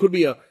tried. It could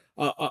be a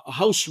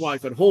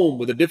housewife at home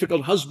with a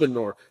difficult husband,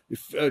 or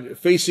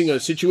facing a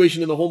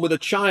situation in the home with a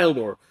child,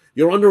 or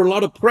you're under a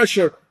lot of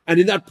pressure, and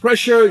in that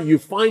pressure, you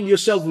find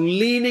yourself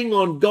leaning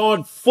on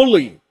God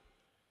fully.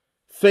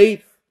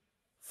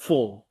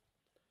 Faithful.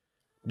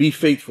 Be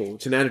faithful.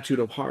 It's an attitude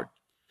of heart.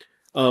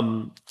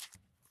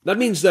 That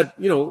means that,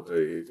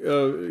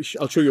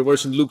 I'll show you a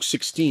verse in Luke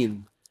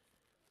 16.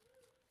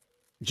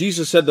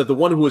 Jesus said that the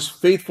one who is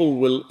faithful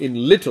will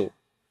in little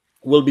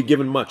will be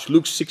given much.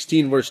 Luke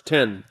 16 verse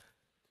 10.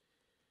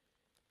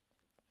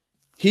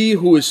 He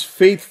who is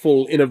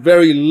faithful in a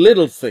very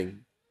little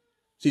thing.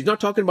 So he's not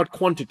talking about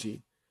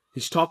quantity.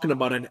 He's talking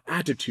about an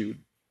attitude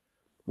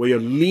where you're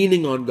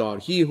leaning on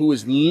God. He who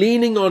is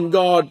leaning on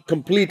God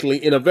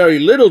completely in a very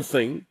little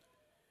thing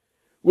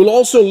will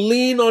also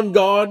lean on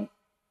God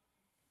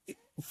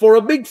for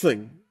a big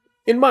thing,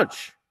 in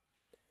much.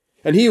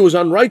 And he who is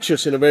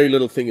unrighteous in a very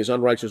little thing is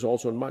unrighteous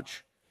also in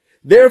much.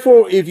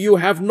 Therefore, if you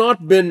have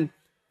not been,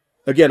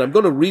 again, I'm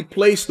going to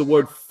replace the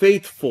word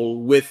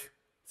faithful with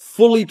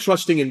fully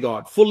trusting in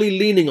God, fully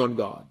leaning on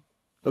God.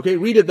 Okay,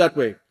 read it that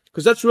way,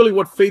 because that's really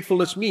what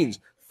faithfulness means.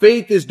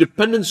 Faith is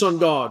dependence on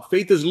God.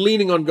 Faith is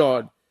leaning on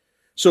God.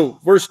 So,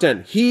 verse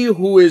 10, he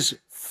who is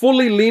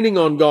fully leaning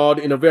on God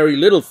in a very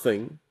little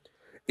thing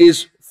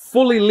is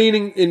fully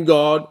leaning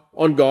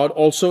on God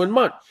also in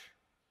much.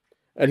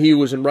 And he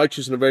who is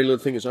unrighteous in a very little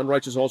thing is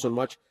unrighteous also in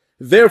much.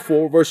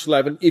 Therefore, verse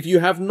 11, if you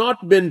have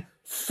not been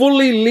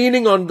fully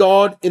leaning on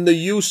God in the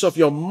use of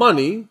your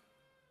money,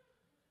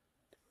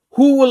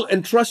 who will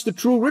entrust the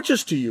true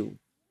riches to you?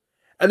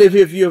 And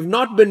if you have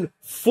not been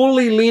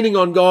fully leaning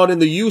on God in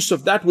the use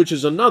of that which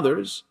is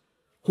another's,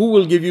 who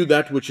will give you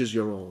that which is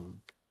your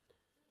own?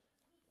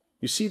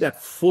 You see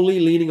that fully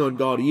leaning on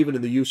God even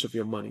in the use of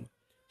your money.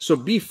 So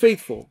be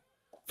faithful.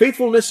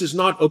 Faithfulness is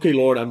not, okay,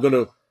 Lord, I'm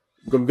going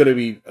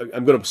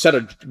to set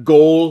a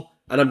goal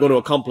and I'm going to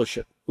accomplish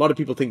it. A lot of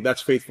people think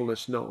that's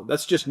faithfulness. No,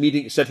 that's just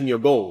setting your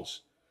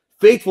goals.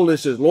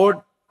 Faithfulness is,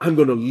 Lord, I'm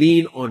going to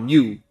lean on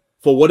you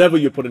for whatever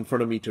you put in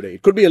front of me today.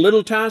 It could be a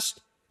little task.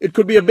 It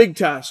could be a big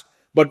task.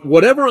 But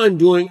whatever I'm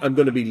doing, I'm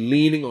going to be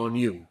leaning on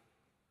you.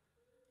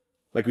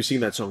 Like we sing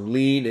that song,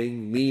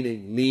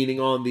 leaning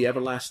on the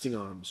everlasting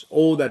arms.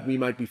 Oh, that we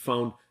might be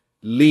found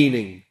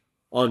leaning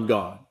on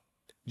God.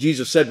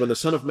 Jesus said when the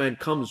Son of Man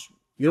comes,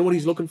 you know what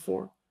he's looking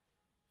for?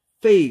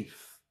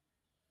 Faith.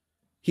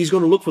 He's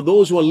going to look for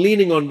those who are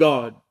leaning on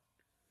God.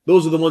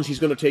 Those are the ones he's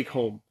going to take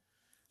home.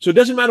 So it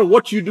doesn't matter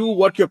what you do,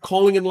 what your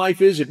calling in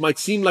life is. It might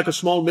seem like a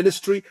small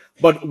ministry,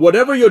 but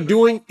whatever you're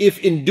doing, if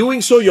in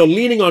doing so you're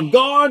leaning on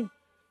God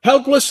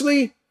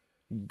helplessly,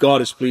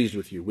 God is pleased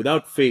with you.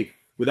 Without faith,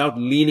 without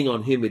leaning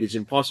on Him, it is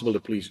impossible to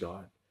please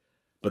God.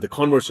 But the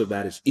converse of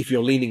that is, if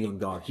you're leaning on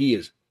God, He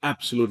is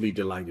absolutely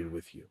delighted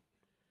with you.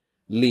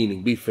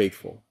 Leaning, be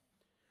faithful.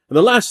 And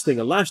the last thing,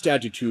 a last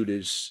attitude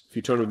is, if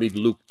you turn with me to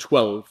Luke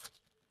 12,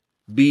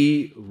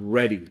 be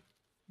ready.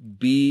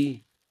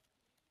 Be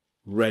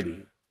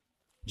ready.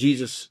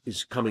 Jesus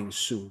is coming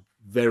soon,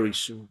 very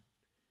soon.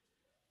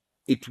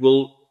 It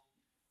will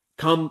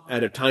come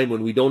at a time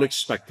when we don't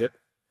expect it,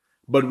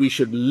 but we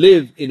should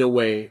live in a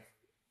way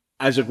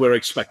as if we're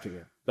expecting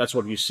it. That's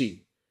what you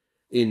see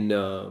in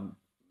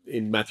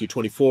Matthew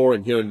 24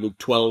 and here in Luke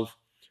 12.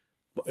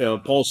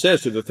 Paul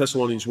says to the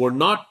Thessalonians, we're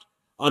not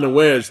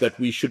unawares that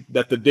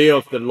the day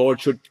of the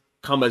Lord should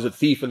come as a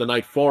thief in the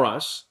night for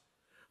us,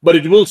 but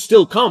it will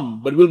still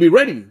come, but we'll be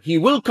ready. He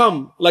will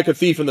come like a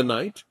thief in the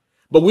night,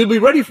 but we'll be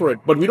ready for it.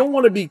 But we don't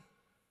want to be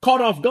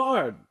caught off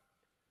guard.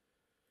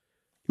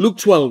 Luke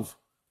 12,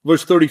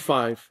 verse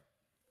 35.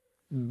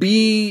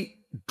 Be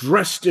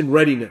dressed in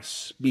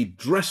readiness. Be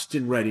dressed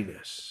in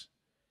readiness.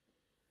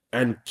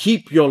 And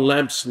keep your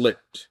lamps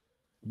lit.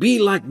 Be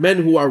like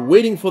men who are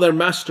waiting for their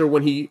master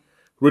when he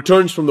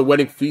returns from the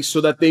wedding feast, so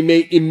that they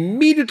may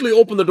immediately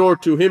open the door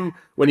to him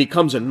when he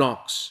comes and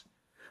knocks.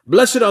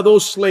 Blessed are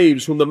those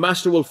slaves whom the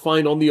master will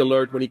find on the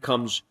alert when he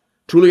comes.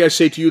 Truly I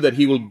say to you that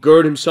he will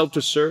gird himself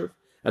to serve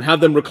and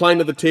have them recline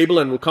at the table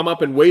and will come up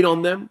and wait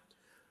on them.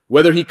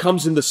 Whether he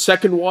comes in the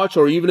second watch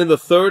or even in the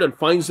third and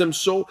finds them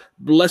so,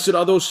 blessed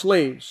are those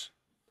slaves.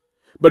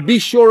 But be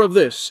sure of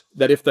this,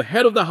 that if the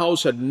head of the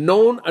house had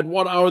known at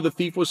what hour the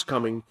thief was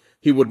coming,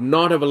 he would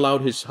not have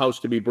allowed his house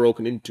to be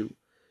broken into.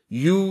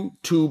 You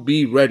too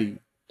be ready,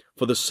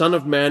 for the Son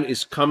of Man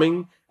is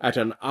coming at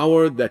an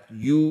hour that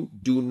you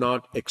do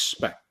not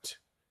expect.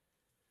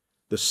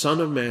 The Son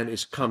of Man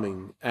is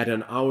coming at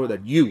an hour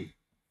that you...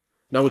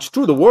 Now it's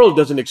true the world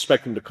doesn't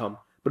expect him to come,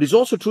 but it's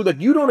also true that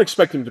you don't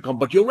expect him to come,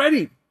 but you're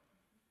ready.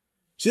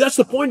 See, that's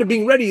the point of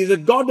being ready, is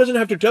that God doesn't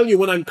have to tell you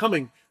when I'm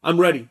coming, I'm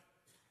ready.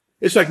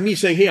 It's like me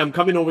saying, hey, I'm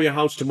coming over your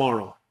house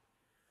tomorrow.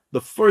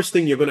 The first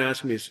thing you're going to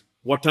ask me is,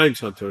 what time,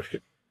 Santosh?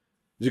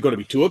 Is it going to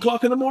be 2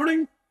 o'clock in the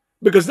morning?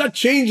 Because that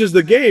changes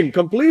the game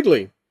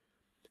completely.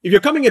 If you're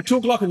coming at 2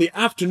 o'clock in the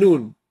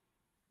afternoon,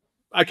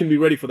 I can be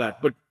ready for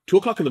that. But 2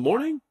 o'clock in the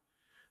morning?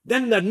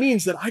 Then that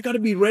means that I got to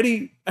be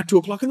ready at 2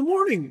 o'clock in the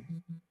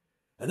morning.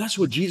 And that's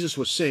what Jesus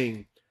was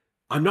saying.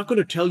 I'm not going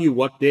to tell you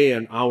what day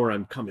and hour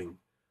I'm coming.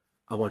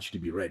 I want you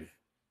to be ready.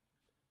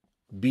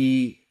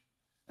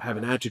 Have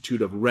an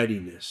attitude of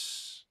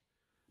readiness.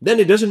 Then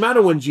it doesn't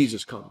matter when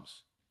Jesus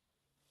comes.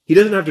 He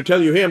doesn't have to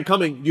tell you, hey, I'm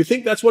coming. Do you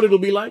think that's what it'll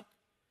be like?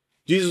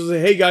 Jesus will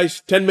say, hey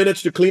guys, 10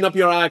 minutes to clean up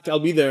your act. I'll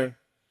be there.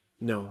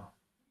 No.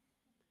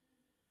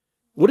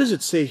 What does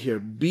it say here?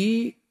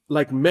 Be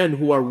like men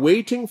who are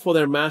waiting for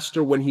their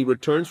master when he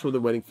returns from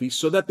the wedding feast,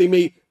 so that they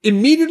may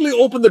immediately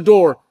open the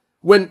door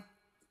when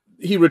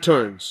he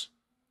returns,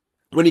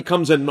 when he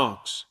comes and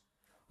knocks.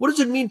 What does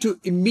it mean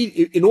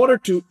in order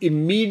to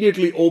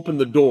immediately open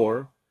the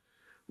door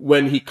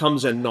when he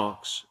comes and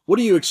knocks? What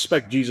do you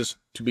expect Jesus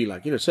to be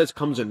like? It says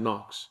comes and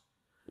knocks.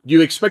 Do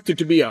you expect it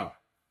to be a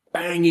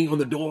banging on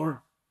the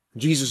door?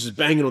 Jesus is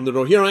banging on the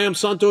door. Here I am,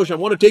 Santosh. I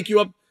want to take you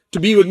up to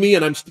be with me.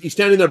 And he's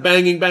standing there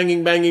banging,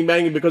 banging, banging,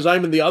 banging because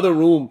I'm in the other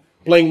room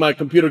playing my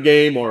computer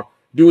game or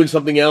doing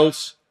something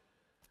else.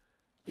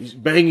 He's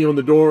banging on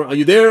the door. Are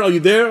you there? Are you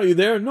there? Are you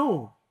there?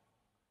 No.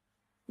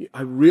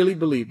 I really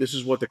believe this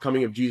is what the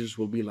coming of Jesus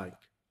will be like.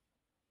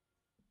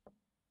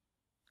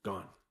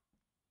 Gone.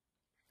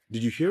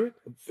 Did you hear it?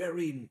 A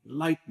very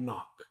light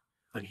knock.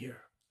 I'm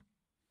here.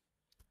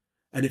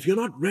 And if you're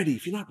not ready,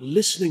 if you're not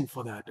listening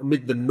for that,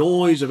 amid the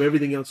noise of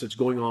everything else that's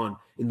going on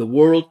in the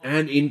world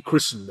and in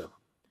Christendom,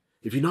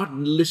 if you're not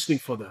listening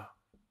for the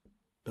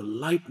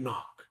light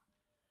knock,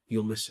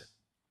 you'll miss it.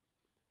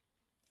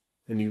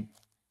 And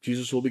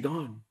Jesus will be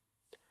gone.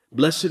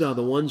 Blessed are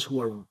the ones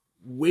who are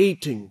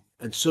waiting,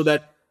 and so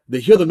that they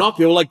hear the knock,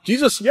 they're like,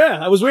 Jesus,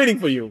 yeah, I was waiting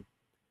for you.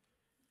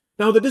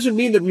 Now, that doesn't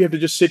mean that we have to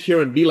just sit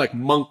here and be like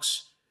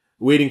monks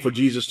waiting for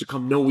Jesus to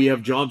come. No, we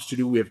have jobs to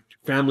do. We have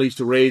families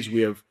to raise.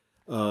 We have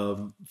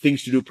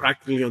things to do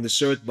practically on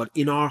this earth. But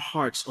in our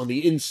hearts, on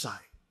the inside,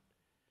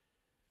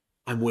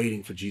 I'm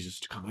waiting for Jesus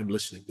to come. I'm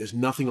listening. There's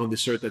nothing on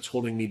this earth that's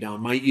holding me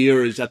down. My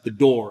ear is at the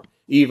door.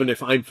 Even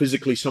if I'm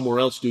physically somewhere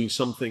else doing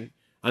something,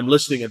 I'm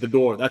listening at the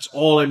door. That's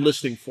all I'm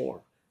listening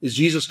for. Is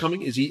Jesus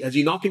coming? Has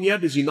he knocking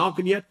yet? Is he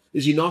knocking yet?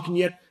 Is he knocking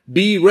yet?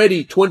 Be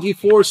ready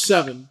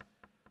 24/7.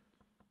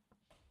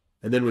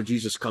 And then when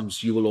Jesus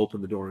comes, you will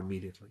open the door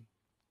immediately.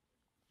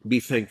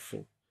 Be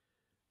thankful.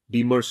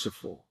 Be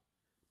merciful.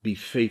 Be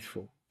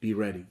faithful. Be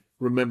ready.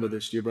 Remember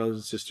this, dear brothers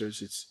and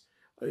sisters.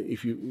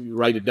 If you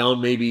write it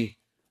down maybe,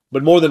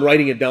 but more than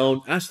writing it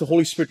down, ask the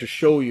Holy Spirit to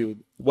show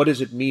you what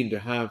does it mean to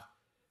have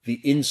the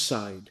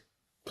inside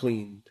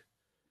cleaned.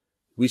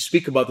 We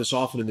speak about this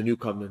often in the New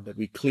Covenant, that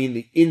we clean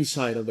the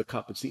inside of the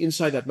cup. It's the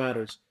inside that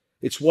matters.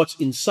 It's what's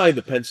inside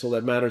the pencil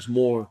that matters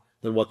more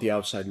than what the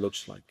outside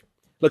looks like.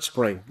 Let's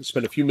pray. Let's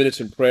spend a few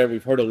minutes in prayer.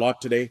 We've heard a lot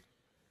today,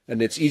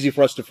 and it's easy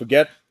for us to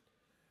forget.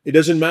 It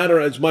doesn't matter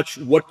as much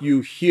what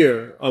you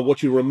hear or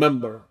what you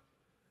remember.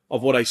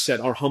 of what I said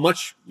or how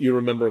much you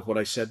remember of what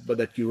I said, but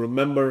that you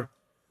remember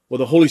what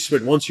the Holy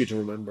Spirit wants you to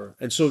remember.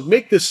 And so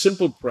make this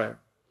simple prayer.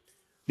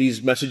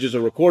 These messages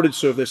are recorded,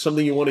 so if there's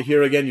something you want to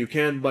hear again, you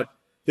can, but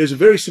there's a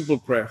very simple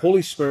prayer.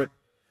 Holy Spirit,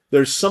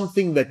 there's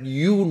something that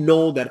you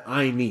know that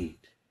I need,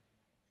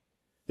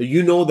 that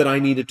you know that I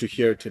needed to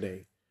hear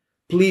today.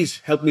 Please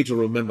help me to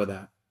remember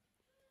that.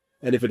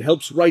 And if it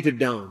helps, write it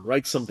down.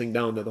 Write something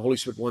down that the Holy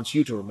Spirit wants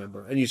you to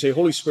remember. And you say,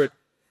 Holy Spirit,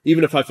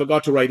 even if I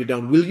forgot to write it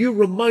down, will you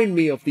remind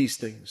me of these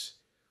things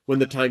when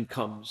the time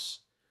comes?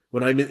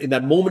 When I'm in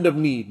that moment of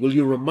need, will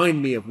you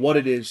remind me of what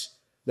it is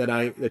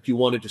that you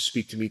wanted to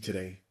speak to me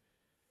today?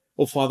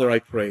 Oh, Father, I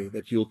pray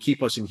that you'll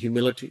keep us in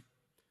humility,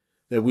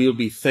 that we'll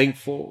be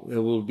thankful,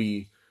 that we'll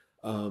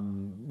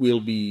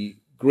be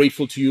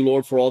grateful to you,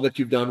 Lord, for all that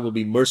you've done. We'll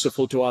be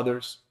merciful to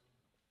others,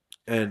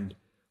 and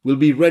we'll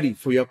be ready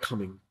for your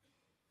coming.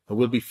 And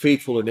we'll be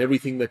faithful in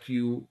everything that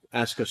you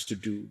ask us to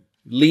do,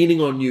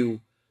 leaning on you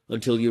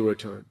until you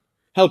return.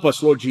 Help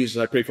us, Lord Jesus.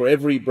 I pray for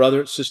every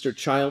brother, sister,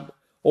 child.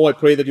 Oh, I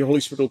pray that your Holy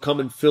Spirit will come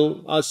and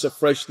fill us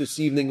afresh this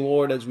evening,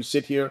 Lord, as we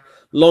sit here,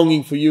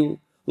 longing for you,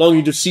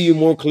 longing to see you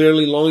more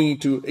clearly, longing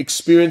to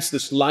experience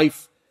this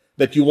life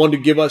that you want to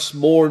give us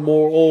more and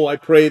more. Oh, I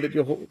pray that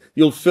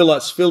you'll fill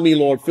us. Fill me,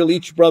 Lord. Fill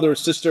each brother,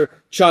 sister,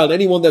 child,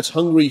 anyone that's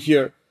hungry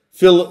here.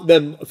 Fill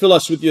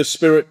us with your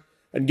Spirit.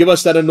 And give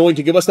us that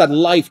anointing, give us that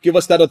life, give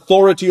us that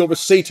authority over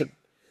Satan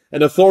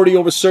and authority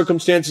over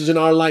circumstances in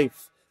our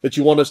life that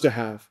you want us to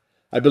have.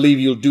 I believe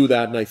you'll do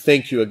that, and I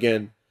thank you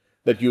again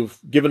that you've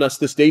given us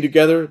this day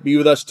together. Be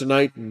with us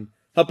tonight and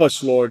help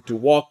us, Lord, to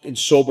walk in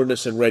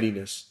soberness and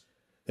readiness,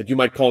 that you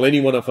might call any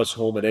one of us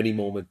home at any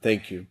moment.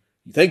 Thank you.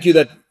 Thank you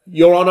that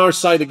you're on our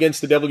side against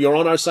the devil. You're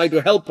on our side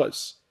to help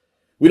us.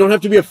 We don't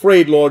have to be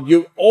afraid, Lord.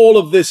 All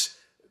of this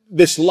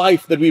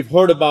life that we've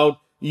heard about,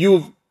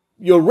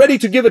 you're ready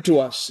to give it to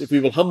us if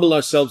we will humble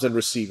ourselves and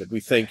receive it.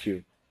 We thank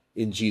you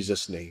in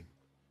Jesus' name.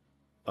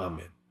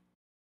 Amen.